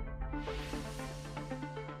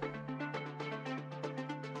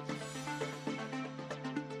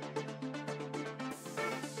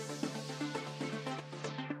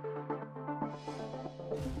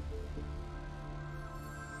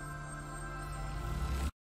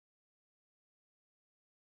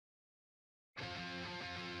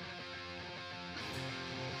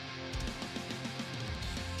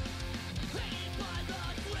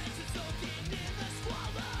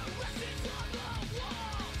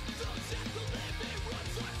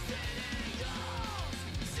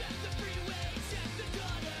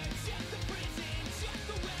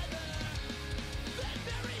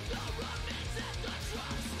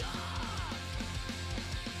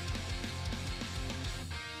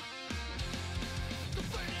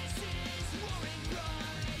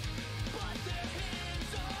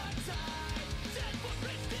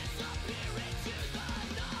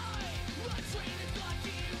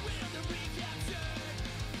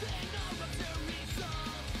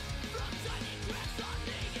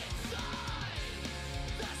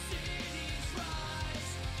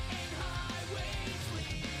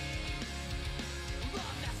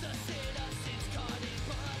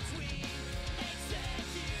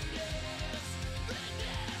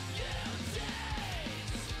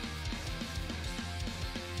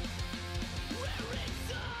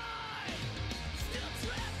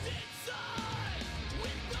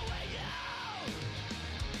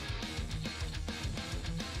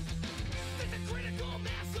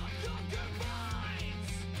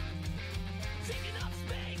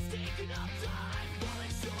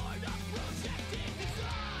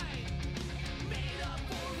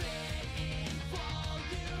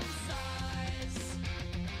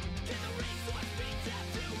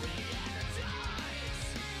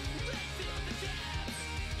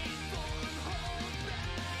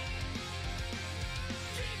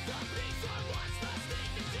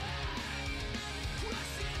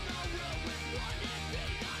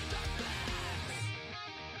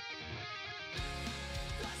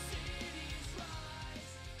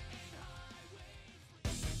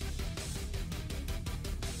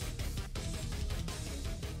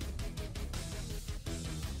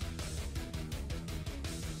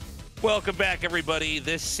 Welcome back, everybody.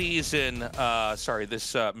 This season,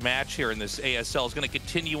 this match here in this ASL is going to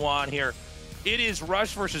continue on here. It is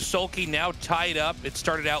Rush versus SoulKey, now tied up. It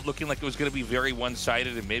started out looking like it was going to be very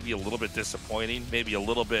one-sided and maybe a little bit disappointing, maybe a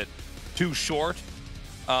little bit too short.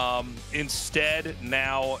 Instead,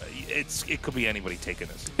 now it could be anybody taking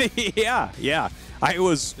this. Yeah. I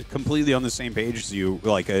was completely on the same page as you,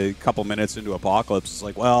 like a couple minutes into Apocalypse. It's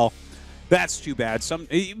like, well, that's too bad.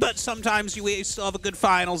 But sometimes you still have a good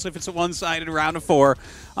finals if it's a one-sided round of 4.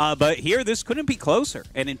 But here, this couldn't be closer.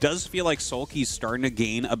 And it does feel like SoulKey's starting to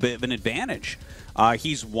gain a bit of an advantage.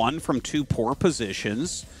 He's won from 2 poor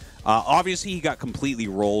positions. Obviously, he got completely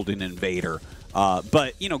rolled in Invader.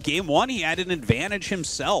 But, you know, game 1, he had an advantage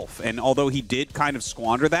himself. And although he did kind of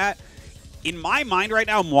squander that, in my mind right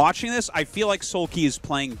now, I'm watching this, I feel like SoulKey is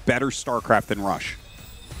playing better StarCraft than Rush.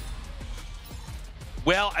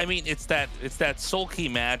 Well, I mean, it's that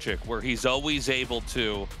SoulKey magic where he's always able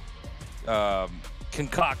to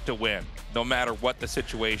concoct a win, no matter what the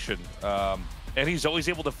situation. And he's always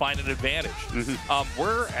able to find an advantage.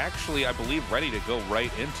 We're actually, I believe, ready to go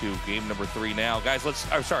right into game number 3 now. Guys,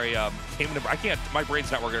 game number, my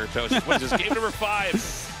brain's not working. What is this, game number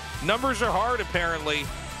 5? Numbers are hard, apparently.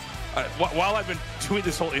 While I've been doing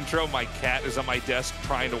this whole intro, my cat is on my desk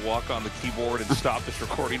trying to walk on the keyboard and stop this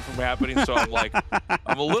recording from happening. So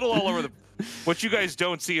I'm a little all over the. What you guys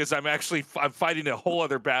don't see is I'm fighting a whole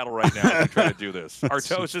other battle right now as I try to do this.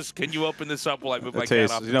 Tastosis, can you open this up while I move my cat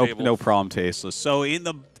off the table? No problem, Tasteless. So in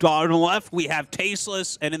the bottom left, we have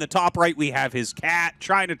Tasteless, and in the top right, we have his cat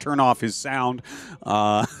trying to turn off his sound.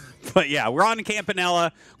 But yeah, we're on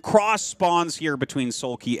Campanella. Cross spawns here between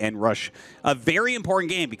SoulKey and Rush. A very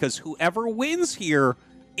important game because whoever wins here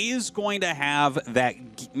is going to have that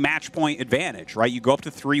match point advantage, right? You go up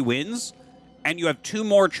to 3 wins, and you have 2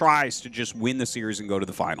 more tries to just win the series and go to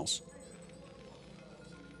the finals.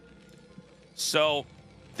 So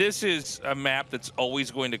this is a map that's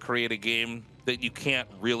always going to create a game that you can't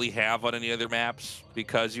really have on any other maps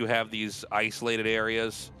because you have these isolated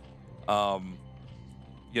areas.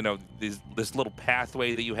 You know, this little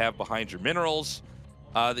pathway that you have behind your minerals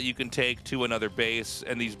that you can take to another base,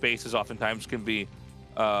 and these bases oftentimes can be,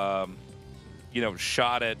 you know,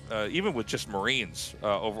 shot at even with just Marines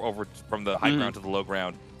over from the high ground to the low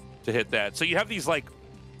ground to hit that. So you have these like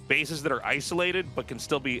bases that are isolated but can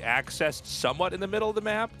still be accessed somewhat in the middle of the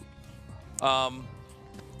map.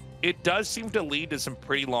 It does seem to lead to some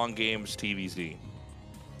pretty long games TVZ.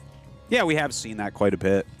 Yeah, we have seen that quite a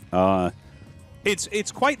bit.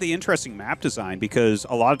 It's quite the interesting map design because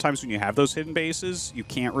a lot of times when you have those hidden bases, you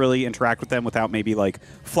can't really interact with them without maybe like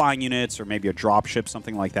flying units or maybe a drop ship,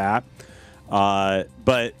 something like that.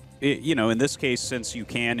 But you know, in this case, since you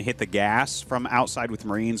can hit the gas from outside with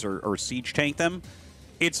Marines or siege tank them,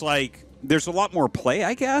 it's like there's a lot more play,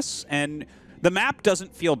 I guess. And the map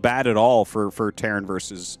doesn't feel bad at all for Terran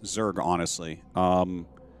versus Zerg, honestly.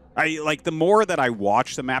 The more that I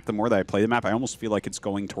watch the map, the more that I play the map, I almost feel like it's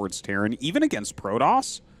going towards Terran, even against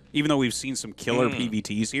Protoss. Even though we've seen some killer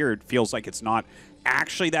PVTs here, it feels like it's not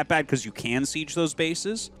actually that bad because you can siege those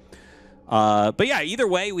bases. But yeah, either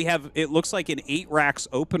way, we have, it looks like an 8 racks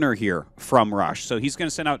opener here from Rush. So he's going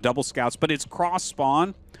to send out double scouts, but it's cross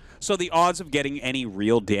spawn. So the odds of getting any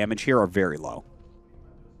real damage here are very low.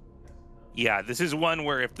 Yeah, this is one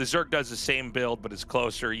where if the Zerg does the same build but it's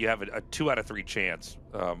closer, you have a 2 out of 3 chance.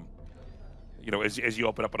 You know, as you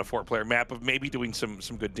open up on a 4-player map of maybe doing some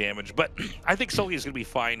good damage. But I think SoulKey is going to be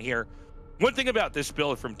fine here. One thing about this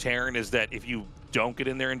build from Terran is that if you don't get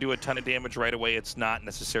in there and do a ton of damage right away, it's not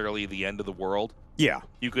necessarily the end of the world. Yeah.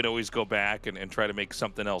 You could always go back and try to make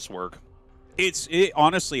something else work.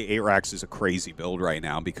 Honestly, 8 racks is a crazy build right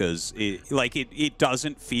now because it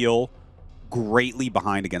doesn't feel greatly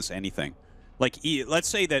behind against anything. Like, let's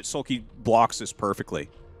say that SoulKey blocks this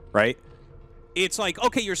perfectly, right? It's like,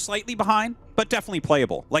 okay, you're slightly behind, but definitely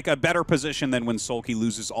playable. Like a better position than when SoulKey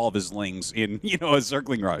loses all of his lings in, you know, a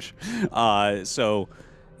Zergling rush. So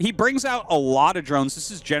he brings out a lot of drones. This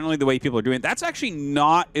is generally the way people are doing it. That's actually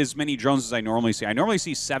not as many drones as I normally see. I normally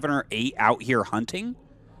see 7 or 8 out here hunting.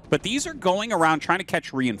 But these are going around trying to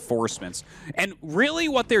catch reinforcements. And really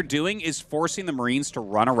what they're doing is forcing the Marines to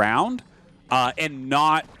run around and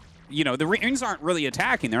not, you know, the Marines aren't really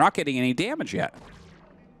attacking. They're not getting any damage yet.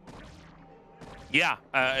 Yeah,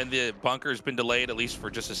 and the bunker's been delayed at least for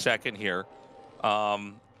just a second here.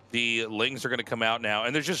 The Lings are going to come out now,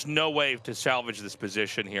 and there's just no way to salvage this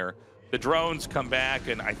position here. The drones come back,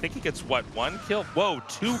 and I think he gets, what, 1 kill? Whoa,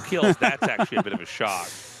 2 kills. That's actually a bit of a shock.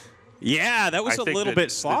 Yeah, that was a little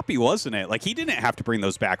bit sloppy, wasn't it? Like, he didn't have to bring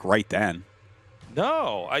those back right then.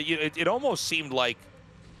 No, it almost seemed like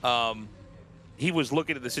he was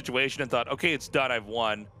looking at the situation and thought, okay, it's done, I've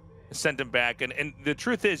won, sent him back. And the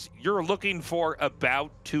truth is, you're looking for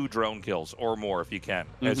about 2 drone kills or more if you can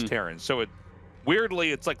as Terran. So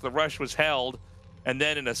weirdly, it's like the rush was held, and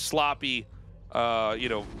then in a sloppy,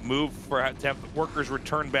 move to have the workers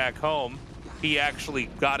return back home, he actually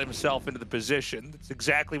got himself into the position. That's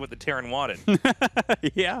exactly what the Terran wanted.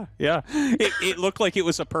 Yeah. It looked like it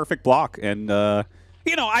was a perfect block. And,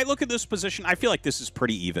 I look at this position, I feel like this is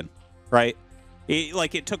pretty even, right?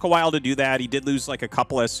 It took a while to do that. He did lose like a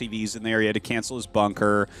couple SCVs in there. He had to cancel his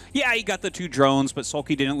bunker. Yeah, he got the 2 drones, but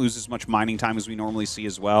SoulKey didn't lose as much mining time as we normally see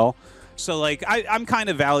as well. So, like, I'm kind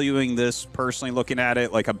of valuing this personally, looking at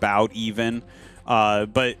it like about even.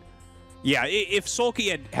 But yeah, if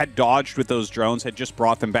SoulKey had dodged with those drones, had just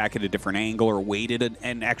brought them back at a different angle or waited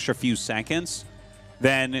an extra few seconds,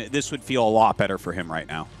 then this would feel a lot better for him right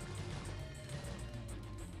now.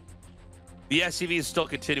 The SCV is still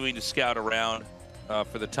continuing to scout around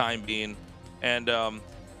for the time being. And,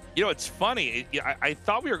 it's funny. I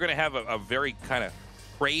thought we were going to have a very kind of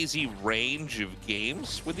crazy range of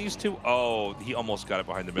games with these two. Oh, he almost got it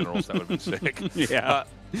behind the minerals. That would have been sick. Yeah.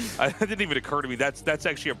 It didn't even occur to me. That's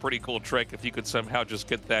actually a pretty cool trick if you could somehow just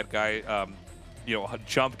get that guy,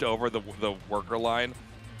 jumped over the worker line,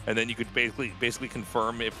 and then you could basically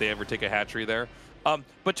confirm if they ever take a hatchery there.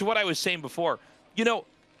 But to what I was saying before,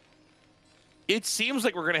 it seems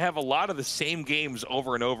like we're going to have a lot of the same games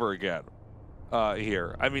over and over again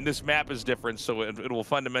here. I mean, this map is different, so it will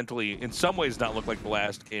fundamentally, in some ways, not look like the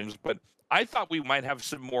last games. But I thought we might have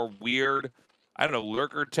some more weird, I don't know,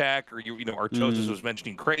 lurker tech, or Tastosis was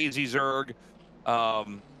mentioning crazy Zerg,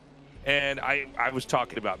 and I was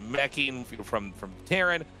talking about meching from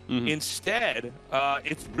Terran. Instead,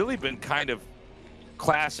 it's really been kind of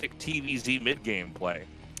classic TVZ mid game play.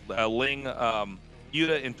 Ling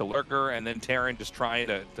Yuta into lurker, and then Terran just trying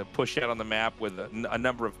to push out on the map with a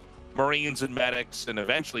number of Marines and medics, and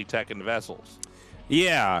eventually tech and vessels.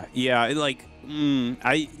 Yeah. Like,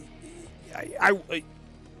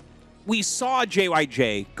 we saw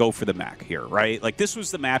JYJ go for the mech here, right? Like, this was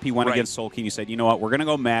the map he went against SoulKey, and he said, you know what, we're going to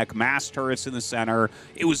go mech, mass turrets in the center.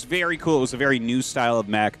 It was very cool. It was a very new style of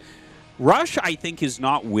mech. Rush, I think, is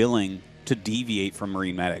not willing to deviate from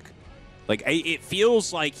Marine medic. Like, it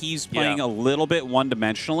feels like he's playing a little bit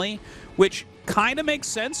one-dimensionally, which kind of makes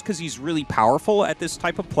sense because he's really powerful at this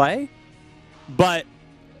type of play, but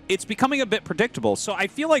it's becoming a bit predictable. So I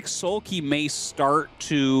feel like SoulKey may start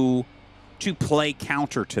to play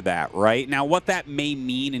counter to that, right? Now, what that may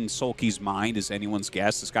mean in SoulKey's mind is anyone's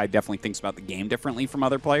guess. This guy definitely thinks about the game differently from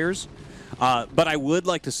other players. But I would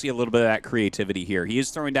like to see a little bit of that creativity here. He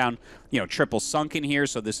is throwing down, triple sunken here,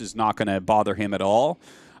 so this is not going to bother him at all.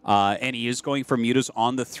 And he is going for mutas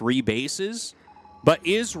on the 3 bases. But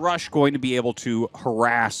is Rush going to be able to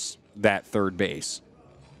harass that 3rd base?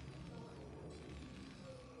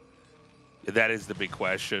 That is the big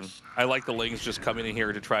question. I like the Lings just coming in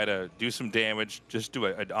here to try to do some damage. Just do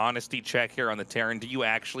an honesty check here on the Terran. Do you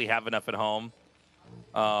actually have enough at home?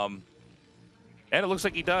 And it looks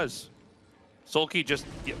like he does. SoulKey just,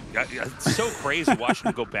 it's so crazy watching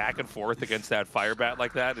him go back and forth against that fire bat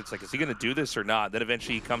like that. It's like, is he going to do this or not? Then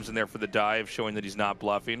eventually he comes in there for the dive, showing that he's not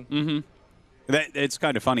bluffing. It's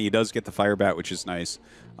kind of funny. He does get the fire bat, which is nice.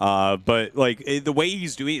 But like the way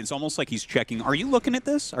he's doing it, it's almost like he's checking. Are you looking at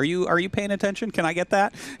this? Are you paying attention? Can I get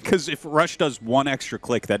that? Because if Rush does one extra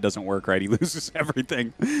click, that doesn't work, right? He loses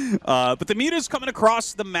everything. But the muta's coming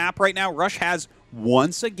across the map right now. Rush has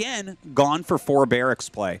once again gone for 4 barracks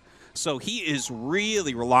play. So he is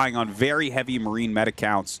really relying on very heavy Marine medic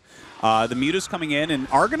counts. The muta's coming in and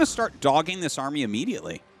are going to start dogging this army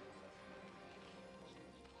immediately.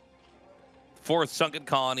 4th sunken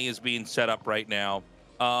colony is being set up right now.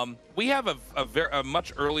 We have a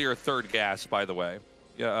much earlier 3rd gas, by the way,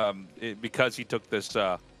 because he took this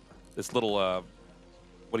this little what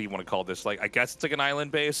do you want to call this? Like, I guess it's like an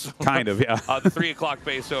island base. Kind of, yeah. The 3 o'clock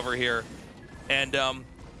base over here, and I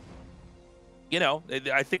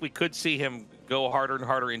think we could see him go harder and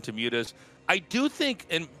harder into mutas. I do think,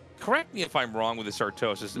 and correct me if I'm wrong with this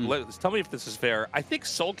Tastosis. Tell me if this is fair. I think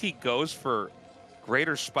SoulKey goes for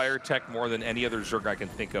greater Spire Tech more than any other Zerg I can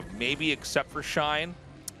think of, maybe except for Shine.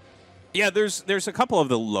 Yeah, there's a couple of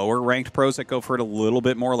the lower ranked pros that go for it a little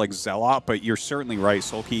bit more, like Zealot, but you're certainly right.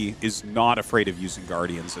 SoulKey is not afraid of using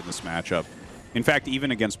Guardians in this matchup. In fact,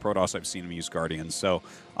 even against Protoss, I've seen him use Guardians. So,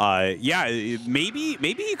 yeah, maybe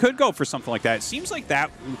he could go for something like that. It seems like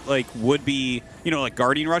that would be, like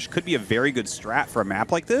Guardian Rush could be a very good strat for a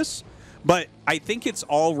map like this. But I think it's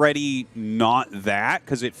already not that,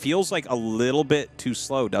 because it feels like a little bit too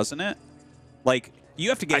slow, doesn't it? Like, you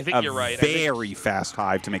have to get a very fast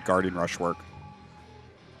hive to make Guardian Rush work.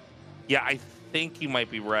 Yeah, I think you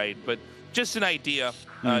might be right, but just an idea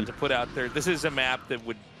to put out there. This is a map that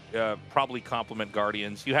would probably complement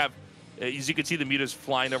Guardians. You have, as you can see, the mutas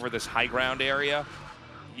flying over this high ground area.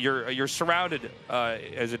 You're surrounded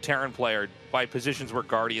as a Terran player by positions where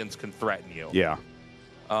Guardians can threaten you. Yeah.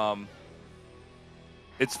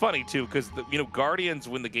 It's funny too because Guardians,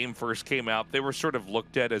 when the game first came out, they were sort of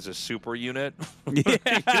looked at as a super unit,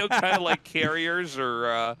 kind of like carriers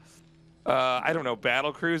or I don't know,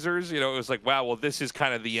 battle cruisers. It was like, wow, well, this is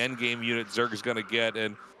kind of the end game unit Zerg's going to get.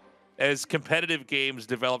 And as competitive games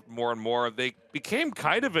developed more and more, they became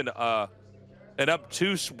kind of an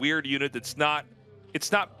obtuse, weird unit that's not. It's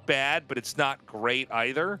not bad, but it's not great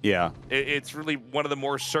either. Yeah. It's really one of the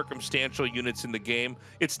more circumstantial units in the game.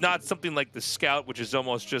 It's not something like the Scout, which is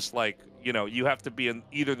almost just like, you have to be in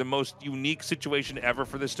either the most unique situation ever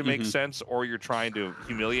for this to make sense, or you're trying to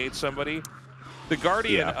humiliate somebody. The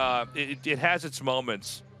Guardian, it has its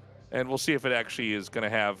moments, and we'll see if it actually is going to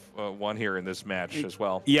have one here in this match as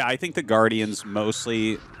well. Yeah, I think the Guardians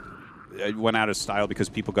mostly went out of style because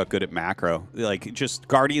people got good at macro. Like, just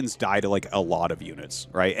Guardians die to, like, a lot of units,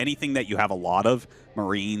 right? Anything that you have a lot of,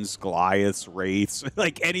 Marines, Goliaths, Wraiths,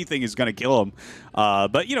 like, anything is going to kill them.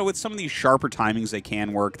 But, with some of these sharper timings, they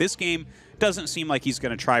can work. This game doesn't seem like he's going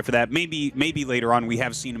to try for that. Maybe later on. We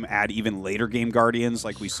have seen him add even later game Guardians,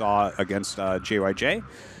 like we saw against JYJ.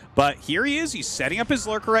 But here he is. He's setting up his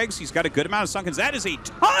lurker eggs. He's got a good amount of sunkens. That is a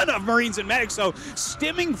ton of Marines and medics. So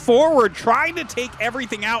stimming forward, trying to take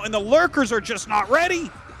everything out, and the lurkers are just not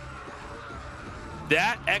ready.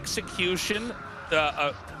 That execution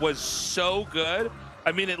was so good.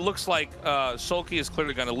 I mean, it looks like SoulKey is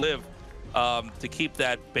clearly going to live to keep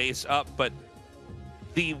that base up. But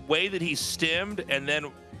the way that he stimmed and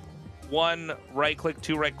then 1 right click,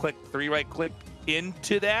 2 right click, 3 right click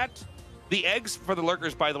into that. The eggs for the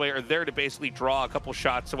lurkers, by the way, are there to basically draw a couple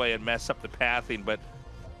shots away and mess up the pathing, but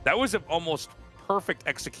that was an almost perfect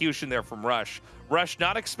execution there from Rush. Rush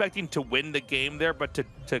not expecting to win the game there, but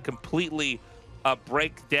to completely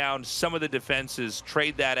break down some of the defenses,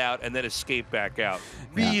 trade that out, and then escape back out.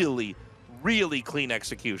 Really, really clean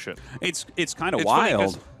execution. It's kind of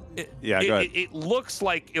wild. Go ahead. It looks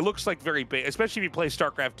like very big, especially if you play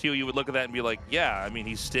StarCraft 2, you would look at that and be like, yeah, I mean,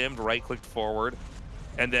 he stimmed, right-clicked forward,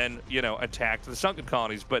 and then, attacked the sunken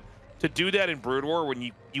colonies. But to do that in Brood War,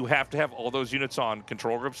 when you have to have all those units on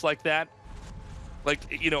control groups like that, like,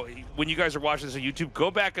 when you guys are watching this on YouTube,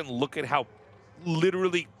 go back and look at how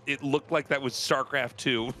literally it looked like that was StarCraft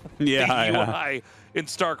 2. Yeah, the UI in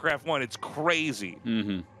StarCraft 1. It's crazy.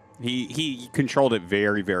 He controlled it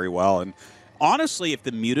very, very well. And honestly, if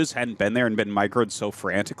the mutas hadn't been there and been microed so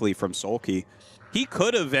frantically from SoulKey, he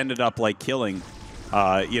could have ended up, like, killing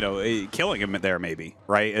him there maybe,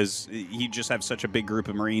 right? As he just have such a big group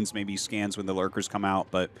of Marines, maybe he scans when the lurkers come out.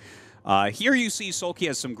 But here you see SoulKey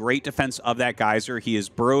has some great defense of that geyser. He has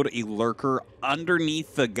burrowed a lurker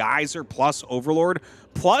underneath the geyser plus Overlord.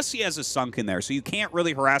 Plus he has a sunken there, so you can't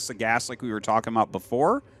really harass the gas like we were talking about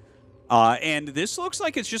before. And this looks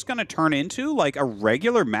like it's just going to turn into like a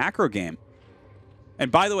regular macro game. And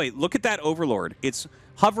by the way, look at that Overlord. It's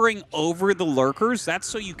hovering over the lurkers. That's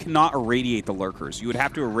so you cannot irradiate the lurkers. You would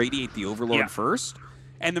have to irradiate the Overlord first.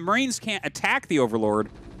 And the Marines can't attack the Overlord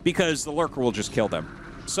because the lurker will just kill them.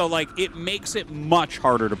 So, like, it makes it much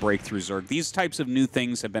harder to break through Zerg. These types of new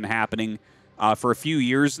things have been happening for a few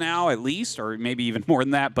years now, at least, or maybe even more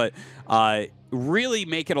than that, but really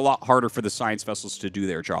make it a lot harder for the science vessels to do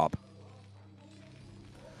their job.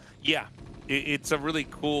 Yeah, it's a really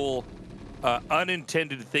cool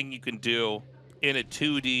unintended thing you can do in a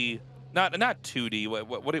 2D, not 2D.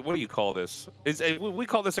 What do you call this? We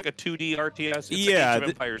call this like a 2D RTS. It's yeah, like Age of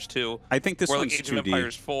Empires 2. I think this one's like Age 2D. of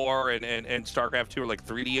Empires 4 and StarCraft 2 are like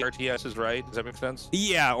 3D RTSs, right? Does that make sense?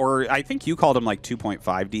 Yeah, or I think you called them like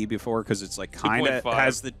 2.5D before because it's like kind of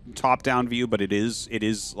has the top-down view, but it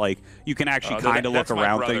is like you can actually kind of look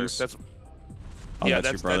around things. That's your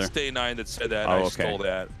brother. That's Day 9 that said that. Oh, I okay. stole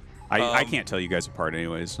that. I can't tell you guys apart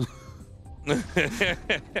anyways.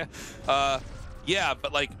 Yeah,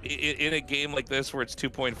 but like in a game like this where it's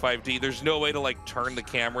 2.5D, there's no way to like turn the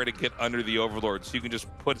camera to get under the Overlord. So you can just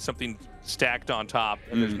put something stacked on top,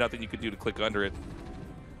 and there's nothing you can do to click under it.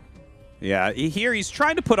 Yeah, here he's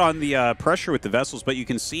trying to put on the pressure with the vessels, but you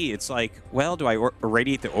can see it's like, well, do I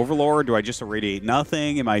irradiate the Overlord? Do I just irradiate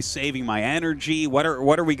nothing? Am I saving my energy? What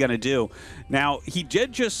are we gonna do? Now he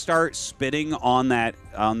did just start spitting on that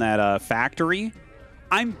factory.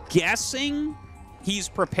 I'm guessing he's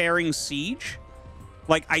preparing siege.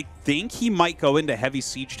 Like, I think he might go into heavy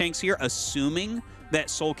siege tanks here, assuming that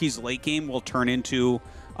SoulKey's late game will turn into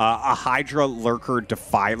a Hydra Lurker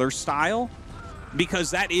Defiler style.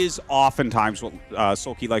 because that is oftentimes what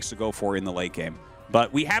SoulKey likes to go for in the late game.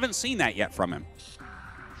 But we haven't seen that yet from him.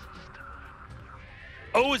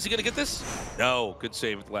 Oh, is he going to get this? No. Good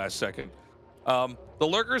save at the last second. The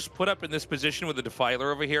Lurkers put up in this position with the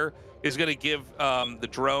Defiler over here is going to give the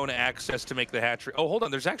drone access to make the hatchery. Oh, hold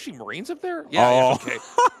on. There's actually Marines up there? Yeah, oh.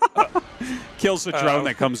 yeah, okay. Kills the drone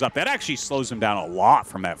that comes up. That actually slows him down a lot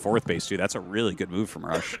from that fourth base, too. That's a really good move from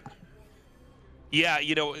Rush. Yeah,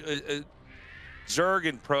 you know, Zerg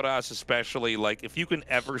and Protoss especially, like, if you can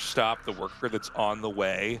ever stop the worker that's on the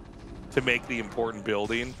way to make the important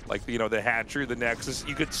building, like, you know, the hatchery, the Nexus,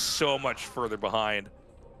 you get so much further behind.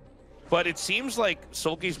 But it seems like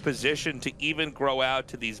SoulKey's position to even grow out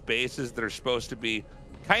to these bases that are supposed to be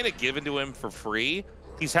kind of given to him for free,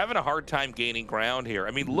 he's having a hard time gaining ground here.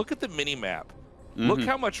 I mean, look at the mini-map. Look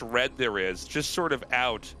how much red there is, just sort of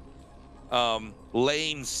out,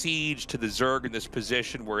 laying siege to the Zerg in this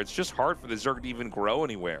position where it's just hard for the Zerg to even grow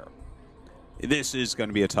anywhere. This is going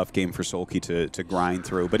to be a tough game for SoulKey to grind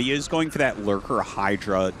through, but he is going for that Lurker,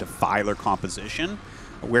 Hydra, Defiler composition,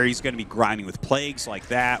 where he's going to be grinding with Plagues like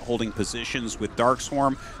that, holding positions with Dark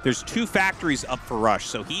Swarm. There's 2 factories up for Rush,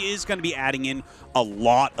 so he is going to be adding in a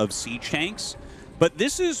lot of siege tanks. But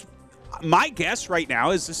this is, my guess right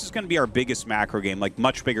now is this is going to be our biggest macro game, like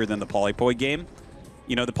much bigger than the Polypoid game.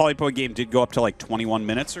 You know, the Polypoid game did go up to like 21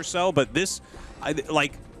 minutes or so, but this,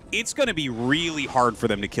 like, it's going to be really hard for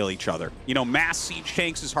them to kill each other. You know, mass siege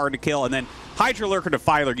tanks is hard to kill, and then Hydra, Lurker,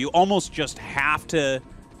 Defiler, you almost just have to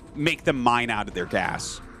make them mine out of their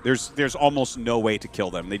gas. There's almost no way to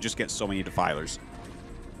kill them. They just get so many Defilers.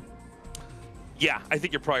 Yeah, I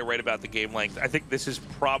think you're probably right about the game length. I think this is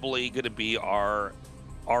probably going to be our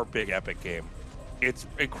big epic game. It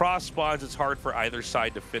cross spawns. It's hard for either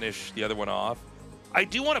side to finish the other one off. I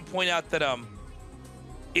do want to point out that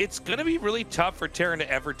it's going to be really tough for Terran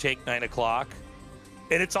to ever take 9 o'clock.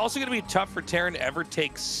 And it's also going to be tough for Terran to ever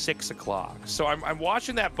take 6 o'clock. So I'm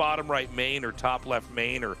watching that bottom right main or top left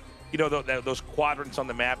main, or, you know, those quadrants on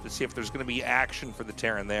the map to see if there's going to be action for the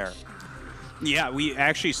Terran there. Yeah, we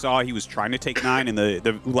actually saw he was trying to take 9, and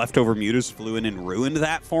the leftover mutas flew in and ruined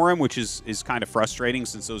that for him, which is kind of frustrating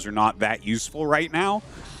since those are not that useful right now.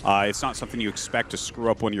 It's not something you expect to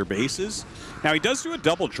screw up one of your bases. Now, he does do a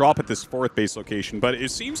double drop at this 4th base location, but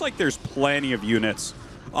it seems like there's plenty of units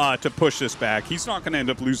to push this back. He's not going to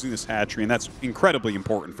end up losing this hatchery, and that's incredibly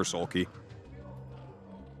important for SoulKey.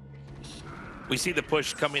 We see the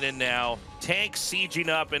push coming in now. Tanks sieging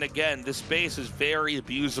up, and again, this base is very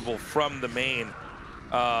abusable from the main.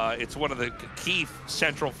 It's one of the key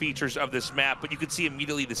central features of this map, but you can see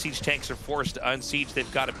immediately the siege tanks are forced to unsiege. They've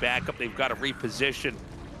got to back up. They've got to reposition.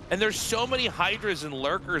 And there's so many Hydras and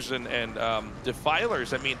Lurkers and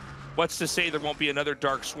Defilers. I mean, what's to say there won't be another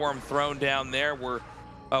Dark Swarm thrown down there where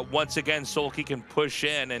once again SoulKey can push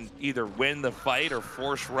in and either win the fight or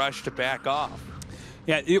force Rush to back off.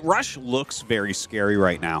 Yeah, Rush looks very scary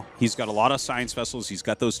right now. He's got a lot of science vessels. He's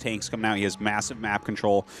got those tanks coming out. He has massive map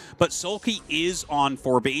control. But SoulKey is on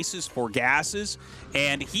 4 bases, 4 gases,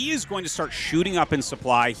 and he is going to start shooting up in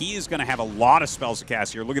supply. He is going to have a lot of spells to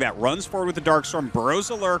cast here. Look at that. Runs forward with the Dark Storm, burrows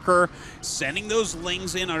a Lurker, sending those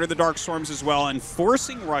Lings in under the Dark Storms as well, and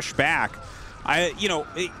forcing Rush back.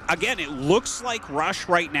 Again, it looks like Rush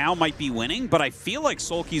right now might be winning, but I feel like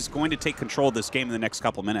SoulKey's going to take control of this game in the next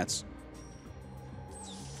couple minutes.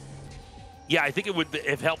 Yeah, I think it would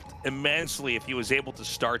have helped immensely if he was able to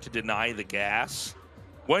start to deny the gas.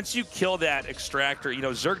 Once you kill that extractor, you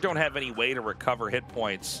know, Zerg don't have any way to recover hit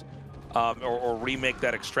points or remake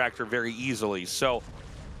that extractor very easily. So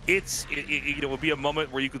it would be a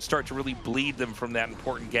moment where you could start to really bleed them from that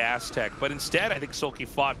important gas tech. But instead, I think SoulKey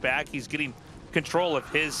fought back. He's getting control of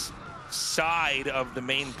his side of the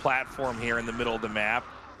main platform here in the middle of the map.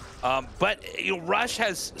 But Rush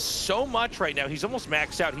has so much right now. He's almost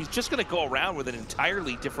maxed out. He's just going to go around with an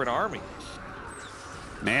entirely different army.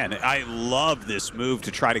 Man, I love this move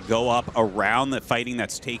to try to go up around the fighting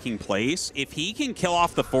that's taking place. If he can kill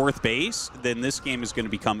off the 4th base, then this game is going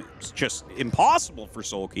to become just impossible for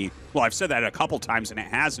SoulKey. Well, I've said that a couple times, and it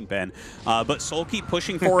hasn't been. But SoulKey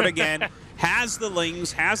pushing forward again, has the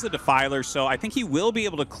Lings, has the Defiler, so I think he will be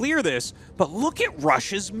able to clear this. But look at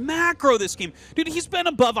Rush's macro this game. Dude, he's been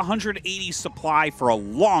above 180 supply for a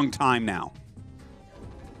long time now.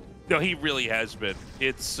 No, he really has been.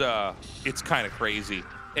 It's kind of crazy.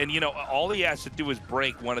 And, you know, all he has to do is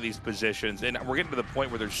break one of these positions. And we're getting to the point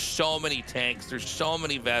where there's so many tanks. There's so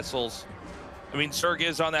many vessels. I mean, Zerg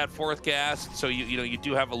is on that 4th gas, so, you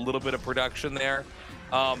do have a little bit of production there.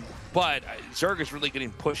 But Zerg is really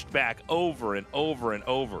getting pushed back over and over and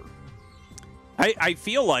over. I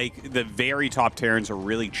feel like the very top Terrans are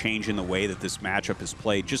really changing the way that this matchup is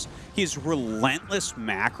played. Just his relentless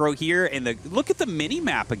macro here, and look at the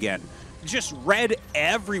mini-map again. Just red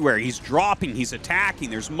everywhere. He's dropping, he's attacking,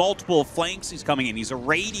 there's multiple flanks he's coming in, he's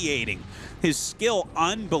irradiating. His skill,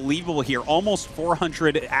 unbelievable here. Almost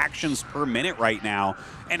 400 actions per minute right now.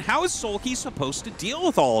 And how is SoulKey supposed to deal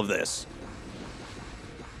with all of this?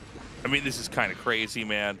 I mean, this is kind of crazy,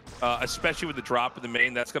 man. Especially with the drop in the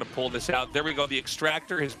main, that's going to pull this out. There we go. The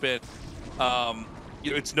extractor has been,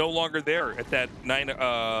 it's no longer there at that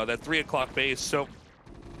 3 o'clock base. So,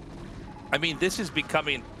 I mean, this is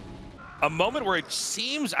becoming a moment where it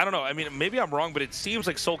seems, I don't know, I mean, maybe I'm wrong, but it seems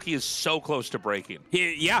like SoulKey is so close to breaking.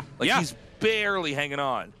 Yeah. He's barely hanging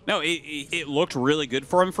on. No, it looked really good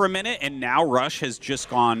for him for a minute, and now Rush has just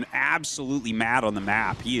gone absolutely mad on the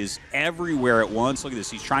map. He is everywhere at once. Look at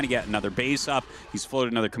this. He's trying to get another base up. He's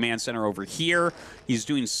floated another command center over here. He's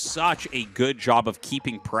doing such a good job of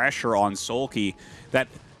keeping pressure on SoulKey that,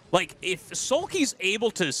 like, if SoulKey's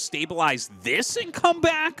able to stabilize this and come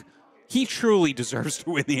back, he truly deserves to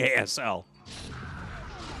win the ASL.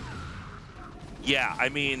 Yeah, I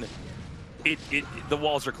mean, the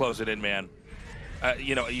walls are closing in, man.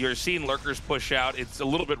 You know, you're seeing lurkers push out. It's a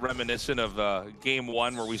little bit reminiscent of Game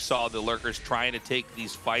 1 where we saw the lurkers trying to take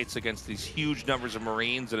these fights against these huge numbers of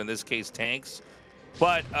Marines, and in this case, tanks.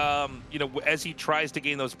 But, you know, as he tries to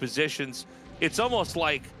gain those positions, it's almost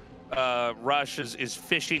like Rush is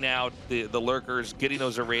fishing out the lurkers, getting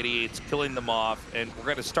those irradiates, killing them off, and we're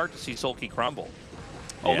going to start to see SoulKey crumble.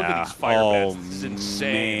 Oh, look at these fire bats. This is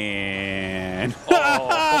insane. Man.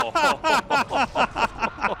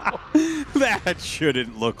 That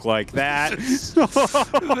shouldn't look like that. He's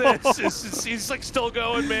like still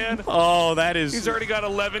going, man. Oh, that is... He's already got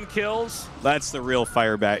 11 kills. That's the real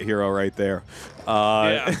fire bat hero right there.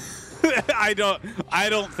 Yeah. I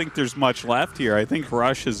don't think there's much left here. I think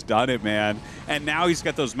Rush has done it, man. And now he's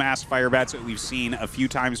got those mass fire bats that we've seen a few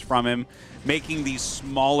times from him, making these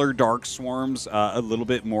smaller dark swarms a little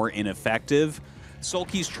bit more ineffective.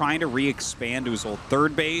 SoulKey's trying to re-expand to his old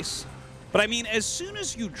third base. But I mean, as soon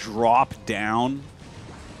as you drop down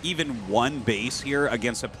even one base here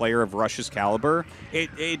against a player of Rush's caliber,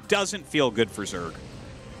 it doesn't feel good for Zerg.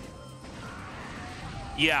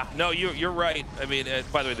 Yeah, no, you're right. I mean,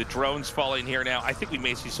 by the way, the drone's falling here now. I think we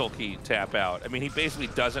may see SoulKey tap out. I mean, he basically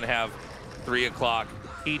doesn't have 3 o'clock.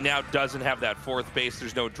 He now doesn't have that fourth base.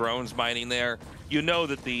 There's no drones mining there. You know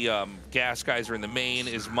that the gas guys are in the main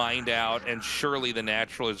is mined out, and surely the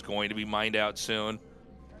natural is going to be mined out soon.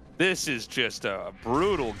 This is just a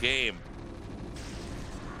brutal game.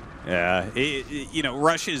 Yeah, you know,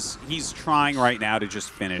 Rush he's trying right now to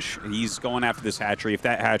just finish. He's going after this hatchery. If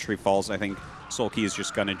that hatchery falls, I think SoulKey is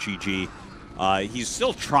just going to GG. He's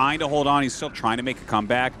still trying to hold on. He's still trying to make a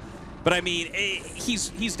comeback. But, I mean,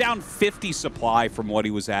 he's down 50 supply from what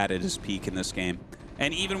he was at his peak in this game.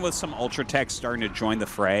 And even with some Ultra Tech starting to join the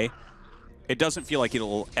fray, it doesn't feel like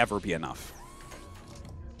it'll ever be enough.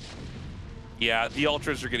 Yeah, the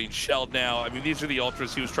Ultras are getting shelled now. I mean, these are the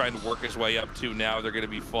Ultras he was trying to work his way up to. Now they're going to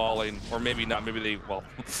be falling. Or maybe not. Maybe they, well,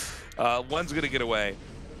 one's going to get away.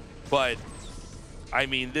 But, I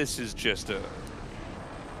mean, this is just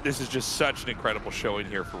such an incredible showing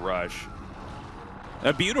here for Rush.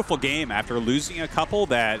 A beautiful game after losing a couple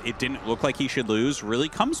that it didn't look like he should lose. Really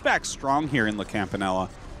comes back strong here in La Campanella.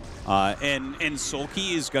 And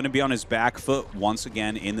SoulKey is going to be on his back foot once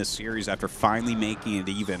again in the series after finally making it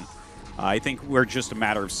even. I think we're just a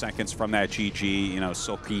matter of seconds from that GG. You know,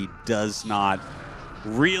 SoulKey does not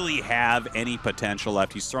really have any potential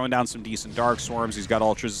left. He's throwing down some decent Dark Swarms. He's got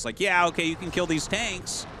Ultras. It's like, yeah, okay, you can kill these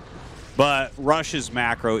tanks. But Rush's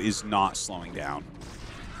macro is not slowing down.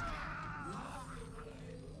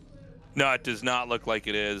 No, it does not look like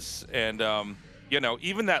it is. And, you know,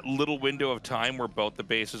 even that little window of time where both the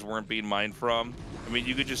bases weren't being mined from, I mean,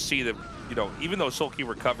 you could just see that, you know, even though SoulKey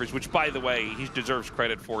recovers, which, by the way, he deserves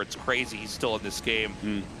credit for, it's crazy he's still in this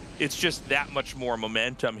game. It's just that much more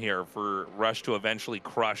momentum here for Rush to eventually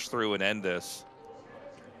crush through and end this.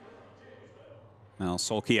 Well,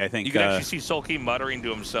 SoulKey, I think... You can actually see SoulKey muttering to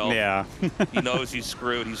himself. Yeah. He knows he's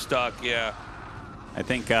screwed. He's stuck, yeah. I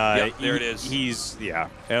think yep, there it is. Yeah.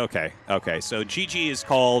 Okay. So GG is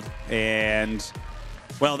called, and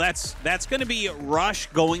well, that's going to be Rush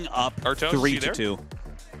going up Artos, 3-2.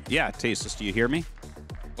 Yeah, Tastosis, do you hear me?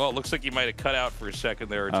 Well, it looks like you might have cut out for a second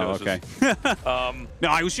there, Artos. Oh, okay. No,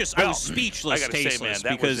 I was speechless. I gotta say, man,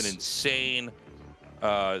 that was an insane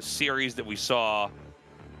series that we saw,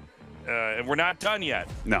 and we're not done yet.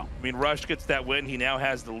 No. I mean, Rush gets that win. He now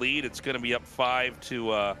has the lead. It's going to be up 5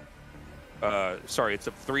 to. Sorry, it's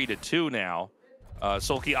up 3-2 now.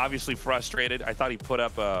 SoulKey obviously frustrated. I thought he put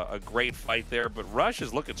up a great fight there, but Rush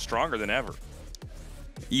is looking stronger than ever.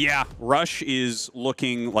 Yeah, Rush is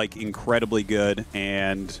looking like incredibly good,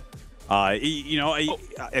 and you know,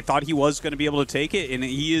 I thought he was going to be able to take it, and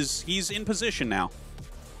he's in position now.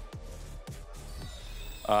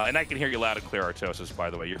 And I can hear you loud and clear, Tastosis, by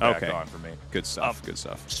the way. You're back on for me. Good stuff. Good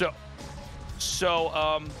stuff.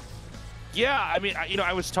 Yeah, I mean, you know,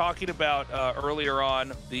 I was talking about earlier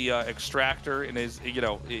on the extractor and his, you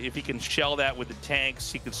know, if he can shell that with the tanks,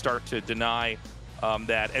 he could start to deny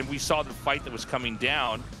that. And we saw the fight that was coming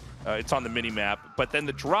down. It's on the mini-map. But then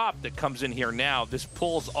the drop that comes in here now, this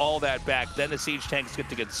pulls all that back. Then the siege tanks get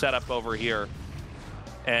to get set up over here.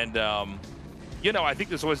 And, you know, I think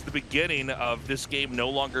this was the beginning of this game no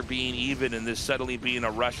longer being even and this suddenly being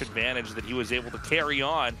a Rush advantage that he was able to carry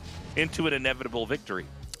on into an inevitable victory.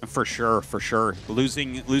 For sure, for sure.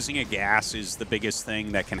 Losing a gas is the biggest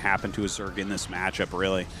thing that can happen to a Zerg in this matchup,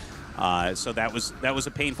 really. So that was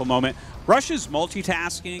a painful moment. Rush's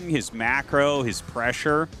multitasking, his macro, his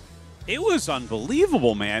pressure, it was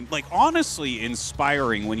unbelievable, man. Like, honestly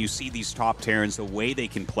inspiring when you see these top Terrans, the way they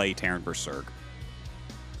can play Terran vs. Zerg.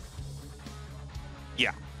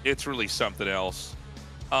 Yeah, it's really something else.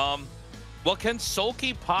 Well, can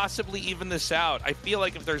SoulKey possibly even this out? I feel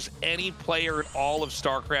like if there's any player in all of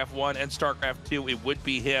StarCraft 1 and StarCraft 2, it would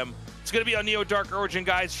be him. It's going to be on Neo Dark Origin,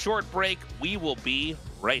 guys. Short break. We will be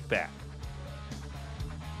right back.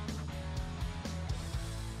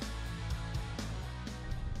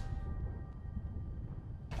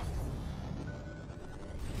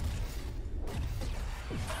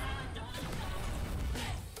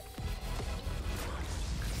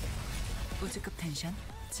 우주급 텐션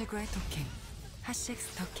최고의 토킹 핫식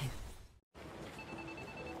스토킹.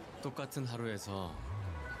 똑같은 하루에서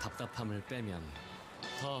답답함을 빼면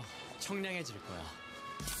더 청량해질 거야.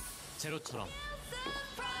 제로처럼.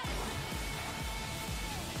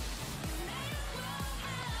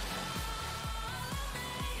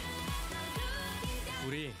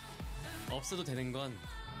 우리 없어도 되는 건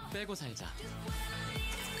빼고 살자.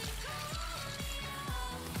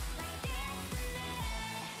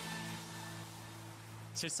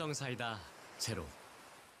 칠성사이다 제로.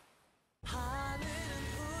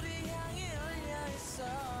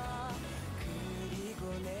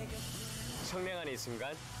 청량한 이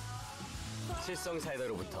순간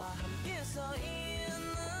칠성사이다로부터.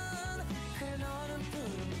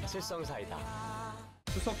 칠성사이다.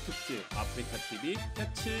 추석 특집 아프리카 TV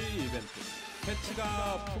캐치 이벤트.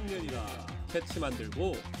 캐치가 풍년이다. 캐치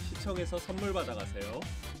만들고 시청에서 선물 받아가세요.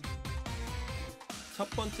 첫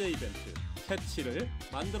번째 이벤트. 캐치를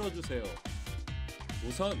만들어주세요.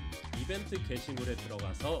 우선 이벤트 게시물에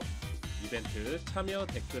들어가서 이벤트 참여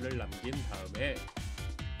댓글을 남긴 다음에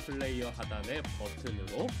플레이어 하단의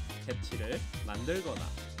버튼으로 캐치를 만들거나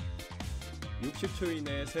 60초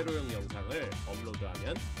이내에 세로형 영상을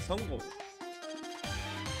업로드하면 성공.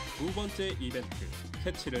 두 번째 이벤트,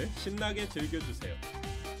 캐치를 신나게 즐겨주세요.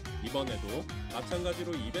 이번에도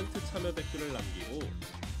마찬가지로 이벤트 참여 댓글을 남기고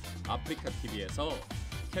아프리카 TV에서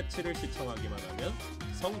캐치를 시청하기만 하면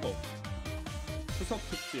성공. 추석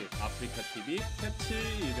특집 아프리카 TV 캐치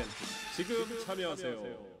이벤트 지금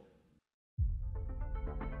참여하세요.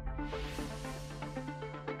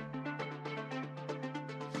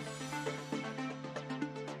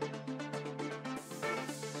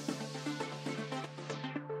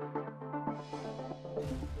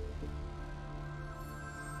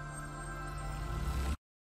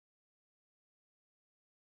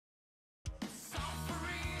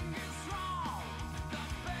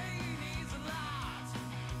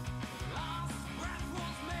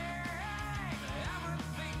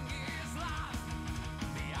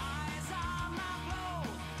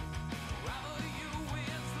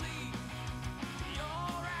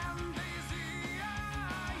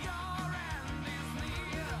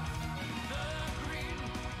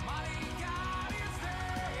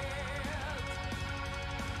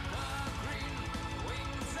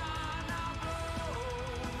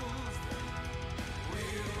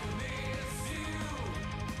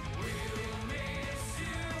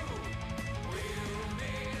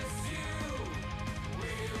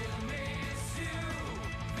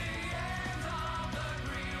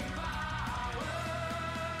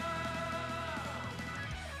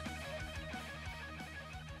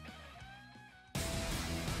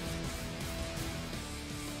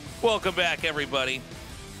 Welcome back, everybody.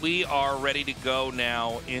 We are ready to go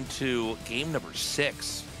now into game number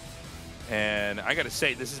 6. And I got to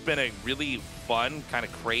say, this has been a really fun, kind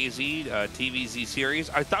of crazy TVZ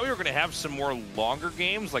series. I thought we were going to have some more longer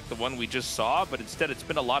games like the one we just saw, but instead it's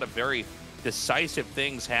been a lot of very decisive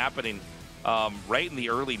things happening right in the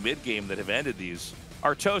early mid-game that have ended these.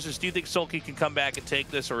 Tastosis, do you think SoulKey can come back and take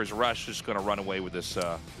this, or is Rush just going to run away with this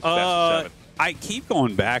best of 7? I keep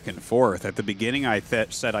going back and forth. At the beginning, I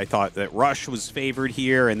said I thought that Rush was favored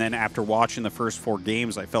here, and then after watching the first 4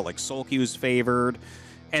 games, I felt like SoulKey was favored.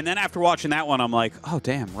 And then after watching that one, I'm like, oh,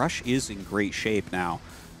 damn, Rush is in great shape now.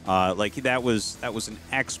 Like, that was an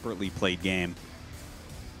expertly played game.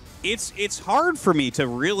 It's hard for me to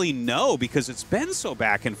really know because it's been so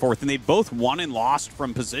back and forth, and they both won and lost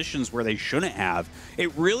from positions where they shouldn't have.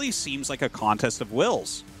 It really seems like a contest of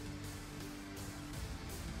wills.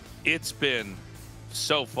 It's been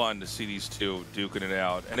so fun to see these two duking it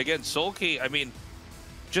out. And again, SoulKey, I mean,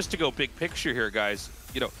 just to go big picture here, guys,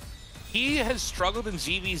 you know, he has struggled in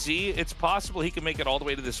ZVZ. It's possible he can make it all the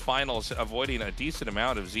way to this finals, avoiding a decent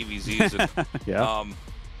amount of ZVZs. And, yeah.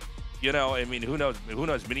 You know, I mean, who knows? Who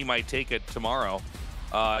knows? Mini might take it tomorrow,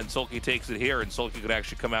 and SoulKey takes it here, and SoulKey could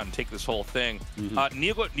actually come out and take this whole thing.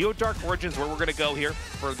 Neo Dark Origins, where we're going to go here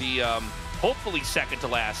for the hopefully second to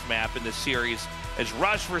last map in this series, as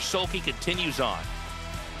Rush vs. SoulKey continues on.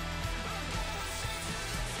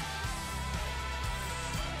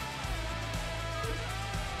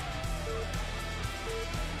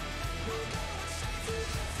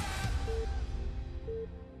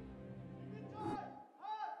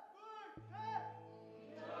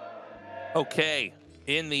 Okay,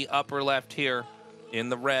 in the upper left here, in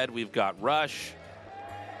the red, we've got Rush.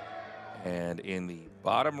 And in the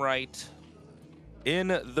bottom right, in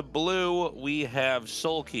the blue, we have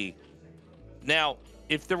SoulKey. Now,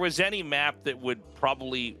 if there was any map that would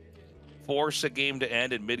probably force a game to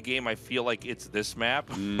end in mid-game, I feel like it's this map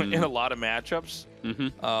in a lot of matchups.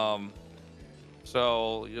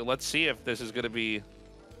 So you know, let's see if this is going to be,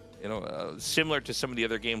 you know, similar to some of the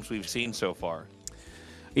other games we've seen so far.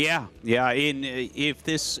 Yeah. If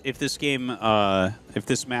this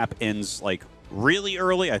map ends like really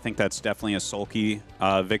early, I think that's definitely a SoulKey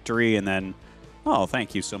victory. And then, oh,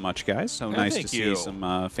 thank you so much, guys. So nice to see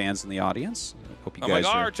some fans in the audience. Hope you guys.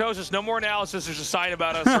 I'm like, Tastosis, no more analysis. There's a sign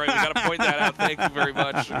about us. Right, we got to point that out. Thank you very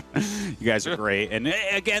much. You guys are great. And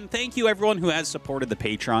again, thank you everyone who has supported the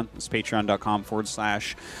Patreon. It's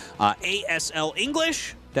patreon.com/ASL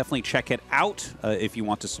English. Definitely check it out if you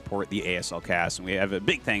want to support the ASL cast. And we have a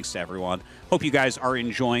big thanks to everyone. Hope you guys are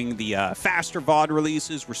enjoying the faster VOD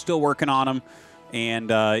releases. We're still working on them. And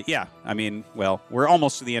yeah, I mean, well, we're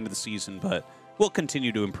almost to the end of the season, but we'll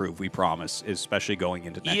continue to improve, we promise, especially going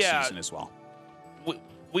into next season as well.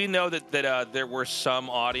 We know that there were some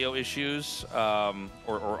audio issues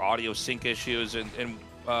or audio sync issues, and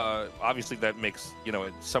obviously that makes, you know,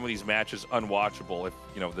 some of these matches unwatchable if,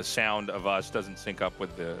 you know, the sound of us doesn't sync up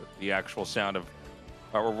with the actual sound of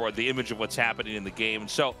or the image of what's happening in the game.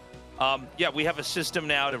 So yeah, we have a system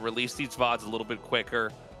now to release these VODs a little bit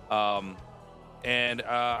quicker. And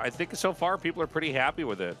I think so far people are pretty happy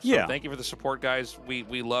with it. So thank you for the support, guys.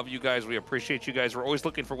 We love you guys. We appreciate you guys. We're always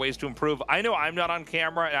looking for ways to improve. I know I'm not on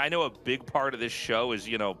camera, and I know a big part of this show is,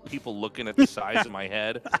 you know, people looking at the size of my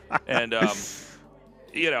head. And,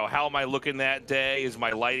 you know, how am I looking that day? Is my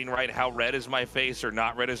lighting right? How red is my face or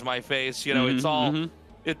not red is my face? You know, it's all...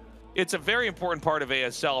 It's a very important part of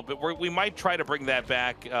ASL, but we might try to bring that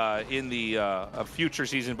back in the future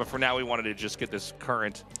season. But for now, we wanted to just get this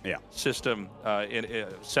current system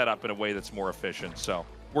set up in a way that's more efficient. So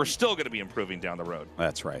we're still going to be improving down the road.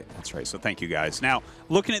 That's right. That's right. So thank you, guys. Now,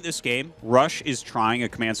 looking at this game, Rush is trying a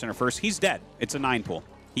command center first. He's dead. It's a 9 pool.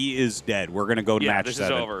 He is dead. We're going to go to match 7. This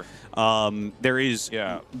is over. There is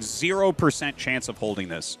 0% chance of holding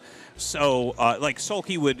this. So, like,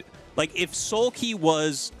 SoulKey would... Like, if SoulKey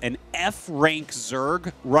was an F-rank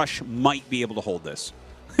Zerg, Rush might be able to hold this.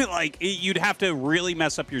 Like, you'd have to really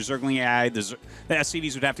mess up your Zergling AI. The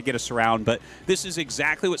SCVs would have to get a surround, but this is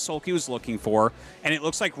exactly what SoulKey was looking for, and it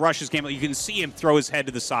looks like Rush's game. You can see him throw his head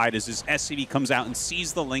to the side as his SCV comes out and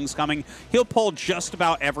sees the Lings coming. He'll pull just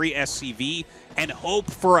about every SCV and hope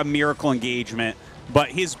for a miracle engagement, but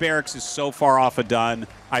his barracks is so far off a done,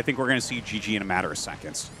 I think we're going to see GG in a matter of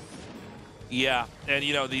seconds. Yeah, and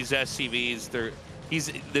you know, these SCVs, the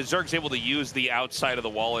Zerg's able to use the outside of the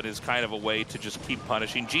wallet as kind of a way to just keep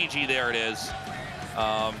punishing. GG, there it is.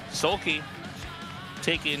 SoulKey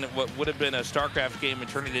taking what would have been a StarCraft game and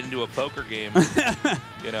turning it into a poker game.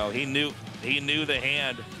 You know, he knew the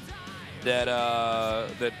hand that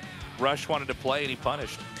that Rush wanted to play, and he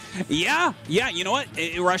punished. Yeah, you know what?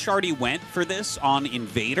 Rush already went for this on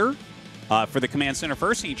Invader. For the command center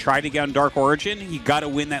first, he tried to get on Dark Origin. He got a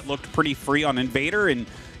win that looked pretty free on Invader, and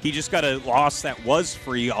he just got a loss that was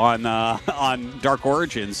free on Dark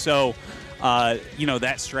Origin. So you know,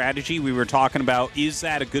 that strategy we were talking about, is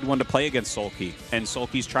that a good one to play against SoulKey? And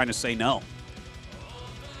SoulKey's trying to say no.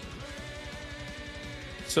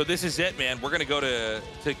 So this is it, man. We're going to go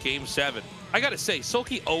to Game 7. I got to say,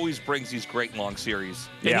 SoulKey always brings these great long series.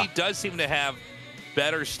 And he does seem to have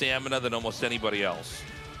better stamina than almost anybody else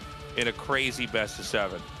in a crazy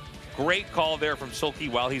best-of-7. Great call there from SoulKey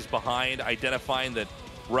while he's behind, identifying that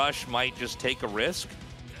Rush might just take a risk.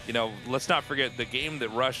 You know, let's not forget the game that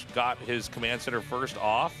Rush got his command center first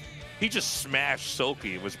off. He just smashed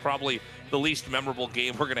SoulKey. It was probably the least memorable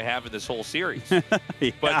game we're going to have in this whole series.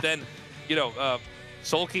 But then, you know,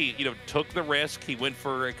 SoulKey, you know, took the risk. He went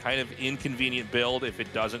for a kind of inconvenient build if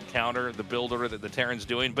it doesn't counter the build order that the Terran's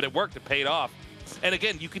doing. But it worked. It paid off. And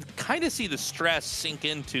again, you could kind of see the stress sink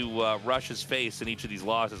into Rush's face in each of these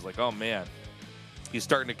losses. Like, oh, man, he's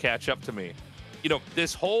starting to catch up to me. You know,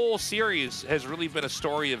 this whole series has really been a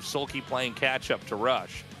story of SoulKey playing catch-up to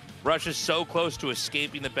Rush. Rush is so close to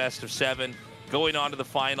escaping the best-of-7, going on to the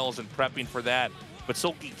finals and prepping for that. But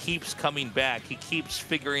SoulKey keeps coming back. He keeps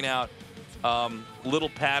figuring out little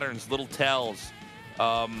patterns, little tells,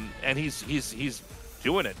 and he's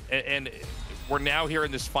doing it. And we're now here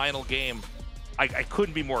in this final game. I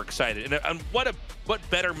couldn't be more excited. And what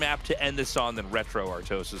better map to end this on than Retro,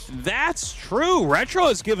 Artosis? That's true. Retro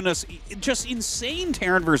has given us just insane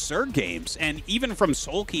Terran vs. Zerg games, and even from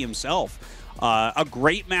SoulKey himself. A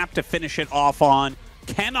great map to finish it off on.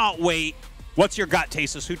 Cannot wait. What's your gut,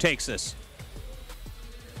 Tastosis? Who takes this?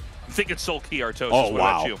 I think it's SoulKey, Artosis. Oh, what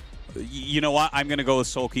wow. about you? You know what? I'm going to go with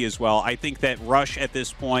SoulKey as well. I think that Rush at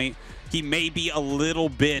this point, he may be a little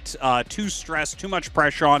bit too stressed, too much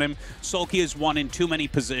pressure on him. SoulKey has won in too many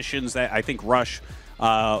positions that I think Rush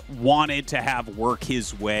wanted to have work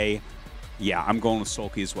his way. Yeah, I'm going with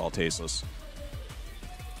SoulKey as well, Tastosis.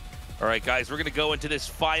 All right, guys, we're going to go into this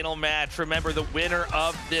final match. Remember, the winner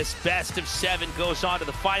of this best-of-7 goes on to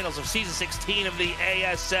the finals of Season 16 of the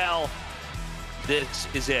ASL. This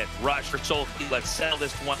is it. Rush or SoulKey. Let's settle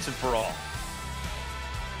this once and for all.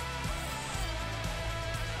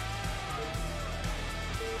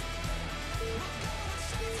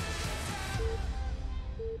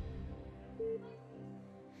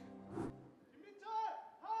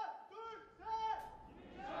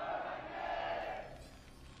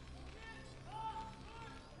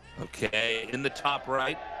 Okay, in the top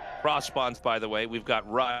right, cross spawns, by the way, we've got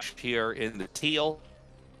Rush here in the teal,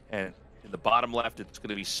 and in the bottom left, it's going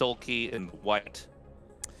to be SoulKey in white.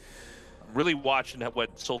 I'm really watching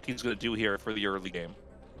what SoulKey's going to do here for the early game.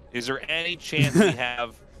 Is there any chance we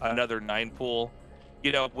have another 9-pool?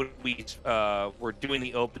 You know, when we were doing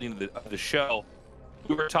the opening of the show,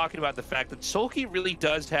 we were talking about the fact that SoulKey really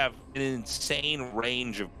does have an insane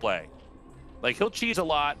range of play. Like, he'll cheese a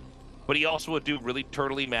lot, but he also would do really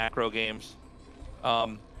turtly macro games.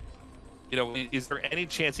 You know, is there any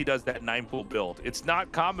chance he does that 9-pool build? It's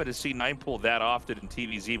not common to see 9-pool that often in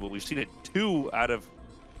TVZ, but we've seen it 2 out of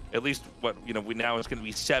at least what, you know, now it's going to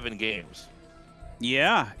be 7 games.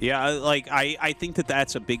 Yeah, like I think that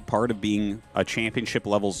that's a big part of being a championship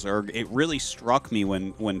level Zerg. It really struck me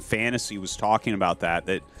when Fantasy was talking about that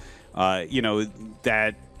you know,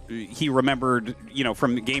 that he remembered, you know,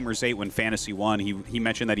 from the Gamers 8 when Fantasy won, he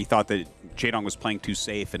mentioned that he thought that Jaedong was playing too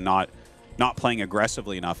safe and not playing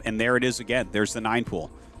aggressively enough. And there it is again. There's the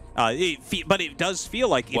 9-pool. But it does feel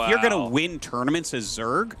like if you're going to win tournaments as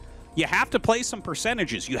Zerg, you have to play some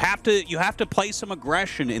percentages. You have to play some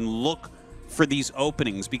aggression and look for these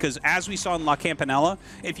openings, because as we saw in La Campanella,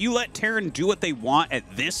 if you let Terran do what they want at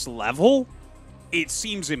this level, it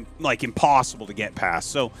seems like impossible to get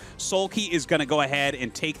past. So SoulKey is going to go ahead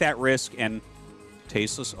and take that risk. And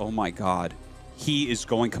Tastosis, oh my God, he is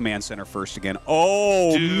going command center first again.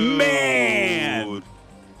 Oh, dude. Man.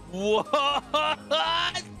 What?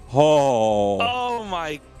 Oh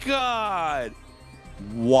my God.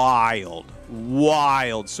 Wild.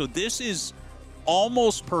 So this is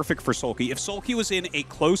almost perfect for SoulKey. If SoulKey was in a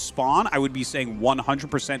close spawn, I would be saying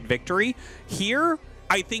 100% victory. Here,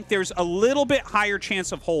 I think there's a little bit higher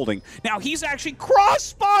chance of holding. Now, he's actually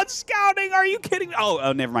cross-spawn scouting. Are you kidding?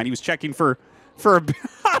 Oh, never mind. He was checking for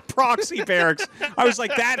a proxy barracks. I was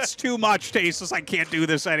like, that's too much, Tastosis. I can't do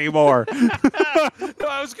this anymore. No,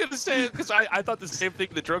 I was going to say it because I thought the same thing.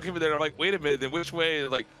 The drone came in there. I'm like, wait a minute. Then which way?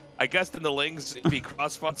 Like, I guess in the Lings, if he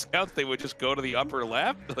cross-spawn scouts, they would just go to the upper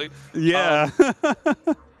left. Like, yeah.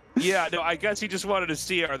 Yeah, no, I guess he just wanted to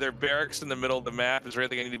see, are there barracks in the middle of the map? Is there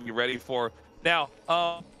anything I need to be ready for? Now,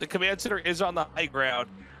 the command center is on the high ground,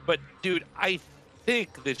 but, dude, I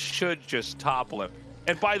think this should just topple him.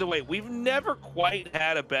 And by the way, we've never quite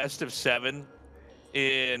had a best-of-7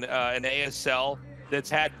 in an ASL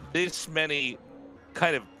that's had this many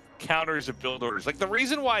kind of counters of build orders. Like, the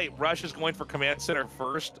reason why Rush is going for command center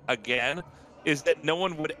first again is that no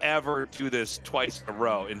one would ever do this twice in a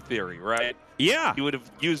row, in theory, right? Yeah. You would have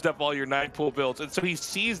used up all your 9-pool builds. And so he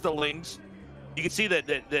sees the Lings. You can see that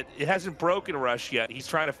it hasn't broken Rush yet. He's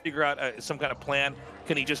trying to figure out some kind of plan.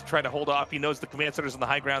 Can he just try to hold off? He knows the command center's on the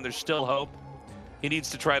high ground. There's still hope. He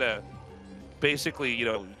needs to try to basically, you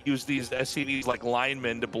know, use these SCVs like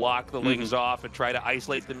linemen to block the Lings off and try to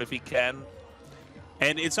isolate them if he can.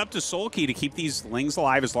 And it's up to SoulKey to keep these Lings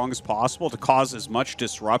alive as long as possible, to cause as much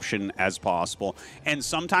disruption as possible. And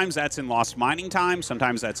sometimes that's in lost mining time,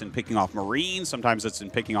 sometimes that's in picking off Marines, sometimes that's in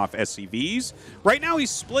picking off SCVs. Right now he's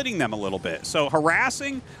splitting them a little bit. So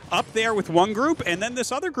harassing up there with one group, and then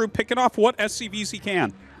this other group picking off what SCVs he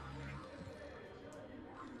can.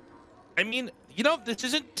 I mean, you know, this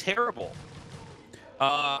isn't terrible.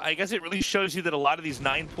 I guess it really shows you that a lot of these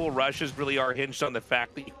 9-pool rushes really are hinged on the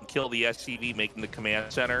fact that you can kill the SCV making the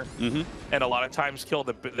command center, and a lot of times kill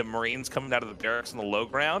the Marines coming out of the barracks on the low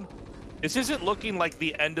ground. This isn't looking like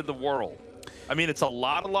the end of the world. I mean, it's a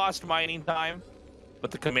lot of lost mining time, but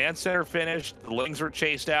the command center finished. The Lings were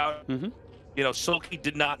chased out. You know, SoulKey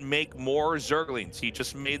did not make more Zerglings. He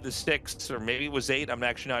just made the 6, or maybe it was 8. I'm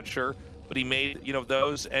actually not sure, but he made, you know,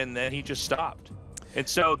 those, and then he just stopped. And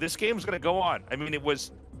so this game's going to go on. I mean, it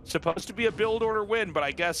was supposed to be a build order win, but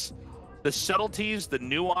I guess the subtleties, the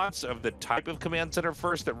nuance of the type of command center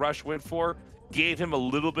first that Rush went for gave him a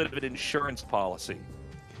little bit of an insurance policy.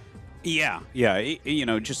 Yeah, you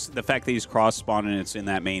know, just the fact that he's cross-spawned and it's in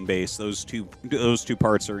that main base, those two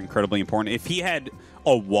parts are incredibly important. If he had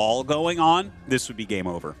a wall going on, this would be game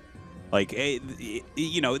over. Like,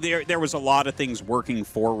 you know, there was a lot of things working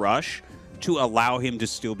for Rush to allow him to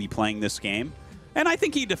still be playing this game. And I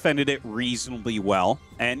think he defended it reasonably well.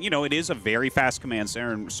 And, you know, it is a very fast command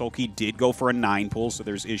center, and SoulKey did go for a 9-pool, so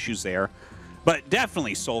there's issues there. But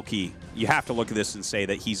definitely SoulKey, you have to look at this and say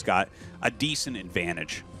that he's got a decent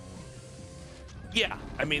advantage. Yeah,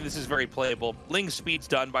 I mean, this is very playable. Ling's speed's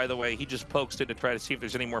done, by the way. He just pokes it to try to see if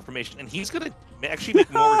there's any more information. And he's going to actually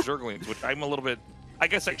make more Zerglings, which I'm a little bit... I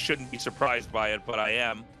guess I shouldn't be surprised by it, but I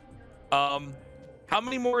am. How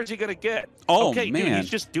many more is he going to get? Oh, okay, man. Dude, he's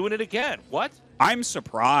just doing it again. What? I'm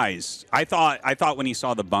surprised. I thought when he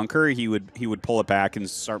saw the bunker, he would pull it back and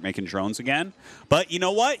start making drones again. But you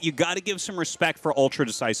know what? You got to give some respect for ultra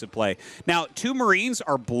decisive play. Now, 2 Marines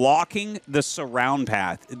are blocking the surround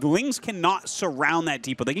path. The Lings cannot surround that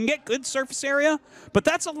depot. They can get good surface area, but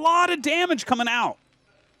that's a lot of damage coming out.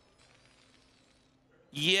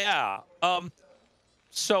 Yeah.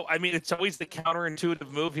 So, I mean, it's always the counterintuitive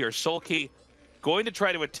move here. SoulKey going to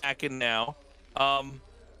try to attack in now.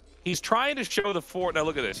 He's trying to show the 4. Now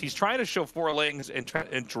look at this. He's trying to show 4 Lings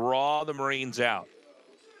and draw the Marines out.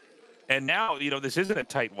 And now, you know, this isn't a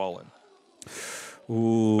tight wall in.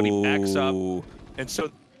 Ooh. But he backs up. And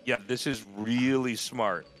so, yeah, this is really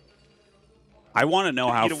smart. I want to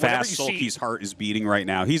know how fast SoulKey's heart is beating right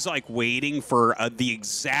now. He's like waiting for the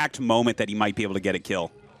exact moment that he might be able to get a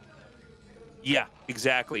kill. Yeah,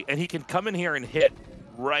 exactly. And he can come in here and hit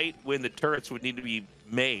right when the turrets would need to be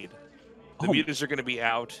made. The mutas are going to be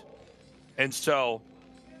out. And so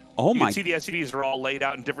you can see the SCVs are all laid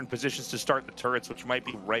out in different positions to start the turrets, which might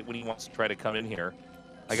be right when he wants to try to come in here.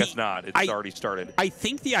 I guess not. It's already started. I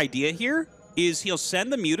think the idea here is he'll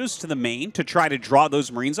send the mutas to the main to try to draw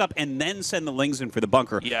those Marines up and then send the Lings in for the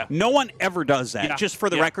bunker. Yeah. No one ever does that. Yeah. Just for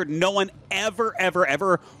the record, no one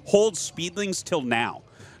ever holds Speedlings till now.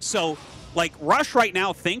 So, like, Rush right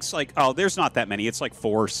now thinks, like, oh, there's not that many. It's like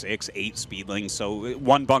 4, 6, 8 Speedlings, so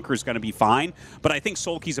one bunker is going to be fine. But I think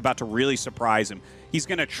SoulKey's about to really surprise him. He's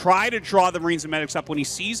going to try to draw the Marines and Medics up. When he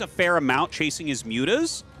sees a fair amount chasing his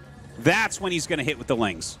mutas, that's when he's going to hit with the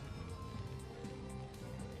Lings.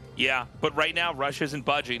 Yeah, but right now, Rush isn't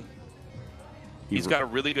budging. He's got a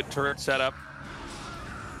really good turret setup.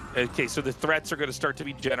 Okay, so the threats are going to start to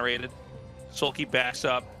be generated. SoulKey backs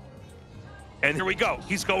up. And here we go.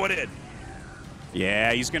 He's going in.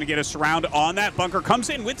 Yeah, he's going to get a surround on that bunker.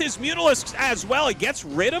 Comes in with his Mutalisks as well. He gets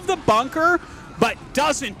rid of the bunker, but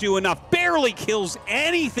doesn't do enough. Barely kills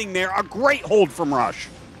anything there. A great hold from Rush.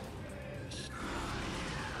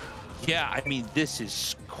 Yeah, I mean, this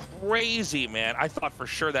is crazy, man. I thought for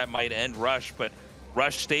sure that might end Rush, but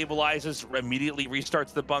Rush stabilizes, immediately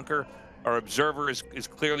restarts the bunker. Our observer is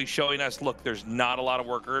clearly showing us, look, there's not a lot of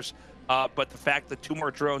workers. But the fact that 2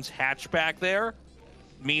 more drones hatch back there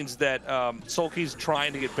means that SoulKey's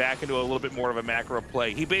trying to get back into a little bit more of a macro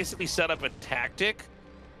play. He basically set up a tactic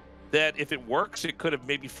that if it works, it could have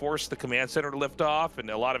maybe forced the command center to lift off and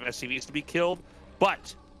a lot of SCVs to be killed.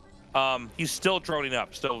 But he's still droning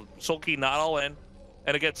up. So SoulKey not all in.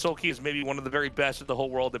 And again, SoulKey is maybe one of the very best in the whole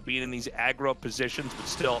world at being in these aggro positions, but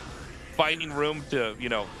still finding room to, you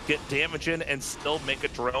know, get damage in and still make a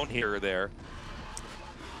drone here or there.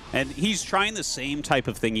 And he's trying the same type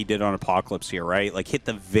of thing he did on Apocalypse here, right? Like hit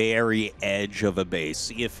the very edge of a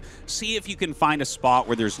base. See if you can find a spot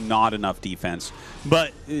where there's not enough defense.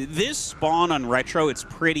 But this spawn on Retro, it's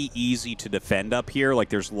pretty easy to defend up here. Like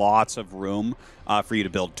there's lots of room for you to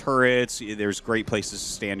build turrets. There's great places to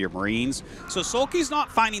stand your Marines. So SoulKey's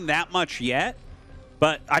not finding that much yet.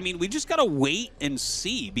 But, I mean, we just got to wait and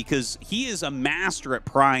see because he is a master at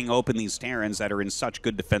prying open these Terrans that are in such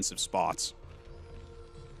good defensive spots.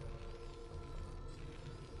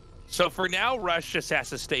 So for now, Rush just has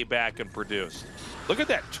to stay back and produce. Look at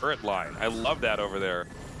that turret line. I love that over there.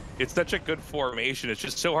 It's such a good formation. It's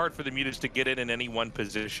just so hard for the Mutas to get in any one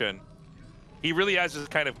position. He really has this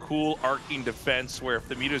kind of cool arcing defense where if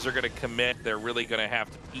the Mutas are going to commit, they're really going to have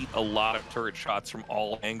to eat a lot of turret shots from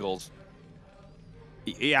all angles.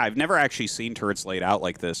 Yeah, I've never actually seen turrets laid out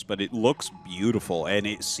like this, but it looks beautiful, and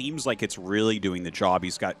it seems like it's really doing the job.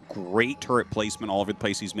 He's got great turret placement all over the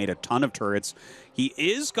place. He's made a ton of turrets. He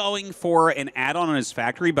is going for an add-on on his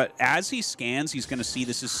factory, but as he scans, he's going to see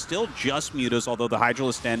this is still just Mutas, although the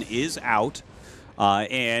Hydralisk Den is out,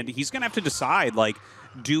 and he's going to have to decide, like,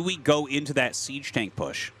 do we go into that siege tank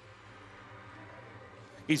push?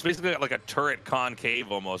 He's basically got like a turret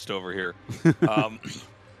concave almost over here.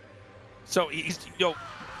 So he's, you know,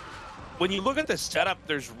 when you look at the setup,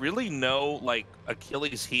 there's really no like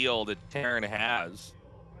Achilles heel that Terran has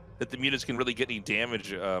that the Mutas can really get any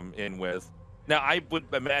damage in with. Now I would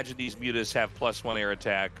imagine these Mutas have +1 air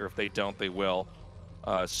attack, or if they don't, they will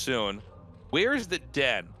soon. Where's the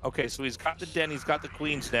den? Okay, so he's got the den, he's got the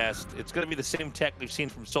Queen's Nest. It's going to be the same tech we've seen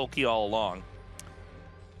from SoulKey all along.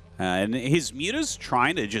 And his Muta's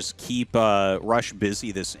trying to just keep Rush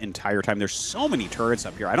busy this entire time. There's so many turrets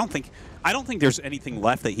up here. I don't think there's anything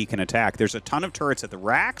left that he can attack. There's a ton of turrets at the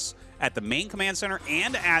racks, at the main command center,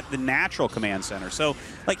 and at the natural command center. So,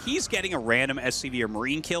 like, he's getting a random SCV or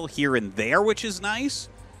Marine kill here and there, which is nice.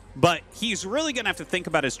 But he's really going to have to think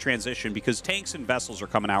about his transition because tanks and vessels are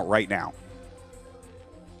coming out right now.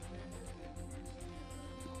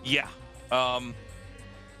 Yeah.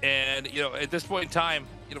 And, you know, at this point in time,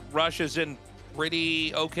 you know, Rush is in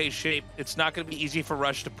pretty okay shape. It's not going to be easy for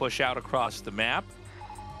Rush to push out across the map.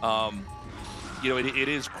 You know, it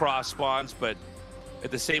is cross spawns, but at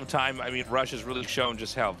the same time, I mean, Rush has really shown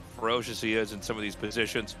just how ferocious he is in some of these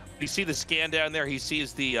positions. You see the scan down there. He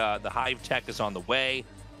sees the Hive tech is on the way.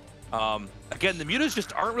 Again, the Mutas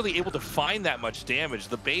just aren't really able to find that much damage.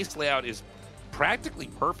 The base layout is practically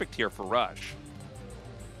perfect here for Rush.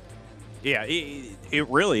 Yeah, it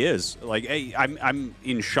really is. Like, I'm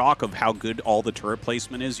in shock of how good all the turret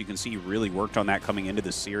placement is. You can see he really worked on that coming into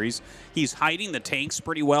this series. He's hiding the tanks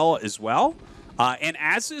pretty well as well. And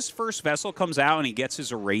as this first vessel comes out and he gets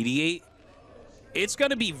his irradiate, it's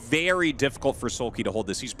going to be very difficult for SoulKey to hold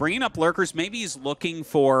this. He's bringing up lurkers. Maybe he's looking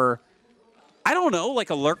for, I don't know,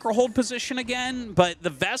 like a lurker hold position again, but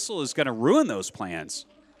the vessel is going to ruin those plans.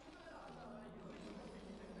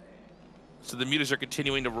 So the Mutas are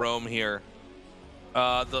continuing to roam here.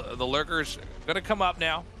 The Lurker's going to come up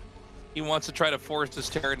now. He wants to try to force this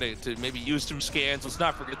Terran to maybe use some scans. Let's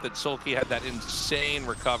not forget that SoulKey had that insane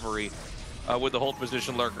recovery with the hold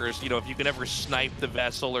position Lurkers. You know, if you can ever snipe the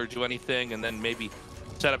vessel or do anything and then maybe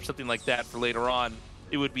set up something like that for later on,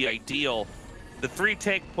 it would be ideal. The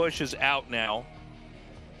 3-tank push is out now.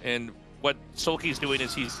 And what SoulKey's doing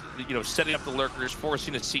is he's, you know, setting up the Lurkers,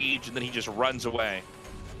 forcing a siege, and then he just runs away.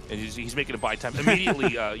 And he's making a buy time.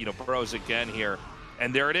 Immediately, you know, burrows again here.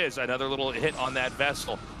 And there it is, another little hit on that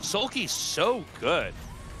vessel. SoulKey's so good.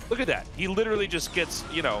 Look at that. He literally just gets,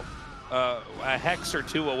 you know, a hex or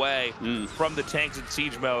two away from the tanks in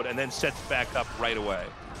siege mode and then sets back up right away.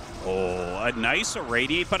 Oh, a nice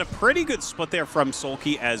irradiate, but a pretty good split there from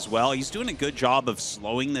SoulKey as well. He's doing a good job of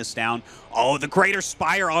slowing this down. Oh, the Greater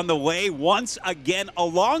Spire on the way once again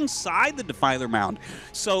alongside the Defiler Mound.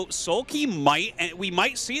 So SoulKey might, and we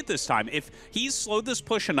might see it this time. If he's slowed this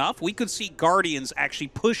push enough, we could see Guardians actually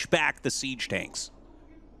push back the siege tanks.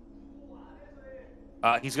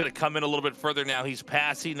 He's going to come in a little bit further now. He's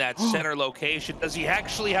passing that center location. Does he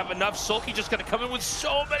actually have enough? SoulKey just going to come in with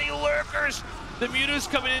so many lurkers. The Muta's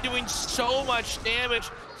coming in doing so much damage.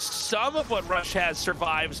 Some of what Rush has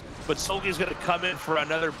survives, but SoulKey's going to come in for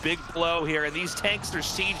another big blow here. And these tanks, they're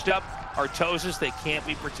sieged up. Artosis, they can't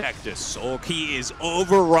be protected. SoulKey is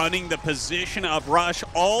overrunning the position of Rush.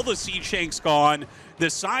 All the siege tanks gone. The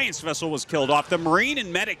science vessel was killed off. The Marine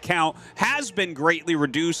and medic count has been greatly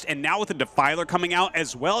reduced, and now with the Defiler coming out,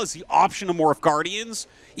 as well as the option of Morph Guardians,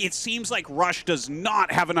 it seems like Rush does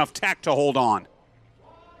not have enough tech to hold on.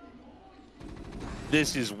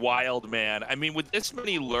 This is wild, man. I mean, with this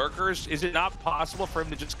many lurkers, is it not possible for him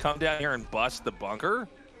to just come down here and bust the bunker?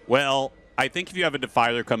 Well, I think if you have a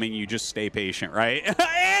Defiler coming, you just stay patient, right?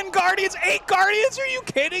 And Guardians, 8 Guardians, are you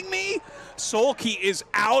kidding me? SoulKey is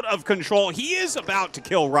out of control. He is about to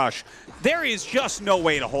kill Rush. There is just no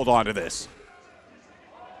way to hold on to this.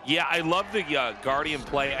 Yeah, I love the Guardian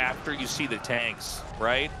play after you see the tanks,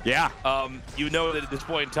 right? Yeah. You know that at this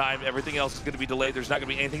point in time, everything else is going to be delayed. There's not going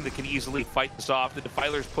to be anything that can easily fight this off. The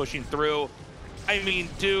Defiler's pushing through. I mean,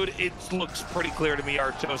 dude, it looks pretty clear to me,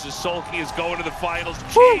 Artosis. SoulKey is going to the finals.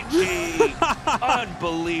 GG.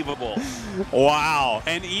 Unbelievable. Wow.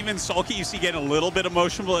 And even SoulKey, you see, getting a little bit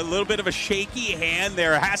emotional, a little bit of a shaky hand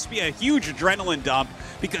there. Has to be a huge adrenaline dump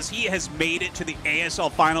because he has made it to the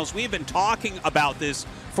ASL finals. We have been talking about this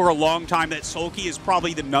for a long time, that SoulKey is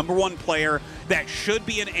probably the #1 player that should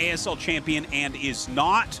be an ASL champion and is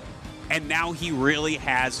not. And now he really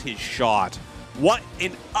has his shot. What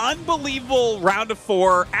an unbelievable round of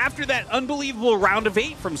 4 after that unbelievable round of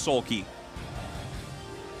 8 from SoulKey.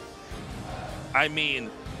 I mean,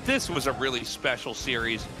 this was a really special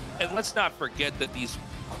series. And let's not forget that these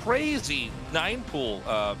crazy 9-pool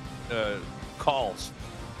calls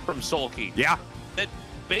from SoulKey. Yeah. That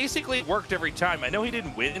basically worked every time. I know he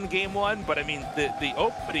didn't win in game 1, but I mean, the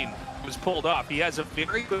opening was pulled off. He has a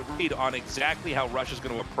very good read on exactly how Rush is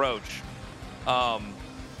going to approach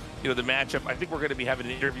you know, the matchup. I think we're going to be having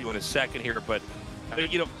an interview in a second here, but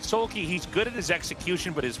you know, SoulKey, he's good at his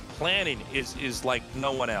execution, but his planning is like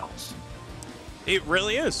no one else. It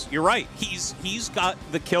really is. You're right. He's got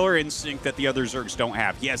the killer instinct that the other Zergs don't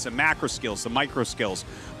have. He has the macro skills, the micro skills,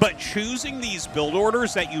 but choosing these build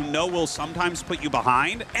orders that you know will sometimes put you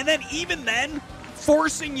behind, and then even then,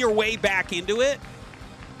 forcing your way back into it,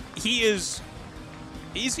 is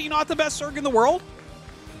he not the best Zerg in the world?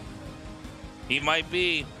 He might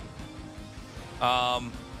be.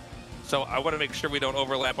 So I want to make sure we don't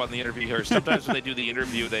overlap on the interview here. Sometimes when they do the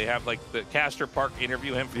interview, they have like the Castor Park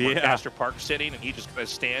interview him from where Castor Park's sitting, and he just kind of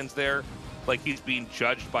stands there like he's being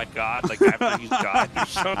judged by God, like after he's died or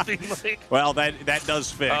something. Like. Well, that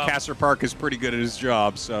does fit. Castor Park is pretty good at his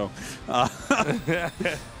job, so I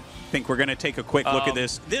think we're going to take a quick look at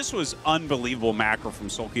this. This was unbelievable macro from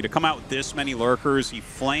SoulKey to come out with this many lurkers. He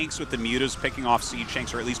flanks with the mutas, picking off siege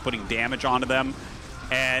tanks or at least putting damage onto them.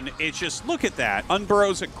 And it's just, look at that.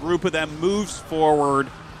 Unburrows a group of them, moves forward.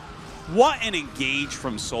 What an engage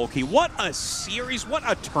from SoulKey. What a series, what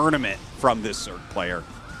a tournament from this Zerg player.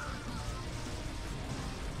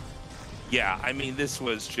 Yeah, I mean, this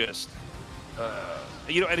was just,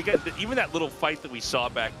 you know, and again, even that little fight that we saw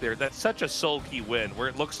back there, that's such a SoulKey win, where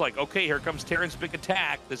it looks like, okay, here comes Terran's big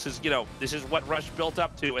attack. This is, you know, this is what Rush built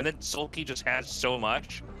up to, and then SoulKey just has so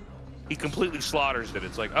much. He completely slaughters it.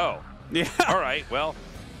 It's like, oh. Yeah. All right. Well,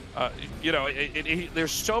 you know,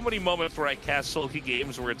 there's so many moments where I cast SoulKey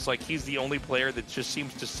games where it's like he's the only player that just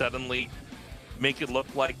seems to suddenly make it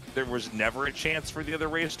look like there was never a chance for the other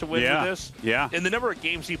race to win with this. Yeah. And the number of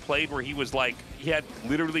games he played where he was like, he had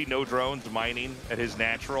literally no drones mining at his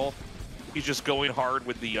natural. He's just going hard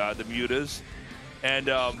with the mutas, and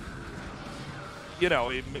you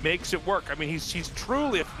know, it makes it work. I mean, he's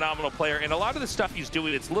truly a phenomenal player, and a lot of the stuff he's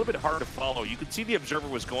doing, it's a little bit hard to follow. You could see the Observer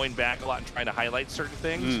was going back a lot and trying to highlight certain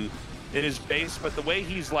things in his base, but the way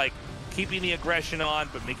he's like keeping the aggression on,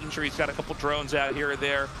 but making sure he's got a couple drones out here or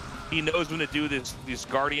there, he knows when to do this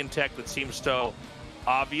Guardian tech that seems so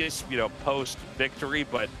obvious, you know, post-victory,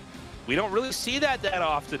 but we don't really see that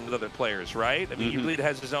often with other players, right? I mean, he really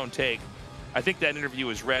has his own take. I think that interview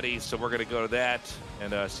is ready, so we're going to go to that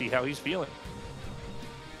and see how he's feeling.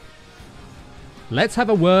 Let's have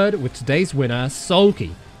a word with today's winner,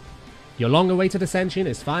 SoulKey. Your long-awaited ascension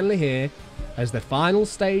is finally here, as the final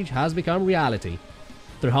stage has become reality.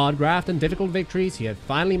 Through hard graft and difficult victories, he had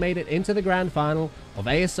finally made it into the grand final of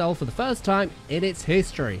ASL for the first time in its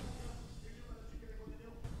history.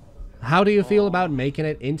 How do you feel about making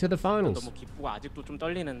it into the finals?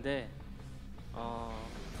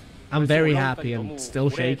 I'm very happy and still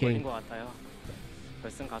shaking.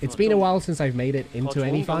 It's been a while since I've made it into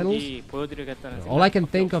any finals. All I can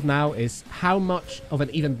think of now is how much of an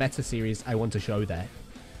even better series I want to show there.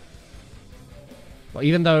 But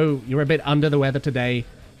even though you're a bit under the weather today,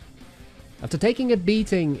 after taking a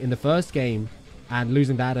beating in the first game and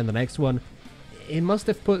losing that in the next one, it must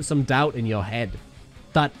have put some doubt in your head.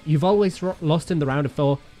 that you've always lost in the round of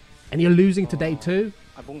 4, and you're losing today too?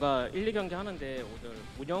 뭔가 1, 2경기 하는데 오늘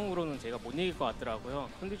운영으로는 제가 못 이길 것 같더라고요.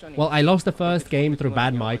 컨디션이. Well, I lost the first game through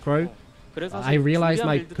bad micro. I realized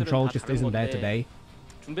my control just isn't there today.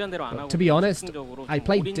 But to be honest, I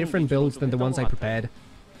played different builds than the ones I prepared.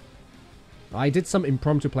 I did some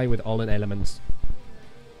impromptu play with all-in elements.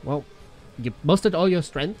 Well, you mustered all your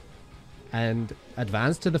strength and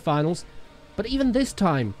advanced to the finals, but even this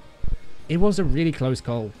time, it was a really close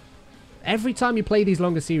call. Every time you play these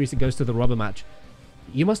longer series, it goes to the rubber match.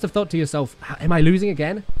 You must have thought to yourself, am I losing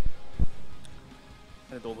again?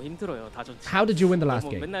 How did you win the last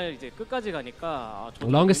game?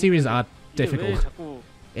 Longer series are difficult.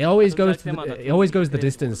 It always goes the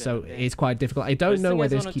distance, so it's quite difficult. I don't know why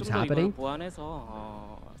this keeps happening.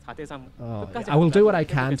 I will do what I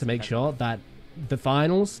can to make sure that the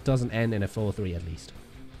finals doesn't end in a 4-3 at least.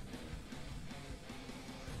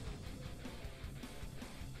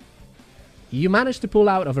 You managed to pull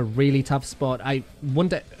out of a really tough spot. I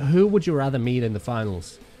wonder, who would you rather meet in the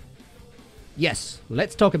finals? Yes,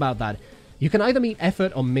 let's talk about that. You can either meet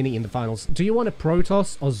Effort or Mini in the finals. Do you want a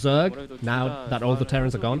Protoss or Zerg now that all the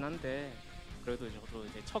Terrans are gone?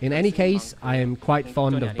 In any case, I am quite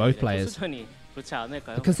fond of both players.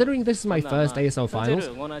 But considering this is my first ASL finals,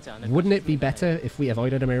 wouldn't it be better if we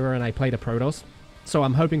avoided a mirror and I played a Protoss? So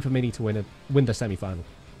I'm hoping for Mini to win the semi-final.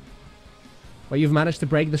 Well, you've managed to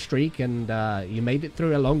break the streak and you made it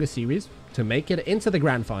through a longer series to make it into the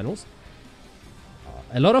grand finals.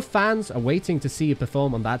 A lot of fans are waiting to see you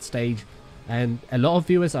perform on that stage, and a lot of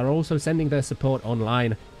viewers are also sending their support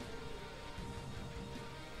online.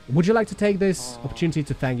 Would you like to take this opportunity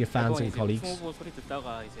to thank your fans and colleagues?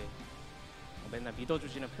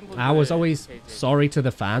 I was always sorry to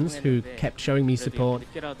the fans who kept showing me support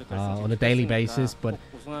on a daily basis, but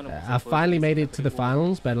I finally made it to the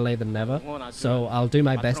finals, better late than never, so I'll do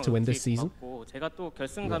my best to win this season.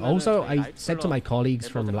 Also, I said to my colleagues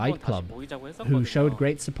from Light Club, who showed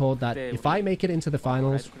great support, that if I make it into the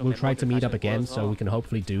finals, we'll try to meet up again, so we can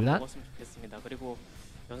hopefully do that.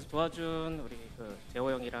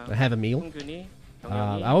 I have a meal.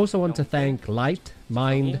 I also want to thank Light,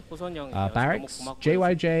 Mind, Barracks,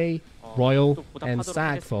 JYJ, Royal, and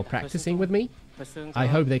SAG for practicing with me. I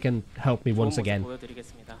hope they can help me once again.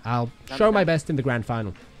 I'll show my best in the grand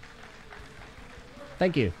final.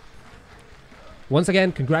 Thank you. Once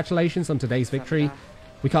again, congratulations on today's victory.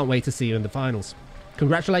 We can't wait to see you in the finals.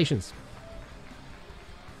 Congratulations.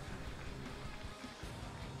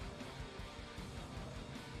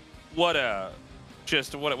 What a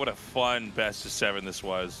fun best of 7 this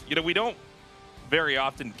was. You know, we don't very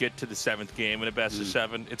often get to the 7th game in a best of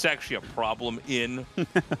 7. It's actually a problem in,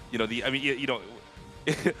 you know,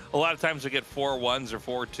 a lot of times we get 4 1s or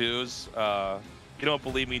 4 2s. You don't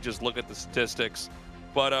believe me, just look at the statistics.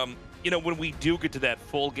 But, you know, when we do get to that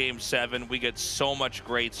full game 7, we get so much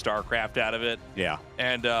great StarCraft out of it. Yeah.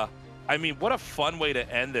 And, I mean, what a fun way to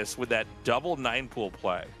end this with that double 9-pool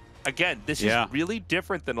play. Again, this is really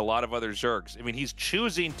different than a lot of other Zergs. I mean, he's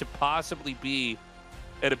choosing to possibly be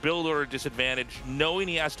at a build order disadvantage, knowing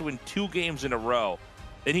he has to win 2 games in a row.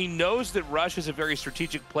 And he knows that Rush is a very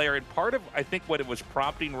strategic player. And part of, I think, what it was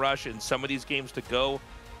prompting Rush in some of these games to go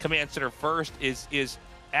command center first is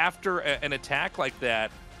after an attack like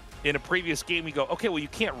that, in a previous game, you go, okay, well, you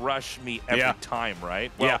can't rush me every time,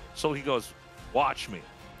 right? Well, so he goes, watch me.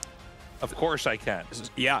 Of course I can.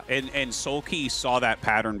 Yeah, and SoulKey saw that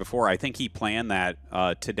pattern before. I think he planned that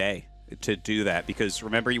today to do that, because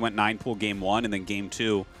remember, he went 9-pool game 1, and then game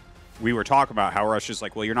 2, we were talking about how Rush is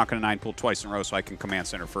like, well, you're not going to 9-pool twice in a row, so I can command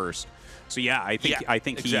center first. So yeah, I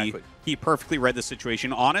think exactly. he perfectly read the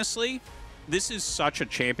situation. Honestly, this is such a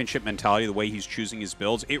championship mentality, the way he's choosing his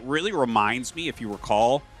builds. It really reminds me, if you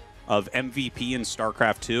recall, of MVP in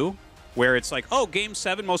StarCraft 2, where it's like, oh, game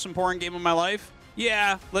 7, most important game of my life.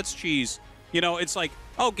 Yeah, let's cheese. You know, it's like,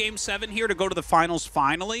 oh, game 7 here to go to the finals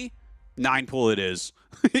finally. 9-pool it is.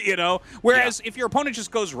 You know? Whereas if your opponent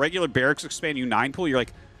just goes regular barracks expand you 9-pool, you're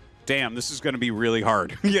like, damn, this is going to be really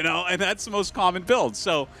hard. You know? And that's the most common build.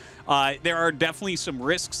 So there are definitely some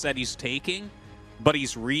risks that he's taking, but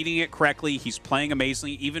he's reading it correctly. He's playing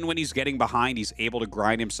amazingly. Even when he's getting behind, he's able to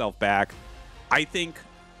grind himself back. I think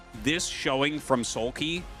this showing from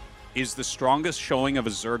SoulKey is the strongest showing of a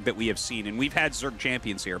Zerg that we have seen. And we've had Zerg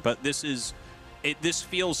champions here, but this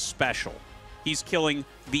feels special. He's killing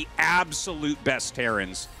the absolute best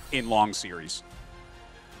Terrans in long series.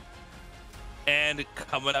 And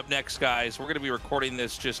coming up next, guys, we're going to be recording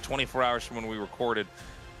this just 24 hours from when we recorded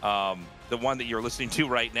the one that you're listening to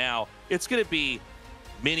right now. It's going to be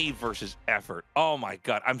Mini versus Effort. Oh my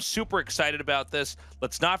God, I'm super excited about this.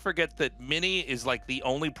 Let's not forget that Mini is like the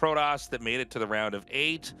only Protoss that made it to the round of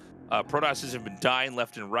 8. Protosses have been dying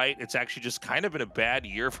left and right. It's actually just kind of been a bad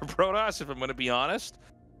year for Protoss, if I'm going to be honest.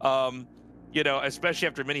 You know, especially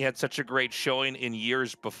after Mini had such a great showing in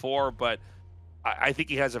years before, but I think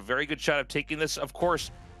he has a very good shot of taking this. Of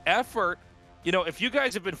course, Effort, you know, if you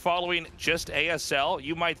guys have been following just ASL,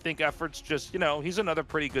 you might think Effort's just, you know, he's another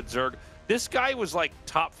pretty good Zerg. This guy was like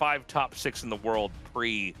top 5, top 6 in the world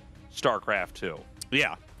pre-StarCraft 2.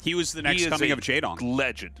 Yeah, he was the next coming of Jaedong.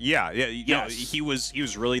 Legend. Yeah, you know, he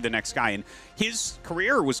was really the next guy, and his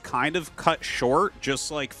career was kind of cut short,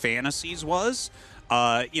 just like Fantasies was.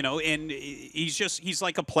 You know, and he's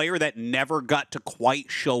like a player that never got to quite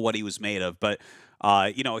show what he was made of. But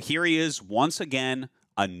you know, here he is once again,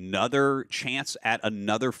 another chance at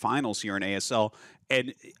another finals here in ASL.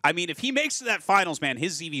 And I mean, if he makes it to that finals, man,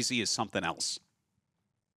 his ZVZ is something else.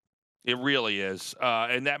 It really is.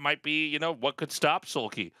 And that might be, you know, what could stop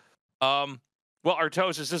SoulKey. Well,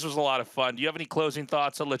 Tastosis, this was a lot of fun. Do you have any closing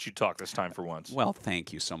thoughts? I'll let you talk this time for once. Well,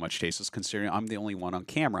 thank you so much, Tastosis, considering I'm the only one on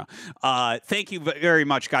camera. Thank you very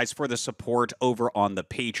much, guys, for the support over on the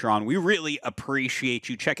Patreon. We really appreciate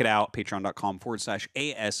you. Check it out,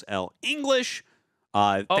 patreon.com/ASL English.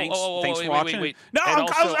 Thanks for watching. Wait. No,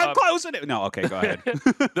 I'm closing it. No, okay, go ahead.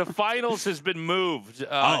 The finals has been moved.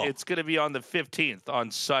 It's going to be on the 15th on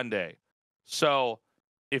Sunday. So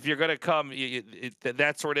if you're going to come,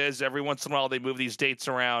 that's where it is. Every once in a while, they move these dates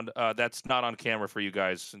around. That's not on camera for you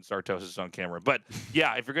guys since Tastosis is on camera. But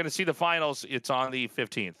yeah, if you're going to see the finals, it's on the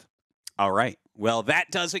 15th. All right. Well,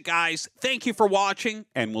 that does it, guys. Thank you for watching,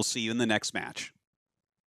 and we'll see you in the next match.